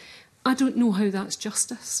remand. I don't know how that's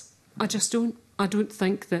justice. I just don't. I don't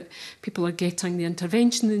think that people are getting the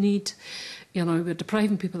intervention they need. You know, we're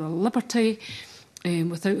depriving people of liberty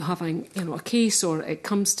without having, you know, a case, or it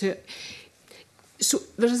comes to... So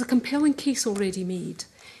there is a compelling case already made.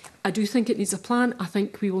 I do think it needs a plan. I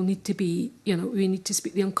think we will need to be, you know, we need to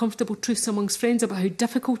speak the uncomfortable truths amongst friends about how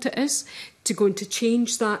difficult it is to go and to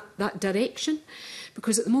change that direction.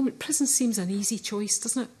 Because at the moment, prison seems an easy choice,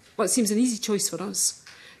 doesn't it? Well, it seems an easy choice for us,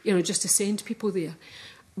 you know, just to send people there.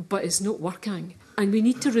 But it's not working. And we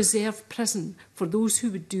need to reserve prison for those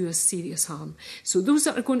who would do us serious harm. So those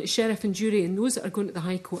that are going to sheriff and jury and those that are going to the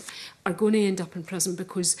High Court are going to end up in prison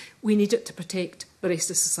because we need it to protect the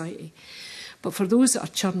rest of society. But for those that are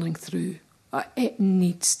churning through, it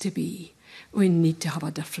needs to be, we need to have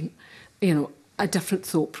a different, you know, a different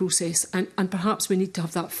thought process. And perhaps we need to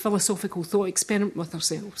have that philosophical thought experiment with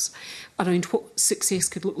ourselves around what success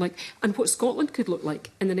could look like and what Scotland could look like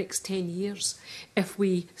in the next 10 years if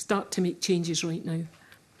we start to make changes right now.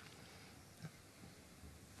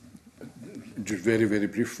 Just very, very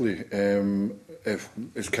briefly, if,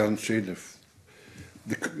 as Karen said, if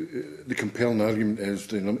the compelling argument is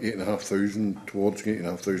the 8,500 towards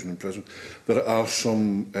 8,500 in prison, there are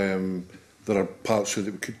some, there are parts of it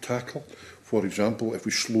that we could tackle. For example, if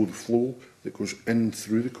we slow the flow that goes in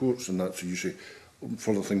through the courts, and that's usually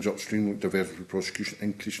further things upstream, like diversionary prosecution,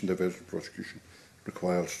 increasing diversionary prosecution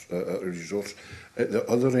requires a resource. At the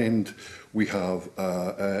other end, we have,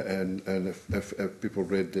 and if people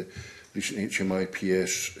read the recent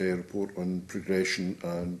HMIPS report on progression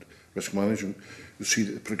and risk management, you'll see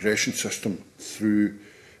that the progression system through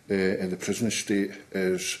the prison estate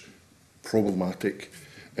is problematic.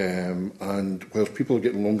 And whilst people are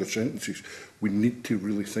getting longer sentences, we need to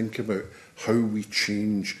really think about how we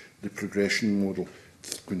change the progression model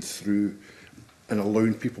going through and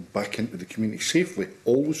allowing people back into the community safely,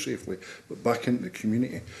 always safely, but back into the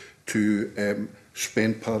community to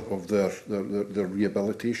spend part of their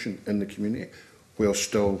rehabilitation in the community while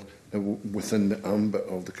still within the ambit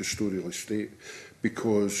of the custodial estate.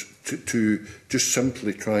 Because to just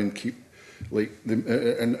simply try and keep like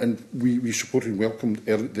and we supported and welcomed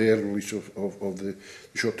the early release of the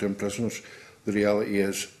short-term prisoners. The reality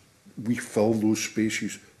is we fill those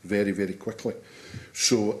spaces very, very quickly.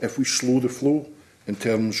 So if we slow the flow in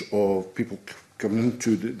terms of people coming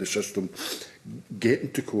into the system,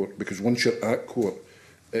 getting to court, because once you're at court,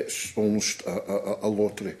 it's almost a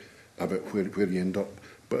lottery about where you end up.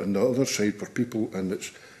 But on the other side, for people, and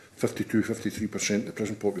it's 52-53% of the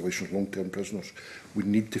prison population is long-term prisoners, we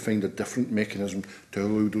need to find a different mechanism to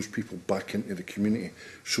allow those people back into the community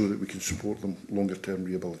so that we can support them longer-term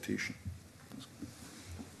rehabilitation.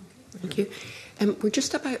 Thank you. We're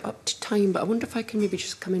just about up to time, but I wonder if I can maybe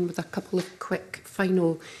just come in with a couple of quick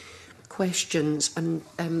final questions. And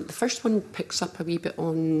the first one picks up a wee bit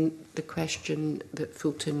on the question that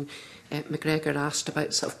Fulton McGregor asked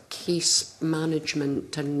about sort of case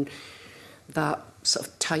management and that sort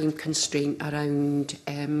of time constraint around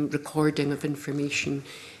recording of information.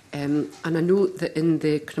 And I know that in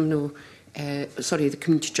the the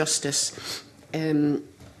community justice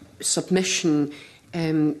submission,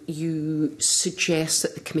 you suggest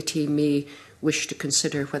that the committee may wish to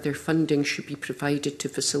consider whether funding should be provided to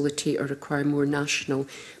facilitate or require more national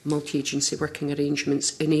multi-agency working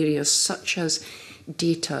arrangements in areas such as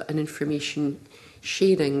data and information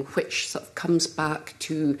sharing, which sort of comes back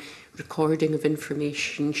to recording of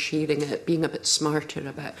information, sharing it, being a bit smarter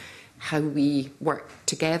about how we work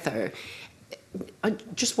together. I'm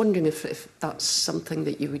just wondering if that's something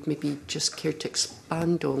that you would maybe just care to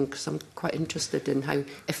expand on, because I'm quite interested in how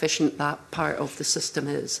efficient that part of the system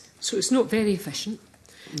is. So it's not very efficient.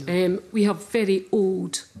 No. We have very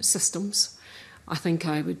old systems. I think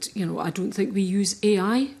I don't think we use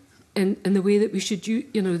AI in the way that we should use,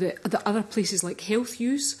 the other places like health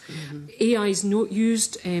use. Mm-hmm. AI is not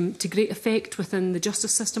used to great effect within the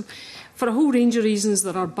justice system. For a whole range of reasons,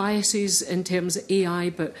 there are biases in terms of AI,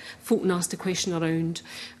 but Fulton asked a question around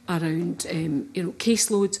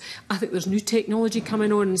caseloads. I think there's new technology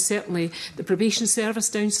coming on, and certainly the probation service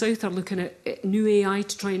down south are looking at new AI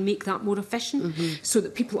to try and make that more efficient, so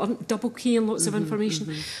that people aren't double keying lots of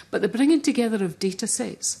information. But the bringing together of data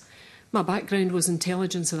sets My background was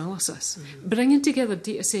intelligence analysis, bringing together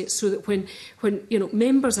data sets so that when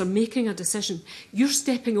members are making a decision, you're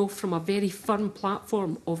stepping off from a very firm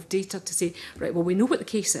platform of data to say, right, well, we know what the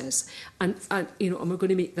case is, and we're going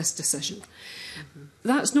to make this decision.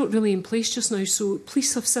 That's not really in place just now. So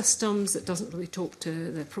police have systems that doesn't really talk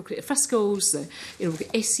to the procurator fiscals, the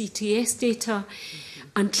SCTS data,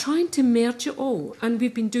 and trying to merge it all. And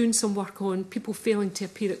we've been doing some work on people failing to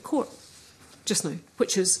appear at court just now,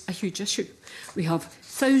 which is a huge issue. We have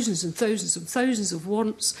thousands and thousands and thousands of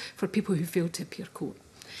warrants for people who fail to appear at court.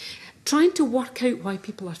 Trying to work out why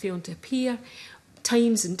people are failing to appear,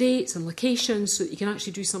 times and dates and locations so that you can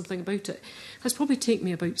actually do something about it, has probably taken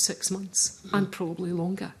me about 6 months and probably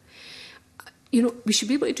longer. We should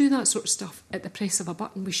be able to do that sort of stuff at the press of a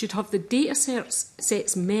button. We should have the data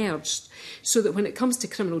sets merged so that when it comes to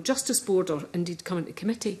Criminal Justice Board or indeed coming to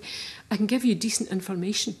committee, I can give you decent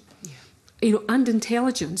information. And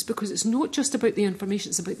intelligence, because it's not just about the information,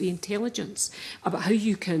 it's about the intelligence, about how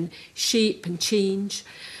you can shape and change.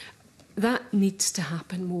 That needs to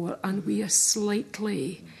happen more, and we are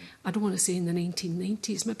slightly, I don't want to say in the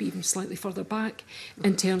 1990s, maybe even slightly further back,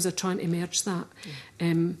 in terms of trying to merge that.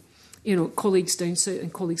 Colleagues down south,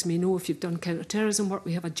 and colleagues may know if you've done counter-terrorism work,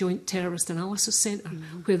 we have a joint terrorist analysis centre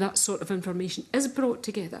where that sort of information is brought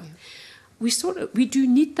together. We do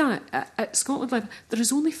need that at Scotland level. There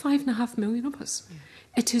is only 5.5 million of us.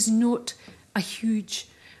 It is not a huge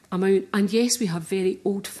amount. And yes, we have very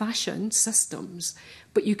old-fashioned systems,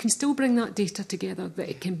 but you can still bring that data together that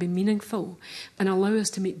it can be meaningful and allow us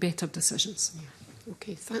to make better decisions.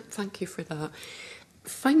 Okay, thank you for that.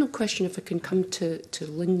 Final question, if I can come to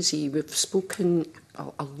Lindsay. We've spoken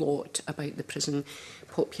a lot about the prison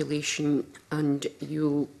population, and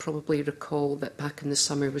you'll probably recall that back in the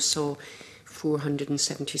summer we saw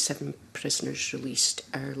 477 prisoners released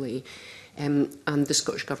early. And the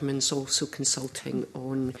Scottish Government's also consulting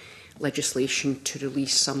on legislation to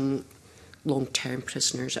release some long-term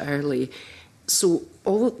prisoners early. So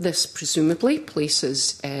all of this presumably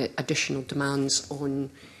places additional demands on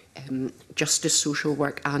justice, social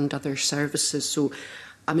work and other services. So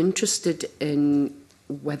I'm interested in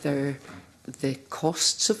whether the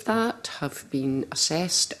costs of that have been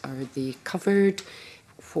assessed. Are they covered?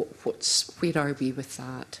 Where are we with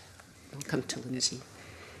that? I'll come to Lindsay.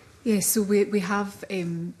 Yes, so we have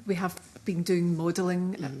been doing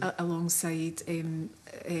modelling alongside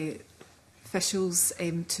officials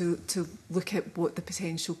to look at what the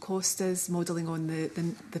potential cost is, modelling on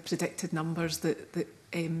the predicted numbers that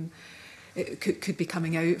it could be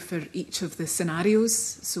coming out for each of the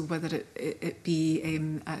scenarios. So whether it be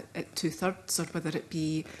at 2/3 or whether it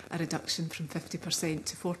be a reduction from 50%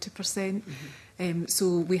 to 40%.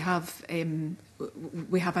 So we have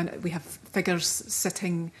figures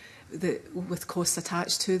sitting with costs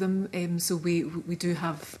attached to them. So we do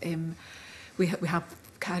have we have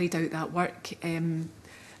carried out that work, and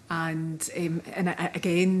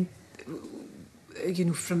again,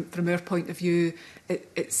 from our point of view,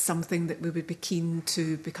 it's something that we would be keen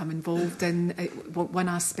to become involved in. One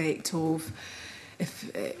aspect of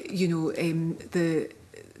the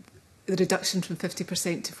reduction from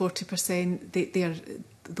 50% to 40%, they are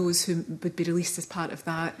those who would be released as part of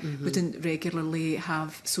that wouldn't regularly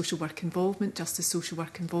have social work involvement, justice social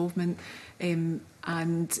work involvement,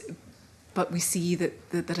 but we see that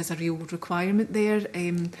there is a real requirement there,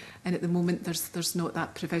 and at the moment there's not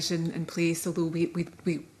that provision in place, although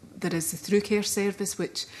there is the Through Care service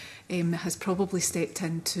which has probably stepped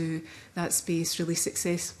into that space really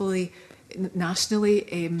successfully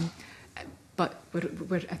nationally. But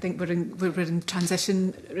I think we're in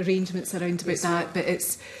transition arrangements around about that. But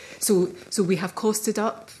it's so we have costed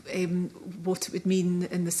up what it would mean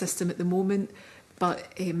in the system at the moment.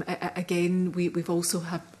 But again, we've also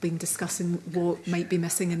been discussing what might be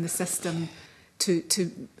missing in the system to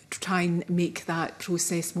try and make that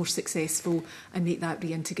process more successful and make that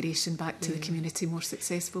reintegration back to the community more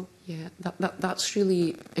successful. Yeah, that's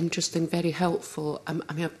really interesting, very helpful.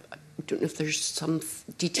 I don't know if there's some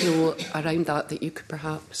detail around that you could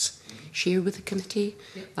perhaps share with the committee.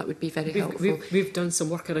 That would be very helpful. We've done some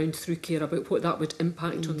work around Through Care about what that would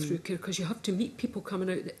impact on Through Care, because you have to meet people coming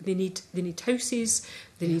out. They need houses,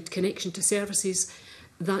 they need connection to services.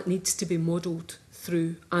 That needs to be modelled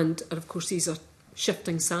through, and of course these are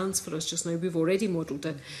shifting sands for us just now. We've already modelled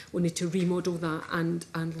it. We need to remodel that and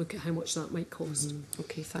look at how much that might cost.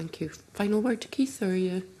 Okay, thank you. Final word to Keith, or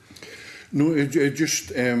you? No,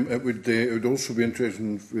 it would also be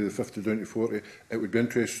interesting with the 50 down to 40. It would be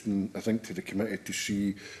interesting, I think, to the committee to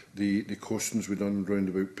see the costings we've done round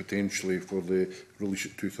about potentially for the release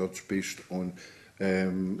at 2/3 based on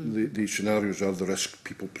The scenarios are the risk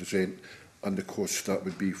people present and the cost that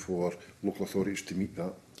would be for local authorities to meet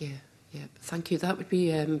that. Yeah. Yeah, thank you. That would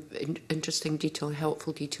be interesting detail,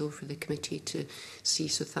 helpful detail for the committee to see.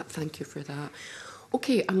 So thank you for that.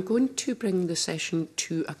 Okay, I'm going to bring the session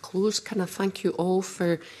to a close. Can I thank you all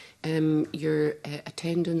for your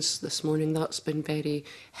attendance this morning? That's been very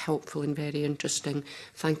helpful and very interesting.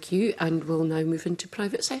 Thank you. And we'll now move into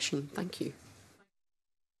private session. Thank you.